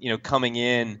 coming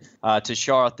in to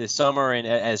Charlotte this summer and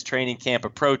as training camp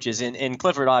approaches. And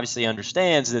Clifford obviously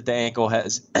understands that the ankle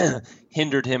has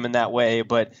hindered him in that way.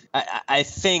 But I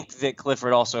think that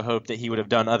Clifford also hoped that he would have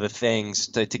done other things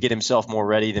to get himself more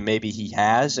ready than maybe he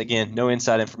has. Again, no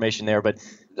inside information there, but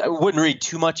I wouldn't read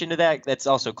too much into that. That's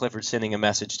also Clifford sending a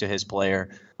message to his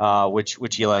player, which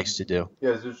he likes to do.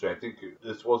 Yeah, it's interesting. I think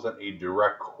this wasn't a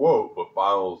direct quote, but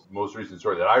Bonnell's most recent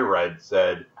story that I read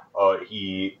said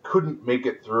he couldn't make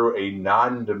it through a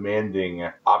non-demanding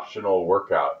optional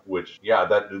workout, which,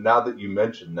 that now that you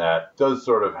mentioned that, does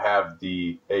sort of have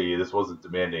the, hey, this wasn't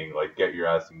demanding, like, get your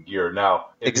ass in gear. Now,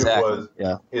 if exactly.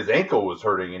 His ankle was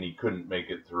hurting and he couldn't make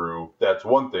it through, that's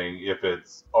one thing. If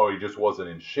it's, he just wasn't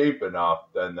in shape enough,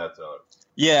 then that's another.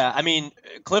 Yeah, I mean,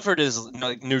 Clifford is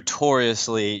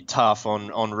notoriously tough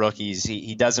on rookies.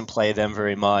 He doesn't play them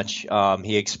very much.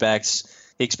 He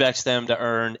expects them to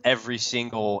earn every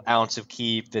single ounce of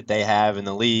keep that they have in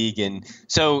the league. And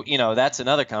so, that's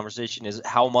another conversation, is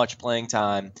how much playing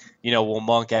time, will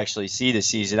Monk actually see this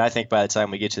season. I think by the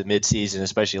time we get to the midseason,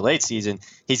 especially late season,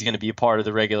 he's going to be a part of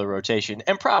the regular rotation,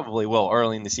 and probably will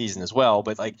early in the season as well.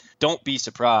 But don't be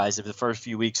surprised if the first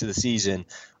few weeks of the season,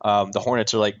 the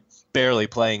Hornets are barely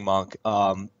playing Monk.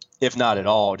 If not at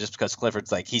all, just because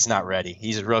Clifford's he's not ready.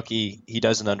 He's a rookie. He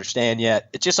doesn't understand yet.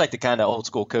 It's just like the kind of old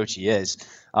school coach he is.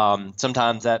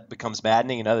 Sometimes that becomes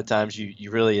maddening, and other times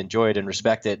you really enjoy it and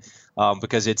respect it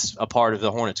because it's a part of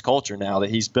the Hornets culture now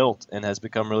that he's built and has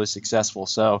become really successful.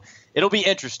 So it'll be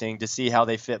interesting to see how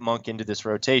they fit Monk into this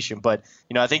rotation. But,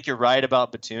 I think you're right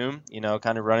about Batum,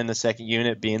 kind of running the second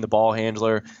unit, being the ball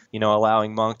handler,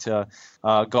 allowing Monk to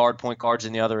guard point guards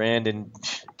in the other end and,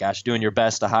 doing your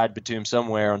best to hide Batum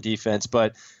somewhere on defense.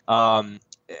 But I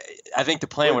think the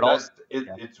plan would also –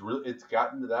 it's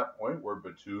gotten to that point where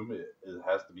Batum it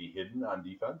has to be hidden on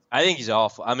defense. I think he's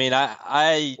awful. I mean,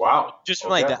 I wow. Just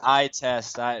from like the eye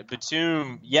test,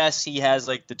 Batum, yes, he has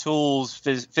like the tools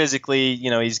physically.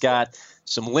 He's got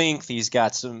some length. He's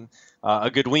got some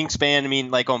a good wingspan. I mean,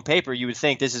 like on paper, you would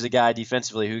think this is a guy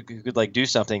defensively who could like do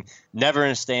something. Never in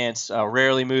a stance,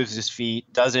 rarely moves his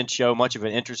feet, doesn't show much of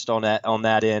an interest on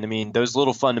that end. I mean, those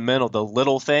little the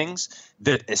little things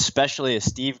that especially a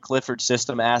Steve Clifford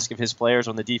system asks of his players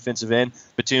on the defensive end,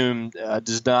 Batum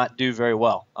does not do very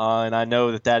well. And I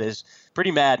know that is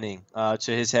pretty maddening to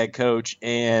his head coach.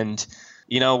 And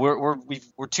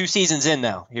we're 2 seasons in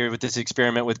now here with this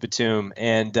experiment with Batum,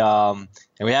 and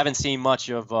we haven't seen much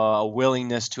of a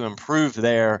willingness to improve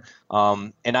there.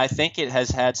 And I think it has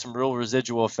had some real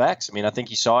residual effects. I mean, I think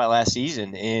you saw it last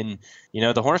season.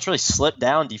 The Hornets really slipped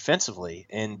down defensively,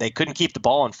 and they couldn't keep the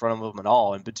ball in front of them at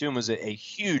all. And Batum was a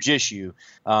huge issue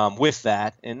with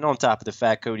that. And on top of the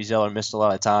fact Cody Zeller missed a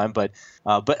lot of time, but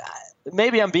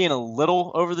maybe I'm being a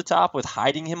little over the top with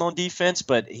hiding him on defense,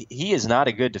 but he is not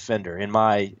a good defender in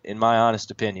my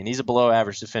honest opinion. He's a below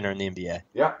average defender in the NBA.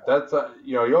 Yeah, that's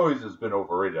he always has been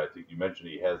overrated. I think you mentioned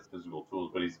he has physical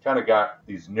tools, but he's kind of got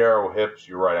these narrow hips.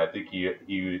 You're right. I think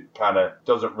he kind of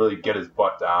doesn't really get his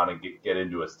butt down and get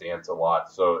into a stance a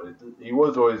lot. So he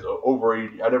was always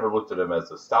overrated. I never looked at him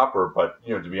as a stopper, but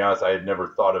to be honest, I had never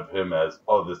thought of him as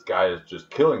this guy is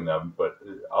just killing them. But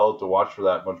I'll have to watch for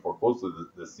that much more closely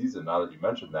this season. Now that you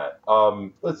mentioned that,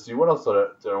 let's see, what else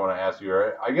did I want to ask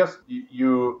you? I guess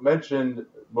you mentioned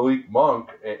Malik Monk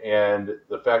and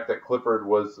the fact that Clifford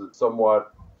was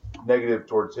somewhat negative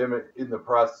towards him in the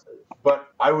press,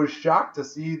 but I was shocked to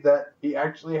see that he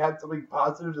actually had something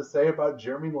positive to say about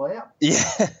Jeremy Lamb.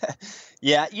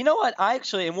 Yeah. You know what? I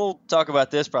actually, and we'll talk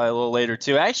about this probably a little later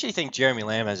too, I actually think Jeremy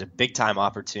Lamb has a big time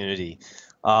opportunity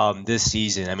this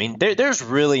season. I mean, there's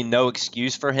really no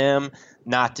excuse for him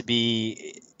not to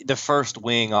be the first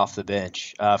wing off the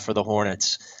bench for the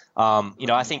Hornets.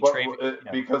 I think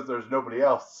because there's nobody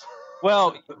else.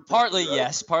 Well, partly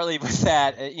yes, partly with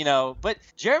that, But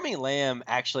Jeremy Lamb,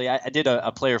 actually, I did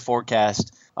a player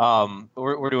forecast.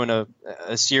 We're doing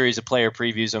a series of player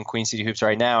previews on Queen City Hoops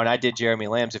right now, and I did Jeremy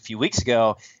Lamb's a few weeks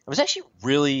ago. I was actually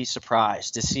really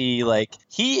surprised to see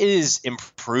he is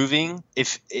improving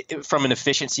if from an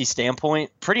efficiency standpoint.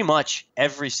 Pretty much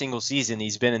every single season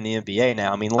he's been in the NBA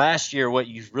now. I mean, last year what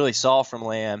you really saw from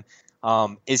Lamb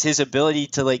is his ability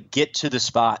to get to the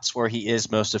spots where he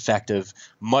is most effective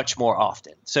much more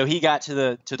often. So he got to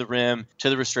the rim, to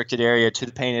the restricted area, to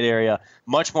the painted area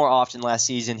much more often last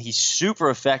season. He's super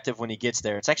effective when he gets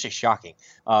there. It's actually shocking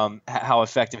how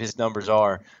effective his numbers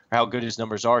are, or how good his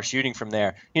numbers are shooting from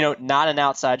there. Not an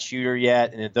outside shooter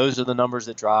yet, and those are the numbers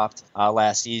that dropped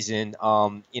last season.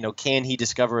 Can he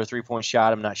discover a three-point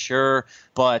shot? I'm not sure,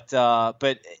 but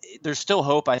there's still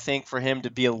hope, I think, for him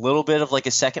to be a little bit of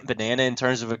a second banana in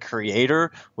terms of a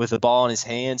creator with the ball in his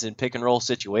hands in pick-and-roll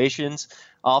situations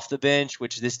off the bench,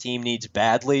 which this team needs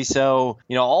badly. So,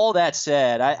 all that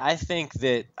said, I think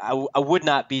that I would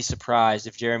not be surprised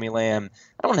if Jeremy Lamb,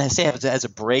 I don't want to say has a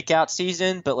breakout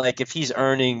season, but if he's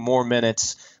earning more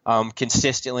minutes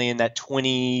consistently in that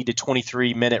 20 to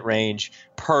 23 minute range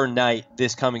per night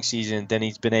this coming season than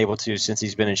he's been able to since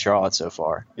he's been in Charlotte so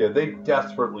far. Yeah, they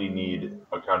desperately need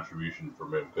a contribution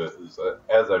from him because,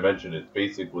 as I mentioned, it's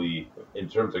basically in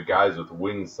terms of guys with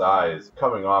wing size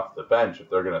coming off the bench. If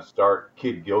they're going to start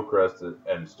Kid Gilchrist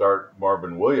and start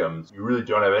Marvin Williams, you really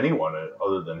don't have anyone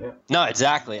other than him. No,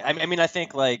 exactly. I mean, I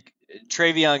think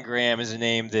Travion Graham is a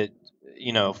name that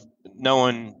no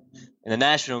one in the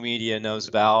national media knows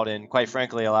about, and quite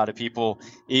frankly, a lot of people,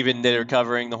 even that are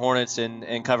covering the Hornets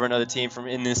and cover another team from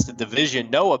in this division,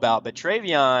 know about. But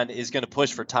Travion is going to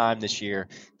push for time this year.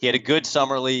 He had a good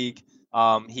summer league.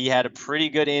 He had a pretty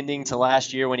good ending to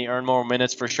last year when he earned more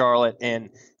minutes for Charlotte.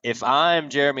 And if I'm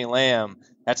Jeremy Lamb,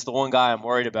 that's the one guy I'm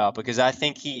worried about, because I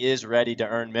think he is ready to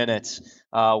earn minutes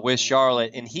with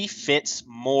Charlotte, and he fits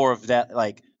more of that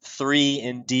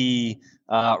 3-and-D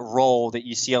role that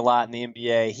you see a lot in the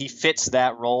NBA. He fits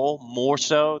that role more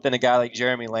so than a guy like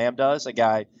Jeremy Lamb does, a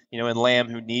guy, in Lamb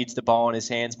who needs the ball in his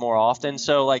hands more often.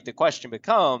 So the question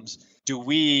becomes,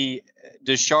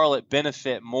 does Charlotte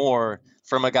benefit more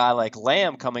from a guy like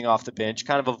Lamb coming off the bench,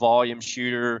 kind of a volume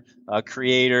shooter,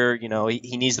 creator,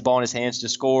 he needs the ball in his hands to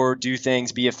score, do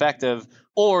things, be effective,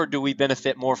 or do we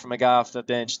benefit more from a guy off the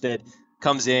bench that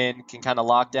comes in, can kind of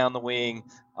lock down the wing,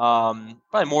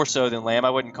 probably more so than Lamb. I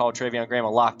wouldn't call Travion Graham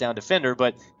a lockdown defender,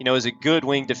 but, is a good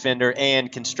wing defender and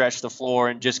can stretch the floor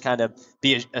and just kind of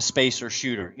be a spacer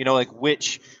shooter.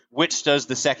 Which does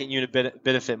the second unit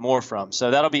benefit more from?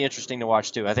 So that'll be interesting to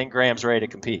watch too. I think Graham's ready to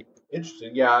compete.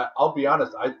 Interesting. Yeah, I'll be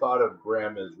honest. I thought of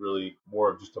Graham as really more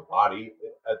of just a body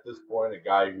at this point, a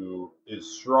guy who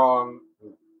is strong,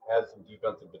 who has some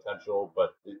defensive potential,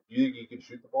 but do you think he can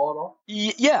shoot the ball at all?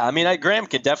 Yeah, I mean, Graham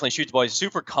can definitely shoot the ball. He's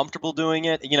super comfortable doing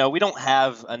it. We don't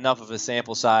have enough of a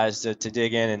sample size to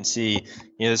dig in and see,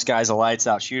 this guy's a lights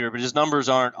out shooter, but his numbers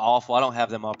aren't awful. I don't have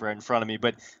them up right in front of me,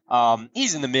 but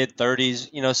he's in the mid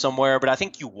 30s, somewhere. But I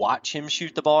think you watch him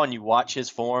shoot the ball and you watch his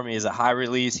form. He has a high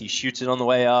release. He shoots it on the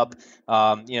way up.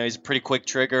 He's a pretty quick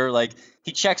trigger. Like,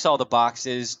 he checks all the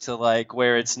boxes to like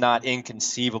where it's not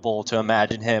inconceivable to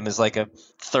imagine him as like a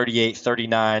 38,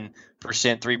 39%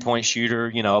 3-point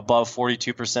shooter, above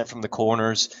 42% from the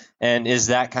corners. And is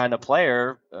that kind of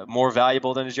player more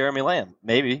valuable than a Jeremy Lamb?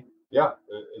 Maybe. Yeah,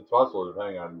 it's possible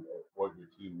depending on what your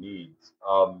team needs.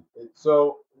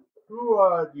 So who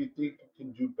do you think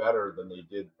can do better than they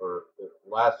did for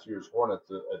last year's Hornets,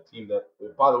 a team that,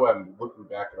 by the way, I'm looking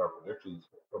back at our predictions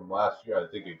from last year.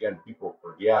 I think, again, people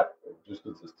forget, just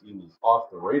because this team is off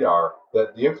the radar,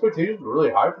 that the expectations were really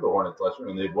high for the Hornets last year.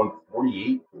 I mean, they'd won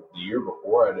 48 the year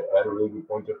before, had a really good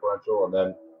point differential, and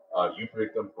then you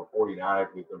picked them for 49, I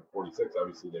picked them for 46.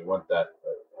 Obviously, they went that,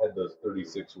 had those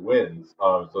 36 wins.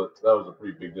 So that was a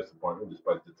pretty big disappointment,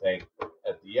 despite the tank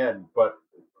at the end. But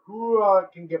who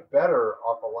can get better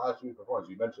off of last year's performance?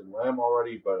 You mentioned Lamb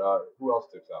already, but who else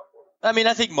sticks out for you? I mean,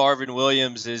 I think Marvin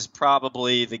Williams is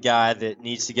probably the guy that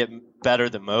needs to get better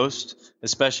the most,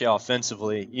 especially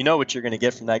offensively. You know what you're going to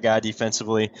get from that guy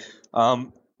defensively.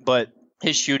 But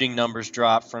his shooting numbers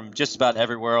dropped from just about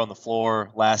everywhere on the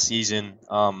floor last season,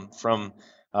 from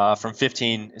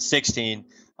 15-16.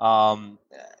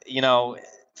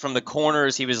 From the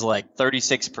corners, he was like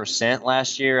 36%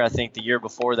 last year. I think the year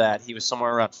before that, he was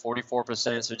somewhere around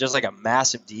 44%. So just like a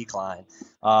massive decline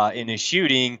in his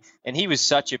shooting. And he was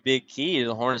such a big key to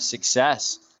the Hornets'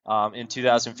 success in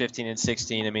 2015 and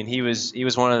 16. I mean, he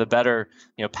was one of the better,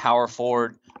 power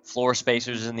forward floor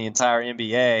spacers in the entire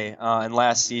NBA. And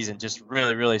last season just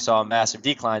really, really saw a massive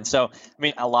decline. So, I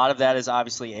mean, a lot of that is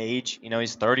obviously age.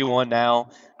 He's 31 now.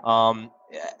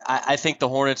 I think the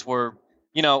Hornets were,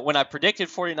 when I predicted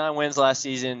 49 wins last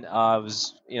season, I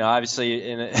was,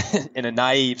 obviously in a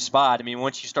naive spot. I mean,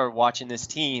 once you start watching this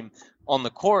team on the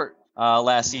court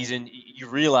last season, you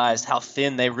realized how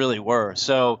thin they really were.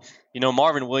 So,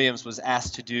 Marvin Williams was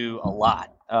asked to do a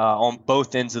lot on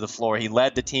both ends of the floor. He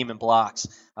led the team in blocks,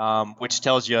 which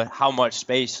tells you how much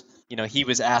space, he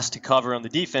was asked to cover on the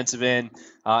defensive end.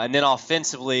 And then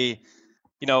offensively,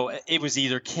 it was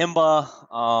either Kemba,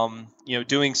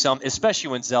 doing something,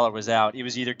 especially when Zeller was out. It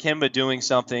was either Kemba doing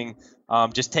something,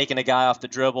 just taking a guy off the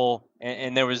dribble,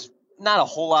 and there was not a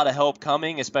whole lot of help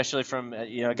coming, especially from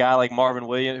a guy like Marvin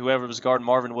Williams, whoever was guarding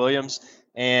Marvin Williams.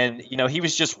 And he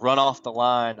was just run off the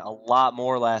line a lot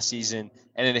more last season.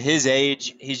 And at his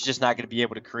age, he's just not going to be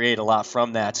able to create a lot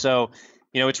from that. So,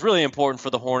 it's really important for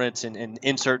the Hornets and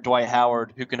insert Dwight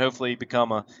Howard, who can hopefully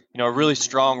become a really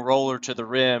strong roller to the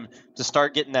rim, to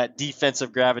start getting that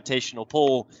defensive gravitational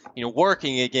pull,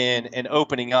 working again and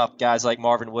opening up guys like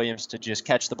Marvin Williams to just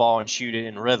catch the ball and shoot it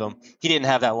in rhythm. He didn't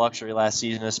have that luxury last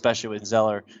season, especially when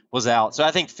Zeller was out. So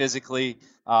I think physically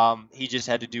he just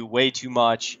had to do way too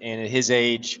much. And at his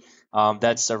age,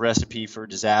 that's a recipe for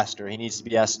disaster. He needs to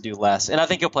be asked to do less. And I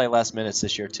think he'll play less minutes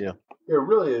this year too. Yeah,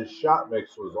 really, his shot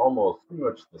mix was almost pretty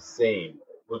much the same.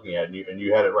 Looking at it, and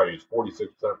you had it right. He was 46%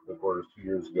 for the quarters 2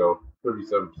 years ago,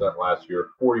 37% last year,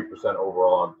 40%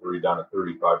 overall on three, down to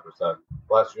 35%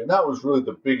 last year. And that was really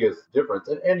the biggest difference.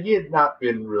 And he had not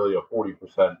been really a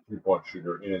 40% three-point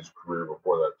shooter in his career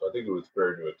before that. So I think it was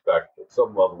fair to expect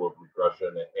some level of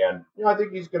regression. And, I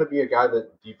think he's going to be a guy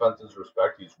that defenses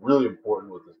respect. He's really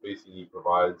important with the spacing he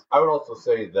provides. I would also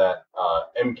say that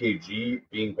MKG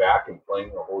being back and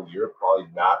playing the whole year, probably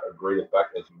not a great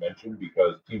effect, as you mentioned,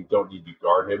 because teams don't need to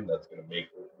guard him. That's going to make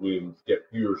Williams get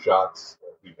fewer shots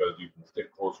because you can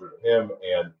stick closer to him,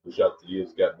 and the shots that he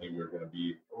has got maybe are going to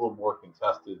be a little more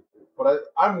contested. But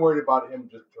I'm worried about him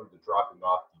just in terms of dropping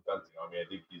off defensively. I mean, I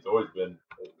think he's always been,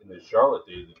 in his Charlotte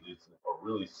days, he's a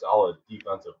really solid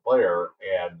defensive player,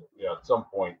 and at some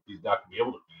point he's not going to be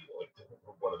able to be like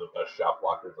one of the best shot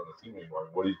blockers on the team anymore.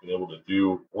 What he's been able to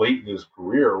do late in his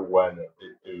career, when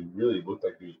it really looked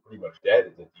like he was pretty much dead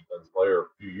as a defense player a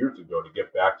few years ago, to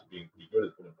get back to being pretty good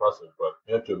has been impressive. But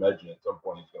you have to imagine at some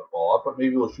point he's going to fall off, but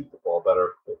maybe he'll shoot the ball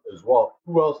better as well.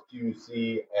 Who else do you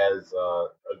see as a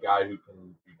guy who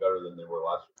can be better than they were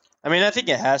last year? I mean, I think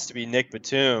it has to be Nick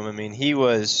Batum. I mean, he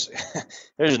was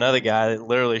 – there's another guy that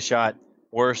literally shot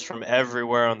worse from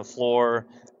everywhere on the floor.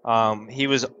 He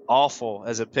was awful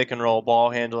as a pick-and-roll ball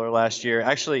handler last year.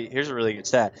 Actually, here's a really good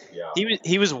stat. Yeah.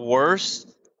 He was worse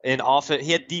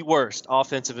He had the worst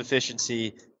offensive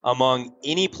efficiency among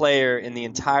any player in the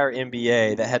entire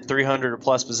NBA that had 300 or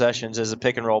plus possessions as a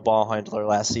pick and roll ball handler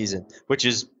last season, which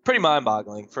is pretty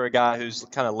mind-boggling for a guy who's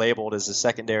kind of labeled as a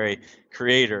secondary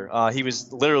creator. He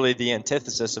was literally the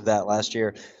antithesis of that last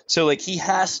year. So he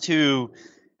has to.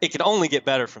 It can only get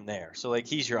better from there. So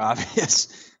he's your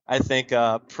obvious, I think,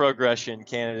 progression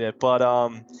candidate. But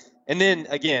and then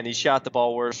again, he shot the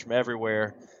ball worse from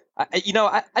everywhere.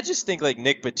 I just think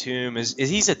Nick Batum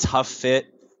he's a tough fit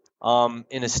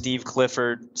in a Steve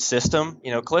Clifford system.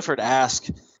 Clifford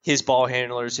asked his ball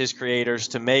handlers, his creators,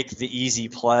 to make the easy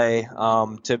play,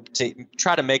 to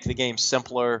try to make the game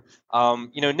simpler.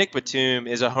 Nick Batum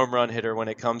is a home run hitter when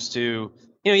it comes to,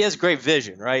 he has great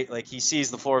vision, right? He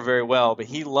sees the floor very well, but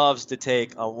he loves to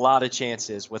take a lot of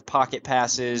chances with pocket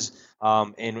passes,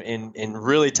 in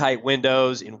really tight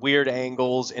windows, in weird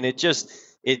angles, and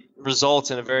it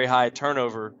results in a very high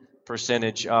turnover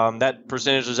percentage. That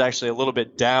percentage was actually a little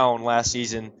bit down last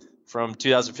season from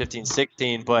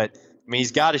 2015-16, but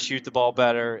he's got to shoot the ball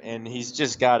better, and he's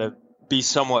just got to be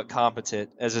somewhat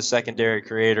competent as a secondary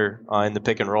creator in the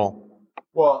pick and roll.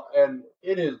 Well, and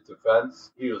in his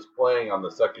defense, he was playing on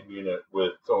the second unit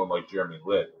with someone like Jeremy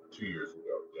Lin 2 years ago,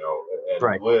 and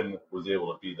right. Lin was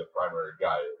able to be the primary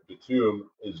guy. Batum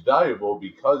is valuable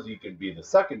because he can be the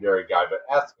secondary guy, but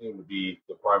asking him to be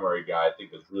the primary guy, I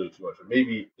think, is really too much. And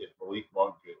maybe if Malik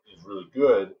Monk is really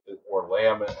good, or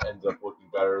Lamb ends up looking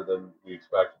better than we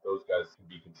expect, those guys can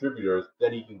be contributors,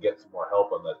 then he can get some more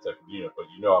help on that second unit. But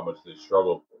you know how much they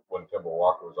struggled when Kemba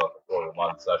Walker was off the floor.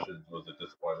 Ramon Sessions was a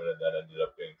disappointment and then ended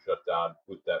up getting shut down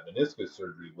with that meniscus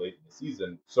surgery late in the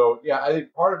season. So, yeah, I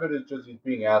think part of it is just he's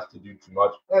being asked to do too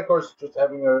much. And, of course, just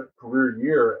having a career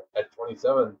year at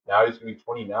 27. Now he's going to be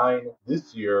 29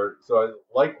 this year. So,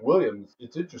 like Williams,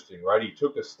 it's interesting, right? He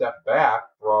took a step back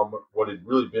from what had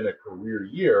really been a career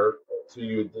year.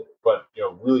 But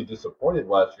really disappointed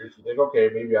last year. So you think, okay,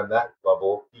 maybe on that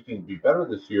level he can be better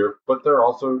this year. But they're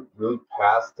also really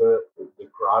past the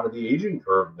crown of the aging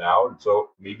curve now, and so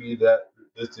maybe that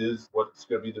this is what's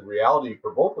going to be the reality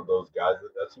for both of those guys.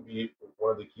 That's going to be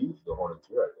one of the keys to the Hornets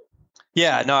here, I think.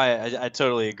 Yeah, no, I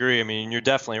totally agree. You're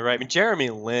definitely right. Jeremy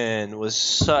Lin was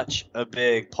such a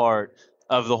big part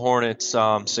of the Hornets'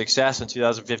 success in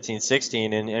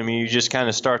 2015-16, and you just kind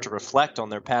of start to reflect on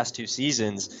their past two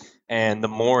seasons. And the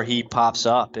more he pops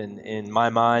up in my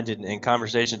mind and in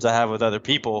conversations I have with other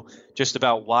people just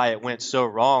about why it went so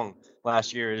wrong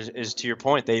last year is to your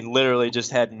point. They literally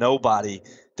just had nobody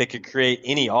that could create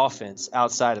any offense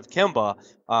outside of Kemba.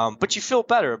 But you feel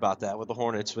better about that with the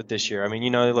Hornets with this year.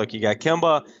 Look, you got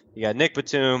Kemba, you got Nick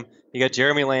Batum, you got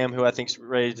Jeremy Lamb, who I think is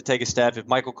ready to take a step. If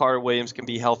Michael Carter-Williams can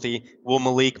be healthy, will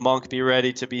Malik Monk be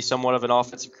ready to be somewhat of an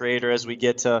offensive creator as we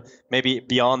get to maybe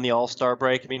beyond the All-Star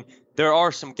break? There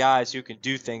are some guys who can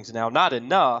do things now, not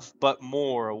enough, but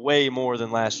way more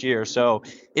than last year. So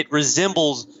it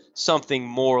resembles something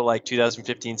more like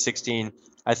 2015-16,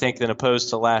 I think, than opposed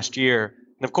to last year.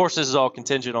 And of course, this is all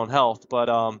contingent on health, but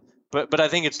I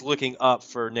think it's looking up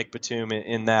for Nick Batum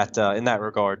in that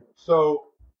regard. So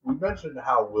we mentioned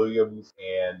how Williams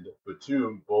and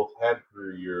Batum both had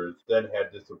career years, then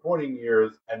had disappointing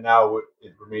years, and now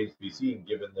it remains to be seen,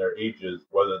 given their ages,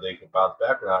 whether they can bounce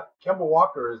back or not. Kemba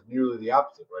Walker is nearly the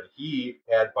opposite, right? He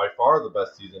had by far the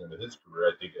best season of his career.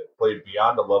 I think it played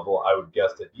beyond a level I would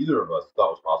guess that either of us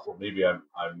thought was possible. Maybe I'm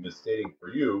misstating for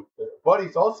you. But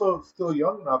he's also still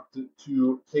young enough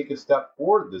to take a step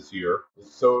forward this year.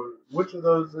 So which of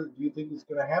those do you think is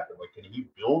going to happen? Can he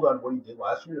build on what he did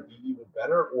last year to be even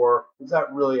better? Or is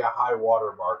that really a high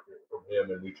water mark from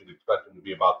him and we should expect him to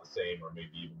be about the same or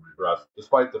maybe even regress,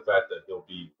 despite the fact that he'll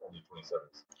be only 27?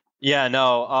 Yeah,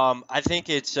 no, I think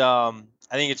it's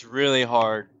really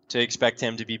hard to expect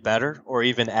him to be better or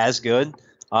even as good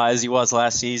as he was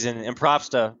last season. And props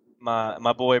to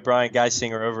my boy Brian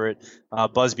Geisinger over at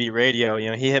Buzzbeat Radio.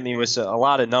 He hit me with a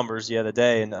lot of numbers the other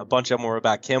day, and a bunch of them were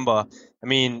about Kemba.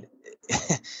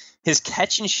 His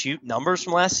catch and shoot numbers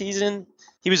from last season.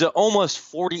 He was an almost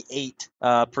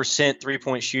 48%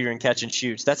 three-point shooter in catch and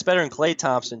shoots. That's better than Klay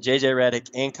Thompson, J.J.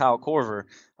 Redick, and Kyle Korver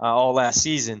all last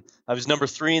season. I was number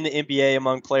 3 in the NBA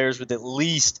among players with at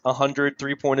least 100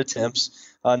 three-point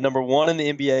attempts. Number 1 in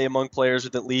the NBA among players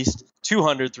with at least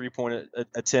 200 three-point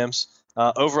attempts.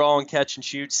 Overall in catch and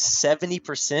shoot,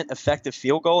 70% effective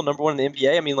field goal. Number 1 in the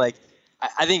NBA.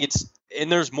 I think it's – and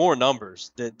there's more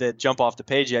numbers that jump off the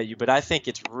page at you, but I think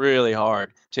it's really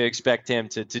hard to expect him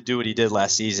to do what he did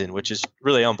last season, which is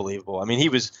really unbelievable. He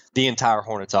was the entire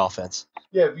Hornets offense.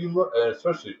 Yeah, if you look,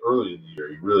 especially early in the year,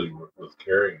 he really was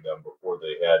carrying them before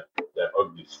they had that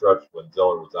ugly stretch when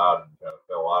Zeller was out and kind of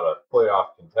fell out of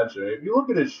playoff contention. If you look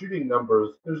at his shooting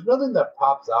numbers, there's nothing that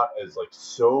pops out as like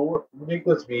so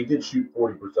ridiculous. I mean, he did shoot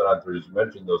 40% on threes. You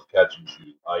mentioned those catch and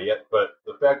shoot yet, but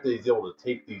the fact that he's able to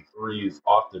take these threes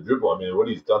off the dribble, I mean, what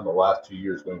he's done the last 2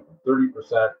 years, going from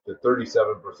 30% to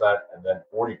 37% and then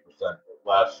 40%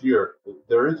 last year,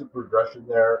 there is a progression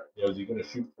there. Is he going to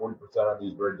shoot 40% on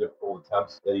these very difficult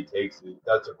attempts that he takes?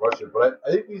 That's a question. But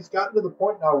I think he's gotten to the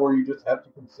point now where you just have to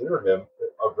consider him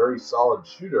a very solid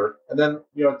shooter. And then,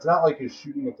 it's not like his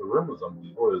shooting at the rim was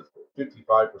unbelievable. It was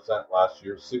 55% last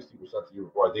year, 60% the year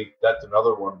before. I think that's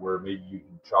another one where maybe you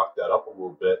can chalk that up a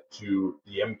little bit to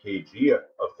the MKG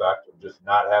effect of just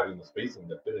not having the spacing.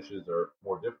 The finishes are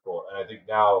more difficult. And I think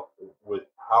now with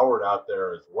Howard out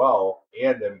there as well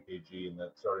and MKG in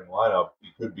that starting lineup,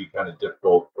 it could be kind of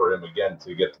difficult for him again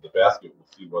to get to the basket. We'll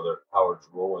see whether Howard's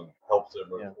rolling helps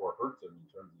him or hurts him in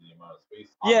terms of the amount of space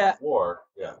on the floor.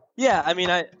 Yeah, I mean,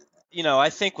 I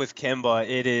think with Kemba,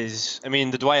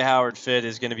 the Dwight Howard fit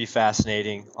is going to be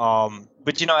fascinating.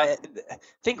 But I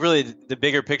think really the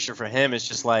bigger picture for him is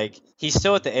just like he's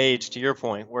still at the age, to your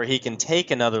point, where he can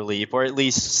take another leap or at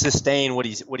least sustain what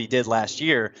he did last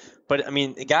year. But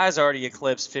the guy's already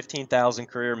eclipsed 15,000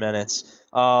 career minutes.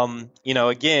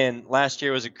 Again, last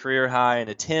year was a career high in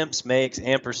attempts, makes,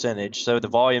 and percentage. So the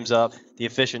volume's up, the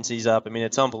efficiency's up.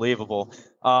 It's unbelievable.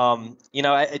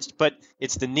 But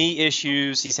it's the knee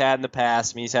issues he's had in the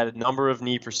past. He's had a number of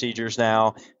knee procedures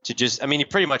now he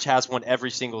pretty much has one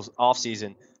every single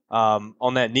offseason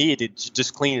on that knee to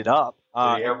just clean it up.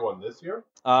 Did he have one this year?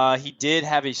 He did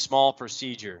have a small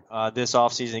procedure this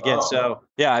offseason again.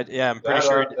 I'm pretty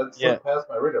sure. That slipped past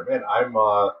my radar. Man, I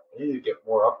need to get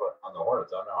more up on the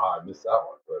Hornets. I don't know how I missed that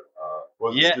one, but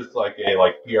was it just like a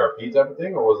PRP type of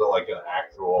thing, or was it like an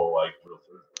actual real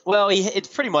surgery? Well, it's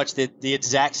pretty much the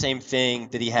exact same thing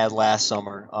that he had last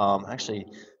summer. Actually,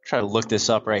 try to look this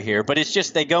up right here, but it's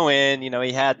just they go in.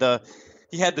 He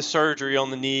had the surgery on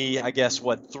the knee, I guess,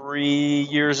 3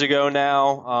 years ago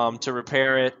now, to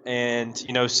repair it. And,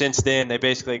 since then, they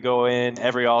basically go in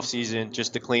every offseason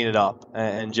just to clean it up.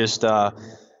 And just, I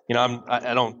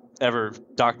don't ever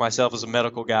dock myself as a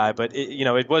medical guy, but,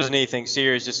 it wasn't anything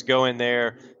serious. Just go in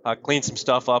there, clean some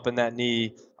stuff up in that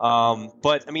knee.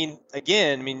 But,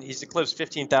 he's eclipsed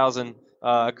 15,000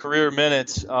 career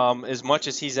minutes, as much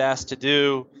as he's asked to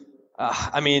do.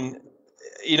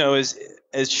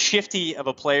 As shifty of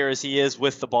a player as he is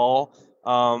with the ball,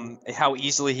 how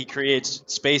easily he creates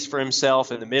space for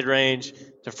himself in the mid-range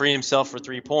to free himself for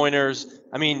three-pointers.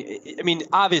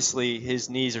 Obviously his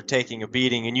knees are taking a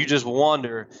beating, and you just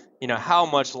wonder, how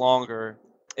much longer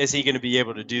is he going to be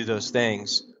able to do those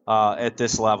things at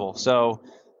this level?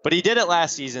 But he did it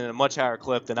last season at a much higher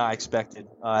clip than I expected.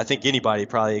 I think anybody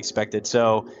probably expected.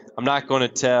 So I'm not going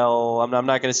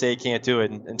to say he can't do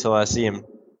it until I see him.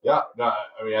 Yeah, no,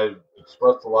 I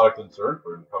expressed a lot of concern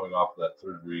for him coming off of that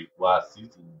surgery last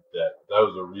season. That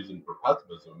was a reason for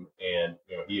pessimism, and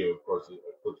he of course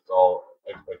eclipsed all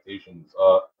expectations.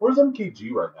 Where's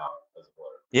MKG right now as a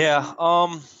player?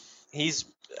 Yeah, he's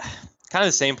kind of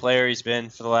the same player he's been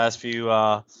for the last few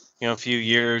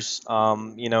years.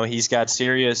 He's got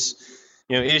serious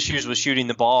issues with shooting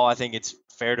the ball. I think it's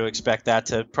fair to expect that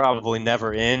to probably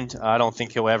never end. I don't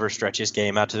think he'll ever stretch his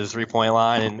game out to the three-point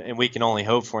line, and we can only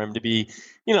hope for him to be,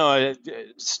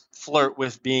 flirt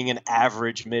with being an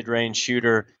average mid-range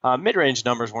shooter. Mid-range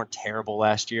numbers weren't terrible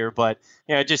last year, but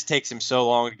it just takes him so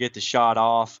long to get the shot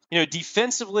off.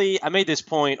 Defensively, I made this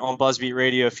point on Buzzbeat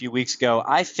Radio a few weeks ago.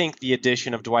 I think the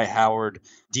addition of Dwight Howard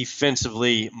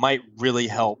defensively might really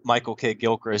help Michael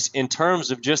Kidd-Gilchrist in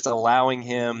terms of just allowing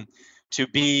him to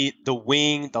be the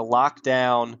wing, the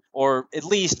lockdown, or at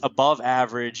least above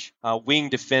average wing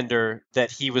defender that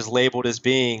he was labeled as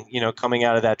being, coming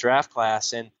out of that draft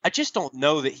class. And I just don't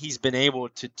know that he's been able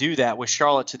to do that with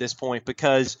Charlotte to this point,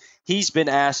 because he's been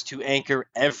asked to anchor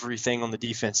everything on the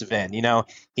defensive end.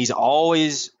 He's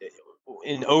always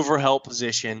in overhelp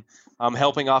position,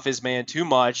 helping off his man too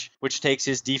much, which takes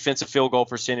his defensive field goal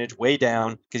percentage way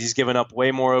down because he's given up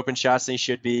way more open shots than he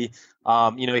should be.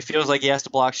 He feels like he has to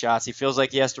block shots. He feels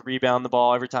like he has to rebound the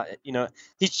ball every time.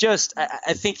 He's just,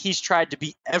 I think he's tried to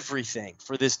be everything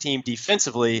for this team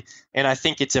defensively, and I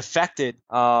think it's affected,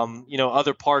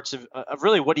 other parts of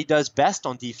really what he does best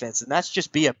on defense, and that's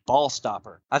just be a ball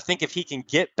stopper. I think if he can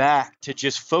get back to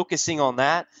just focusing on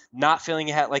that, not feeling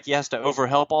like he has to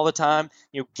overhelp all the time,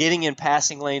 getting in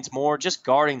passing lanes more, just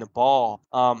guarding the ball,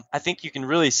 I think you can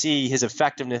really see his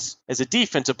effectiveness as a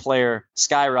defensive player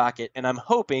skyrocket, and I'm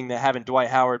hoping that having Dwight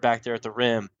Howard back there at the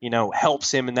rim,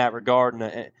 helps him in that regard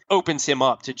and opens him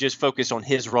up to just focus on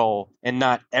his role and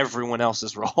not everyone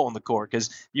else's role on the court. Because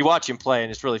you watch him play,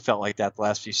 and it's really felt like that the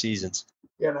last few seasons.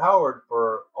 Yeah, and Howard,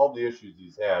 for all the issues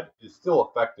he's had, is still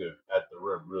effective at the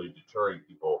rim, really deterring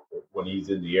people when he's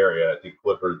in the area. I think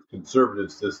Clifford's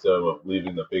conservative system of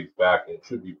leaving the bigs back, it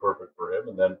should be perfect for him.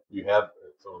 And then you have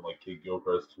someone like Kidd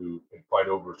Gilchrist who can fight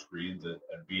over screens and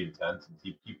be intense and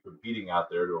keep competing out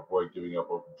there to avoid giving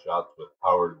up open shots with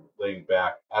Howard laying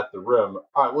back at the rim.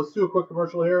 All right, let's do a quick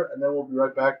commercial here, and then we'll be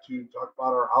right back to talk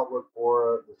about our outlook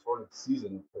for the Hornets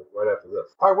season right after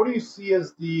this. All right, what do you see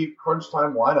as the crunch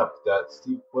time lineup that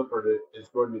Steve Clifford is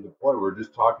going to deploy? We're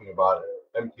just talking about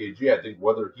MKG. I think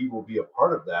whether he will be a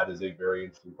part of that is a very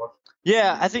interesting question.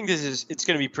 Yeah, I think it's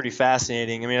going to be pretty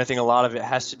fascinating. I mean, I think a lot of it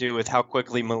has to do with how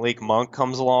quickly Malik Monk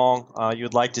comes along. You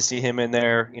would like to see him in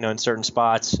there, in certain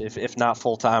spots, if not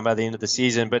full time by the end of the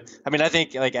season. But I mean, I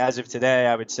think like as of today,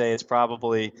 I would say it's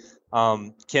probably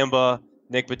Kemba,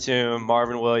 Nick Batum,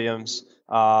 Marvin Williams,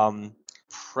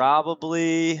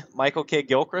 probably Michael Kidd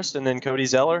Gilchrist, and then Cody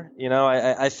Zeller.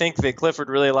 I think that Clifford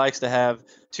really likes to have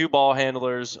two ball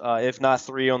handlers, if not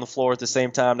three, on the floor at the same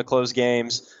time to close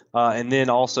games, and then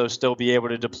also still be able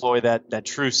to deploy that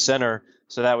true center.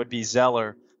 So that would be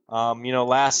Zeller.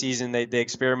 Last season they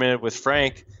experimented with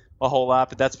Frank a whole lot,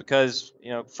 but that's because,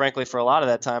 frankly, for a lot of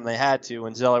that time they had to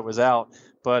when Zeller was out.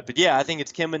 But yeah, I think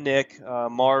it's Kim and Nick,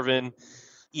 Marvin,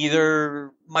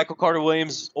 either Michael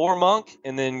Carter-Williams or Monk,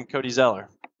 and then Cody Zeller.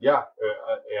 Yeah,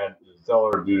 and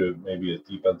Zeller due to maybe his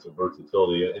defensive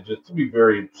versatility. It just to be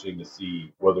very interesting to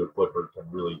see whether Clifford can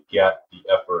really get the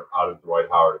effort out of Dwight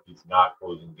Howard if he's not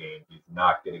closing games, he's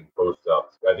not getting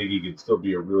post-ups. I think he can still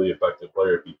be a really effective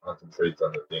player if he concentrates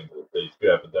on the things that he's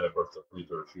good at, but then of course the free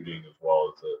throw shooting as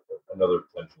well is another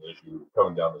potential issue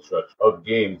coming down the stretch of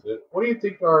games. What do you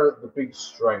think are the big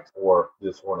strengths for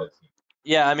this Hornets team?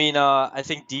 Yeah, I mean, I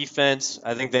think defense.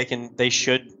 I think they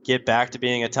should get back to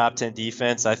being a top 10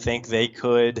 defense. I think they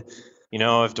could,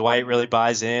 if Dwight really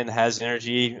buys in, has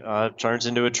energy, turns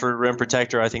into a true rim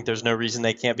protector. I think there's no reason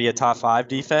they can't be a top 5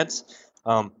 defense.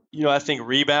 I think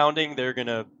rebounding, they're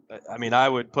gonna. I mean, I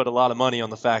would put a lot of money on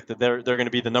the fact that they're going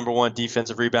to be the number 1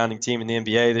 defensive rebounding team in the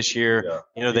NBA this year.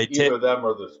 Yeah. Either them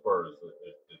or the Spurs.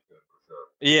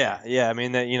 Yeah. I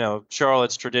mean, that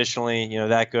Charlotte's traditionally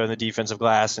that good in the defensive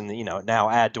glass, and now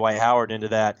add Dwight Howard into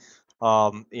that.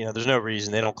 There's no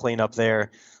reason they don't clean up there.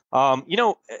 I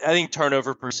think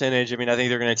turnover percentage. I mean, I think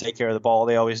they're going to take care of the ball.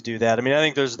 They always do that. I mean, I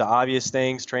think those are the obvious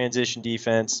things. Transition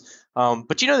defense.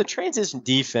 But the transition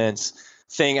defense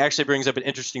thing actually brings up an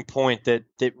interesting point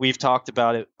that we've talked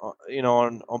about it.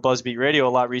 On BuzzBeat Radio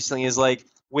a lot recently is like.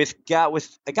 With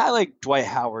a guy like Dwight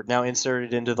Howard now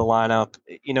inserted into the lineup,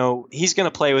 he's going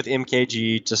to play with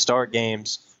MKG to start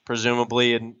games,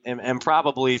 presumably, and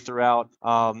probably throughout,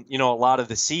 a lot of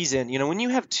the season. When you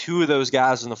have two of those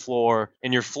guys on the floor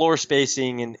and your floor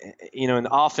spacing and the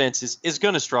offense is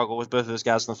going to struggle with both of those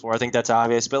guys on the floor. I think that's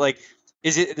obvious. But,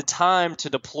 is it the time to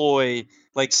deploy,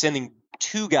 sending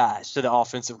two guys to the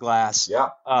offensive glass? Yeah.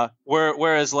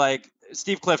 Whereas,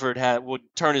 Steve Clifford would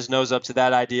turn his nose up to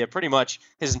that idea pretty much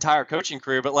his entire coaching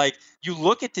career. But you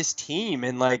look at this team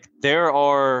and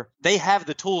they have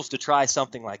the tools to try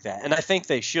something like that. And I think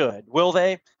they should. Will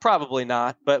they? Probably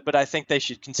not. But I think they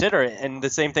should consider it. And the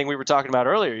same thing we were talking about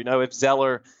earlier, if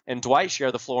Zeller and Dwight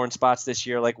share the floor in spots this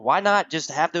year, why not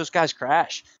just have those guys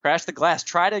crash the glass,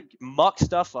 try to muck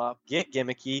stuff up, get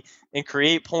gimmicky, and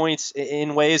create points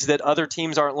in ways that other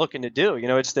teams aren't looking to do.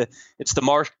 It's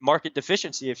the market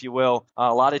deficiency, if you will.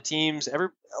 A lot of teams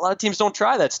don't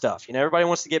try that stuff. Everybody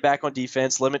wants to get back on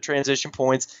defense, limit transition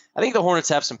points. I think the Hornets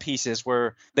have some pieces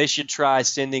where they should try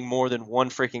sending more than one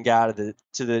freaking guy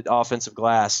to the offensive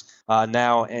glass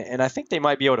now, and I think they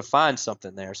might be able to find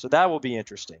something there. So that will be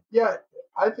interesting. Yeah,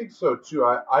 I think so too.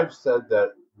 I've said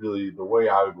that really the way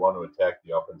I would want to attack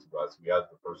the offensive glass, if you have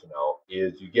the personnel,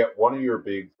 is you get one of your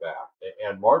bigs back.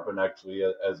 And Marvin, actually,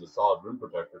 as a solid rim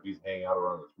protector, if he's hanging out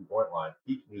around the three-point line,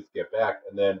 he can just get back.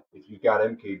 And then if you've got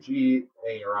MKG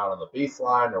hanging around on the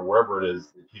baseline or wherever it is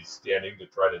that he's standing to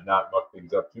try to not muck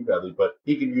things up too badly, but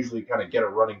he can usually kind of get a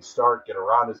running start, get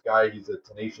around his guy. He's a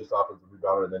tenacious offensive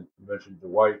rebounder. And then you mentioned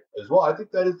Dwight as well. I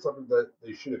think that is something that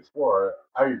they should explore.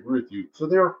 I agree with you. So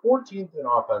they were 14th in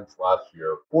offense last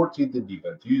year, 14th in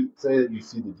defense. You say that you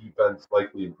see the defense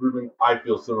likely improving. I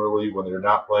feel similarly when they're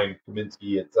not playing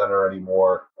Kaminsky at center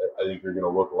anymore. I think you're going to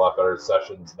look a lot better.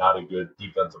 Sessions, not a good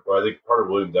defensive player. I think Carter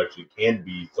Williams actually can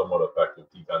be somewhat effective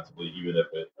defensively, even if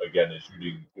it, again, is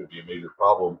shooting be a major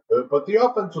problem. But the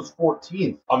offense was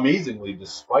 14th, amazingly,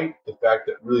 despite the fact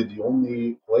that really the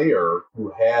only player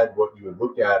who had what you would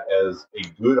look at as a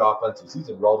good offensive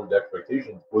season relative to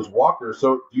expectations was Walker.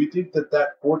 So do you think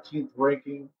that 14th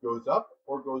ranking goes up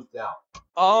or goes down?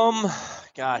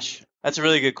 Gosh, that's a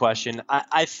really good question.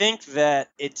 I think that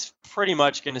it's pretty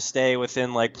much going to stay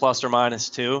within like plus or minus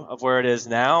 2 of where it is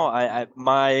now.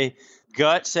 My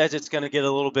gut says it's going to get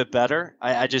a little bit better.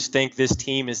 I just think this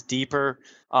team is deeper.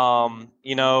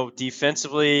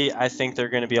 Defensively, I think they're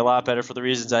going to be a lot better for the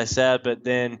reasons I said. But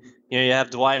then, you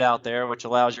have Dwight out there, which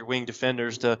allows your wing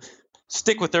defenders to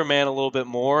stick with their man a little bit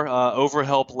more,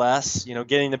 overhelp less,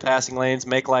 getting the passing lanes,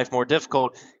 make life more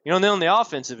difficult. And then on the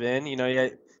offensive end, you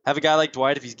have a guy like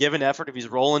Dwight, if he's giving effort, if he's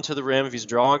rolling to the rim, if he's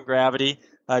drawing gravity,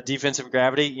 defensive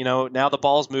gravity, now the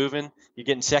ball's moving, you're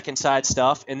getting second side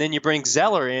stuff. And then you bring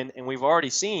Zeller in, and we've already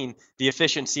seen the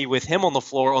efficiency with him on the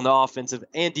floor on the offensive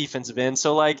and defensive end.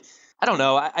 So, I don't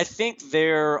know. I think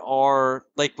there are,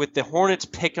 with the Hornets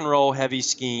pick and roll heavy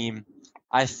scheme,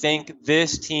 I think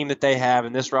this team that they have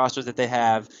and this roster that they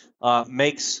have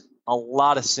makes a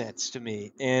lot of sense to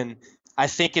me. And I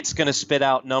think it's going to spit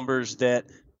out numbers that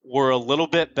were a little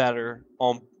bit better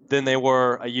than they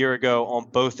were a year ago on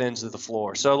both ends of the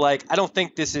floor. So, I don't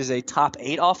think this is a top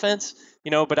 8 offense,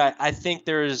 but I think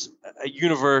there's a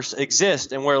universe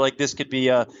exists and where, this could be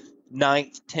a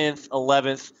 9th, 10th,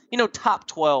 11th, top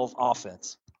 12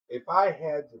 offense. If I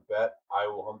had to bet, I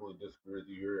will humbly disagree with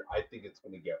you here. I think it's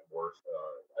going to get worse.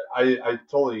 I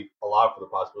totally allow for the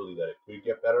possibility that it could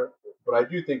get better. But I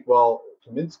do think,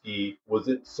 Kaminsky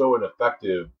wasn't so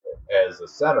ineffective as a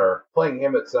center. Playing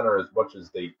him at center as much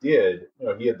as they did,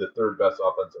 he had the 3rd best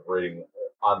offensive rating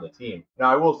on the team.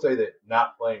 Now, I will say that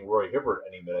not playing Roy Hibbert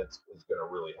any minutes is going to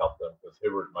really help them because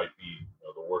Hibbert might be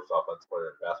the worst offensive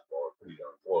player in basketball, or pretty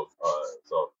darn close.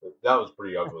 So that was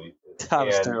pretty ugly. That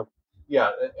was terrible.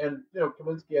 Yeah, and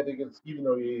Kaminsky, I think even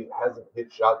though he hasn't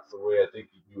hit shots the way I think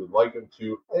you would like him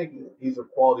to, I think he's a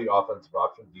quality offensive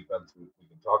option. Defense we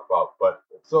can talk about, but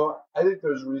so I think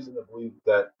there's reason to believe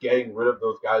that getting rid of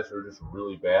those guys who are just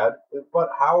really bad.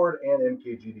 But Howard and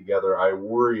MKG together, I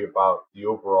worry about the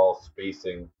overall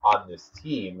spacing on this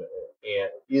team and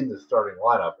in the starting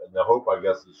lineup. And the hope, I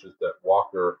guess, is just that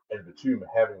Walker and Batum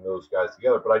having those guys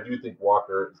together. But I do think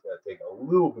Walker is going to take a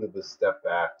little bit of a step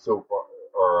back so far.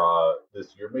 Or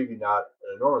this year, maybe not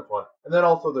an enormous one, and then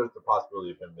also there's the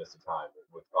possibility of him missing time.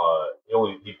 With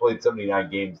he played 79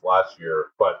 games last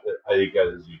year, but I think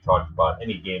as you talked about,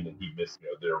 any game that he missed,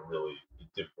 they're really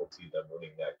difficult to see them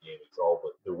winning that game. It's all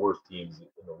the worst teams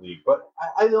in the league, but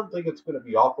I don't think it's going to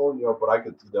be awful, but I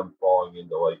could see them falling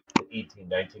into the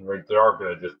 18-19 range. There are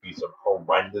going to just be some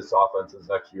horrendous offenses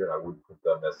next year, and I wouldn't put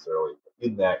them necessarily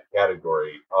in that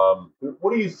category.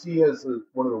 What do you see as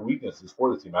one of the weaknesses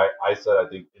for the team? I said I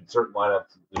think in certain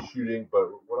lineups the shooting, but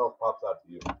what else pops out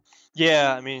to you?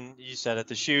 Yeah, you said it,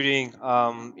 the shooting,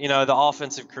 the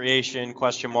offensive creation,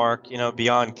 question mark,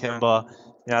 beyond Kemba.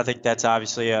 I think that's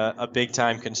obviously a big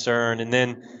time concern. And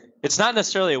then it's not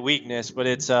necessarily a weakness, but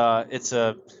it's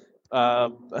a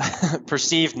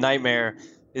perceived nightmare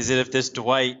is that if this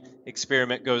Dwight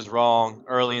experiment goes wrong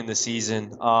early in the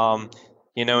season, and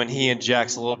he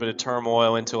injects a little bit of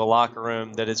turmoil into a locker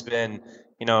room that has been,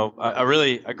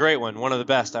 a great one of the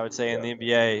best, I would say, in the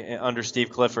NBA under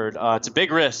Steve Clifford. It's a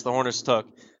big risk the Hornets took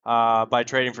by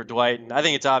trading for Dwight. And I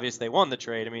think it's obvious they won the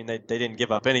trade. They didn't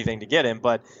give up anything to get him,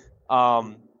 but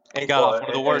and got off one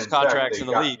of the worst contracts in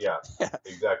the league. Yeah,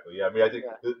 exactly. Yeah, I think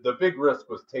the big risk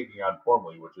was taking on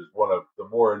Plumlee, which is one of the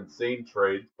more insane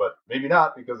trades, but maybe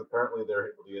not because apparently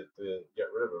they're able to get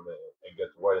rid of him and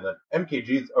get to White. And then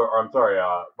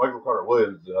Michael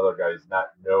Carter-Williams is another guy who's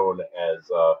not known as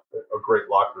a great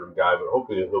locker room guy, but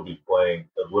hopefully he'll be playing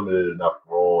a limited enough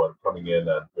role and coming in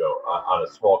and on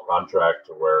a small contract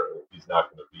to where he's not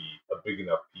going to be a big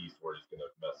enough piece where he's going to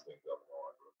mess things up.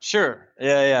 Sure.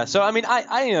 Yeah. So,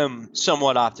 I am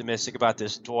somewhat optimistic about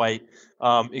this Dwight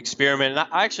experiment. And I'm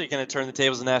actually going to turn the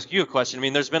tables and ask you a question.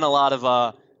 There's been a lot of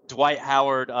Dwight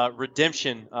Howard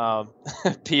redemption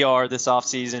PR this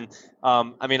offseason.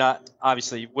 I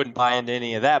obviously wouldn't buy into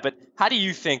any of that. But how do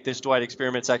you think this Dwight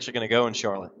experiment's actually going to go in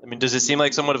Charlotte? Does it seem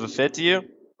like somewhat of a fit to you?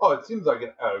 Oh, it seems like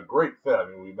a great fit.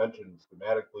 We mentioned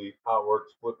schematically how it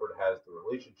works. Clifford has the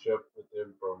relationship with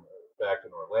him from back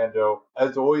in Orlando.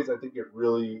 As always, I think it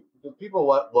really because people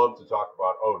love to talk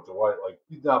about, oh, Dwight, like,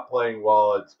 he's not playing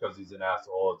well. It's because he's an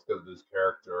asshole. It's because of his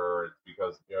character. It's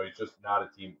because, he's just not a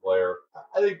team player.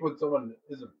 I think when someone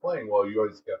isn't playing well, you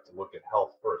always have to look at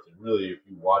health first. And really, if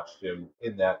you watched him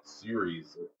in that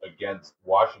series against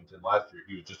Washington last year,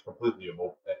 he was just completely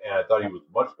immobile. And I thought he was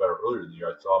much better earlier in the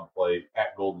year. I saw him play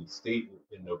at Golden State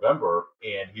in November,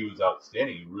 and he was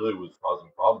outstanding. He really was causing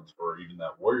problems for even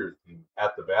that Warriors team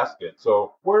at the basket.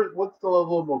 So what's the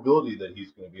level of mobility that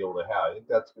he's going to be able to have? I think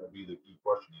that's going to be the key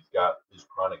question. He's got his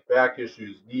chronic back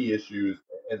issues, knee issues,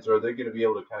 and so are they going to be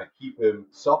able to kind of keep him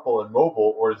supple and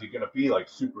mobile, or is he going to be like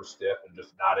super stiff and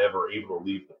just not ever able to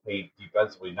leave the paint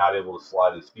defensively, not able to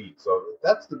slide his feet? So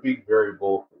that's the big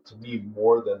variable to me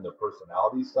more than the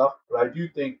personality stuff. But I do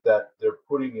think that they're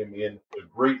putting him in a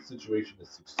great situation to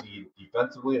succeed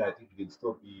defensively, and I think he can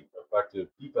still be effective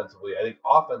defensively. I think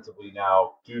offensively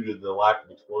now, due to the lack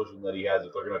of explosion that he has,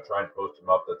 if they're going to try and post him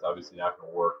up, that's obviously not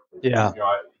going to work. Yeah.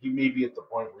 He may be at the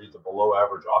point where he's a below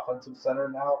average offensive center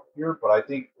now here, but I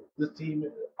think this team,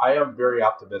 I am very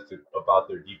optimistic about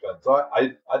their defense. So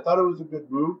I thought it was a good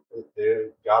move. They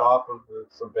got off of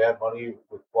some bad money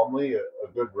with Plumlee,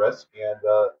 a good risk, and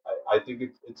I think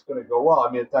it's going to go well.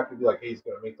 I mean, it's not going to be like, hey, he's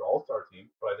going to make the All-Star team,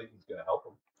 but I think he's going to help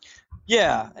them.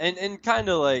 Yeah, and kind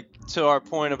of like to our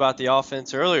point about the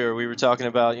offense earlier, we were talking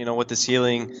about, what the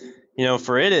ceiling,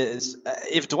 for it is.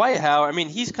 If Dwight Howard, I mean,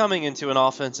 he's coming into an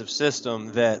offensive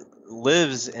system that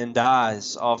lives and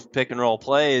dies off pick and roll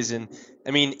plays. And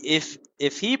I mean, if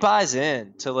he buys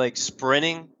in to like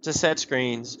sprinting to set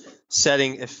screens,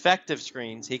 setting effective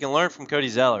screens, he can learn from Cody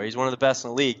Zeller. He's one of the best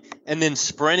in the league. And then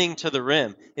sprinting to the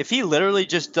rim. If he literally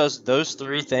just does those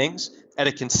three things at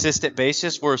a consistent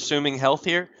basis, we're assuming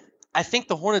healthier, I think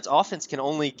the Hornets offense can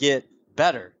only get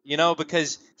better,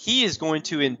 because he is going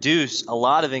to induce a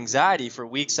lot of anxiety for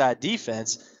weak side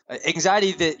defense,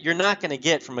 anxiety that you're not going to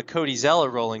get from a Cody Zeller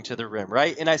rolling to the rim,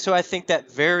 right? And so I think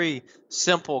that very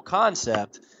simple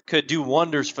concept could do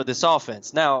wonders for this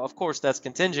offense. Now, of course, that's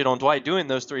contingent on Dwight doing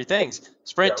those three things.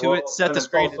 Sprint to it, set the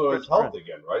screen. Also his health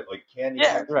again, right? Like, can he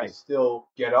actually still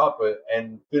get up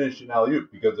and finish an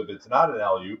alley-oop? Because if it's not an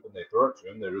alley-oop and they throw it to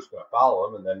him, they're just going to foul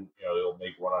him, and then, they'll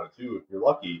make 1 out of 2 if you're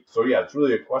lucky. So, yeah, it's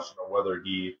really a question of whether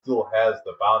he still has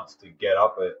the bounce to get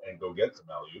up and go get some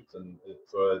alley-oops. And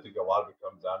so I think a lot of it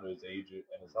comes down to his age and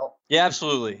his health. Yeah,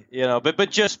 absolutely.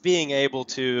 But just being able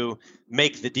to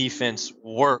make the defense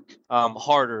work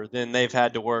harder than they've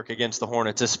had to work against the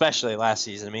Hornets, especially last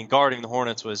season. I mean, guarding the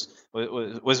Hornets was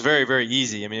very, very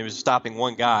easy. I mean, it was stopping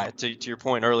one guy. To your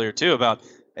point earlier too about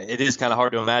it is kind of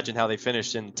hard to imagine how they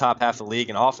finished in the top half of the league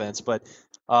in offense, but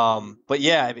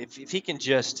yeah, if he can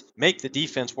just make the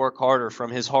defense work harder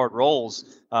from his hard rolls,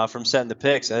 from setting the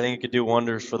picks, I think it could do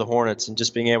wonders for the Hornets, and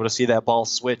just being able to see that ball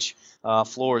switch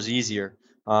floors easier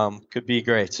could be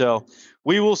great. So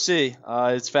we will see.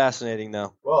 It's fascinating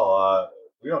though. Well,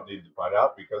 we don't need to find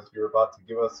out because you're about to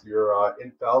give us your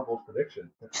infallible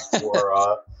prediction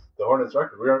for the Hornets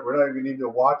record. We're not even need to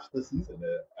watch the season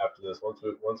after this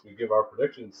once we give our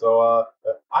predictions. So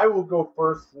I will go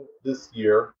first this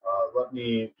year. Let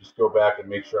me just go back and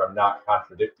make sure I'm not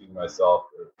contradicting myself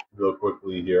real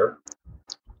quickly here.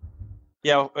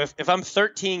 Yeah, if I'm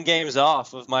 13 games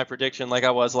off of my prediction like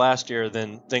I was last year,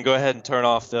 then go ahead and turn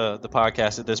off the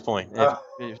podcast at this point.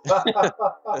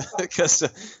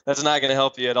 Because that's not going to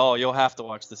help you at all. You'll have to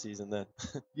watch the season then.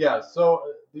 Yeah, so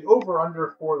the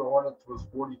over-under for the Hornets was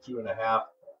 42.5.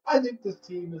 I think this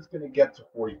team is going to get to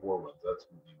 44 wins. That's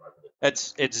going to be my prediction.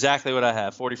 That's exactly what I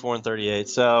have, 44-38.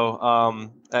 So,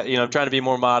 I'm trying to be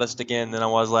more modest again than I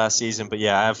was last season. But,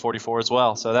 yeah, I have 44 as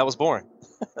well. So that was boring.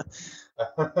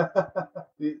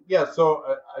 Yeah, so,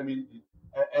 I mean,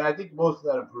 and I think most of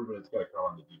that improvement is going to come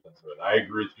on the defensive end. I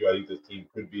agree with you. I think this team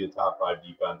could be a top 5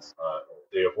 defense.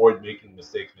 They avoid making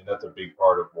mistakes. I mean, that's a big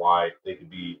part of why they can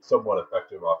be somewhat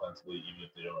effective offensively, even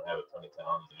if they don't have a ton of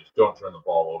talent. They just don't turn the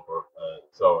ball over.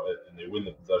 And they win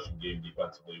the possession game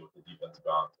defensively with the defensive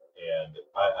balance. And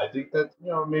I think that,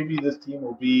 maybe this team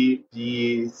will be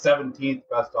the 17th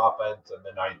best offense and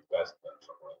the 9th best,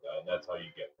 something like that. And that's how you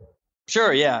get there.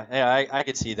 Sure, yeah, I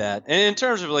could see that. And in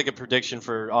terms of like a prediction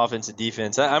for offense and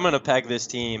defense, I'm going to peg this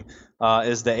team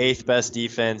as the 8th best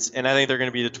defense, and I think they're going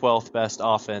to be the 12th best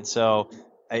offense. So,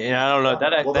 I don't know.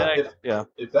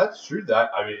 If that's true,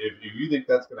 if you think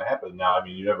that's going to happen now, I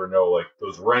mean, you never know. Like,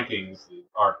 those rankings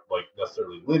aren't like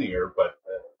necessarily linear, but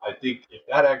I think if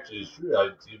that actually is true,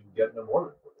 I'd see them getting them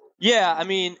more. Yeah, I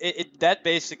mean, that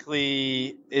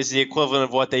basically is the equivalent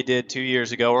of what they did 2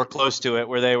 years ago, or close to it,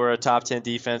 where they were a top 10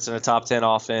 defense and a top 10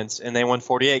 offense, and they won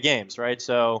 48 games, right?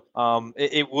 So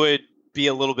it would be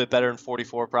a little bit better than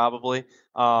 44 probably.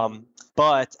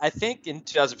 But I think in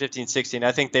 2015-16,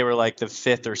 I think they were like the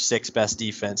 5th or 6th best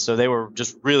defense. So they were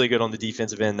just really good on the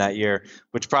defensive end that year,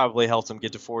 which probably helped them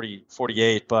get to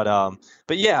 48. But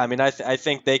yeah, I mean, I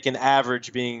think they can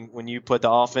average being, when you put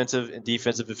the offensive and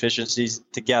defensive efficiencies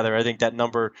together, I think that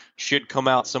number should come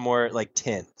out somewhere at like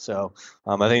 10. So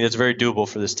I think that's very doable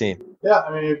for this team. Yeah,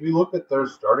 I mean, if you look at their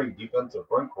starting defensive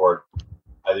front court,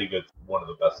 I think it's one of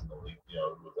the best in the league,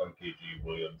 with MKG,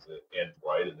 Williams, and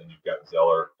Dwight. And then you've got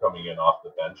Zeller coming in off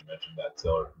the bench. You mentioned that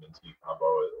Zeller-Kaminsky combo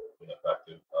has been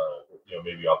effective.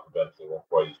 Maybe off the bench they won't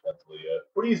quite use Pensley yet.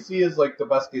 What do you see as like the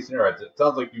best case scenario? It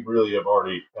sounds like you really have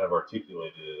already kind of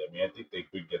articulated it. I mean, I think they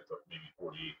could get to maybe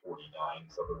 48, 49,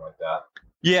 something like that.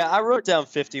 Yeah, I wrote down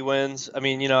 50 wins. I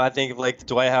mean, I think if like the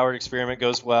Dwight Howard experiment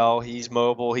goes well, he's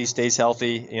mobile, he stays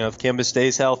healthy. If Kemba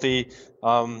stays healthy,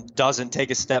 doesn't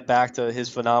take a step back to his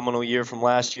phenomenal year from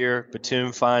last year,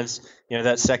 Batum finds,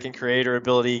 that second creator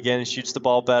ability again, shoots the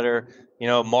ball better.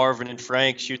 Marvin and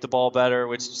Frank shoot the ball better,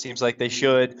 which seems like they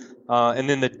should. And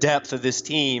then the depth of this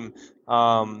team,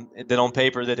 that on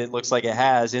paper that it looks like it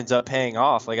has, ends up paying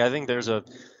off. Like I think there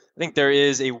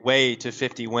is a way to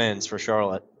 50 wins for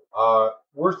Charlotte.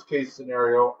 Worst case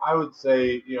scenario, I would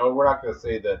say, we're not going to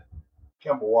say that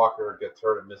Kemba Walker gets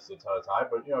hurt and misses a ton of time,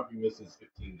 but if he misses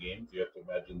 15 games, you have to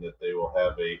imagine that they will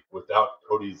have a without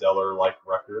Cody Zeller-like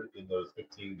record in those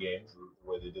 15 games, the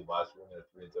way they did last year when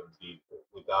they were 3-17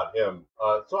 without him.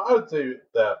 So I would say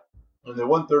that when they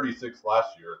won 36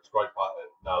 last year, it's quite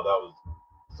now that was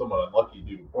somewhat unlucky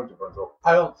due to point differential.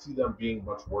 I don't see them being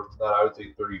much worse than that. I would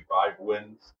say 35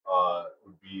 wins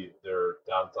would be their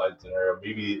downside scenario.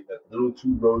 Maybe a little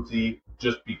too rosy,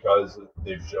 just because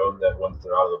they've shown that once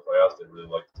they're out of the playoffs, they really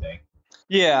like to tank.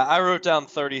 Yeah, I wrote down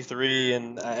 33,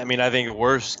 and I mean, I think the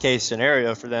worst case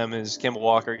scenario for them is Kemba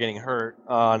Walker getting hurt.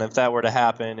 And if that were to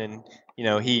happen, and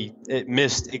he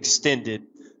missed extended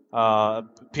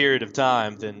period of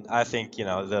time, then I think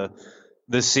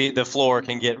the floor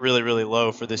can get really, really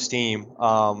low for this team.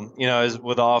 As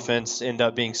with the offense end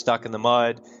up being stuck in the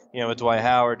mud, with Dwight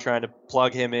Howard trying to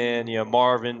plug him in,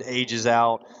 Marvin ages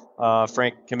out.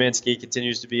 Frank Kaminsky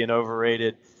continues to be an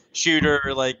overrated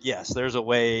shooter. Like, yes, there's a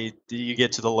way you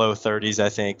get to the low 30s, I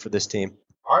think, for this team.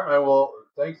 All right, man. Well,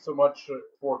 thanks so much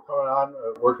for coming on.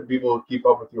 Where can people keep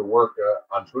up with your work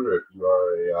on Twitter if you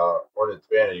are a Hornets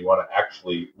fan and you want to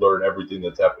actually learn everything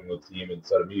that's happening with the team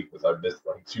instead of me, because I missed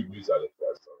like 2 news items.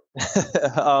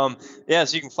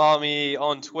 So you can follow me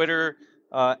on Twitter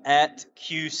at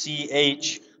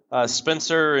QCH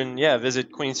Spencer, and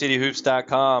visit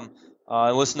QueenCityHoops.com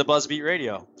and listen to Buzzbeat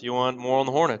Radio if you want more on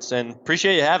the Hornets. And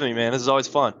appreciate you having me, man. This is always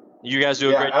fun. You guys do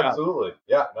a great job. Absolutely.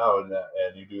 Yeah, no,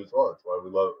 and you do as well. That's why we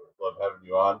love having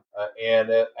you on. And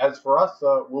as for us,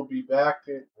 we'll be back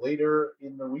later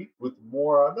in the week with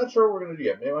more. I'm not sure what we're going to do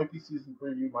yet. It might be season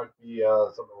preview, might be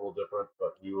something a little different,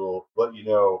 but we will let you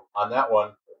know on that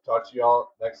one. Talk to y'all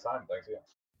next time. Thanks again.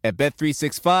 At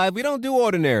Bet365, we don't do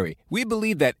ordinary. We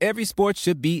believe that every sport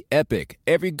should be epic.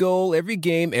 Every goal, every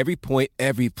game, every point,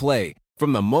 every play.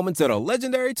 From the moments that are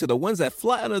legendary to the ones that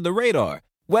fly under the radar.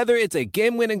 Whether it's a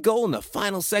game-winning goal in the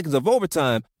final seconds of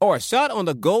overtime or a shot on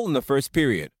the goal in the first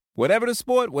period. Whatever the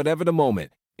sport, whatever the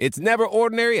moment. It's never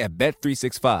ordinary at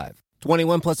Bet365.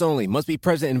 21 plus only. Must be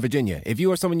present in Virginia. If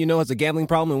you or someone you know has a gambling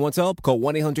problem and wants help, call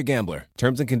 1-800-GAMBLER.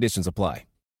 Terms and conditions apply.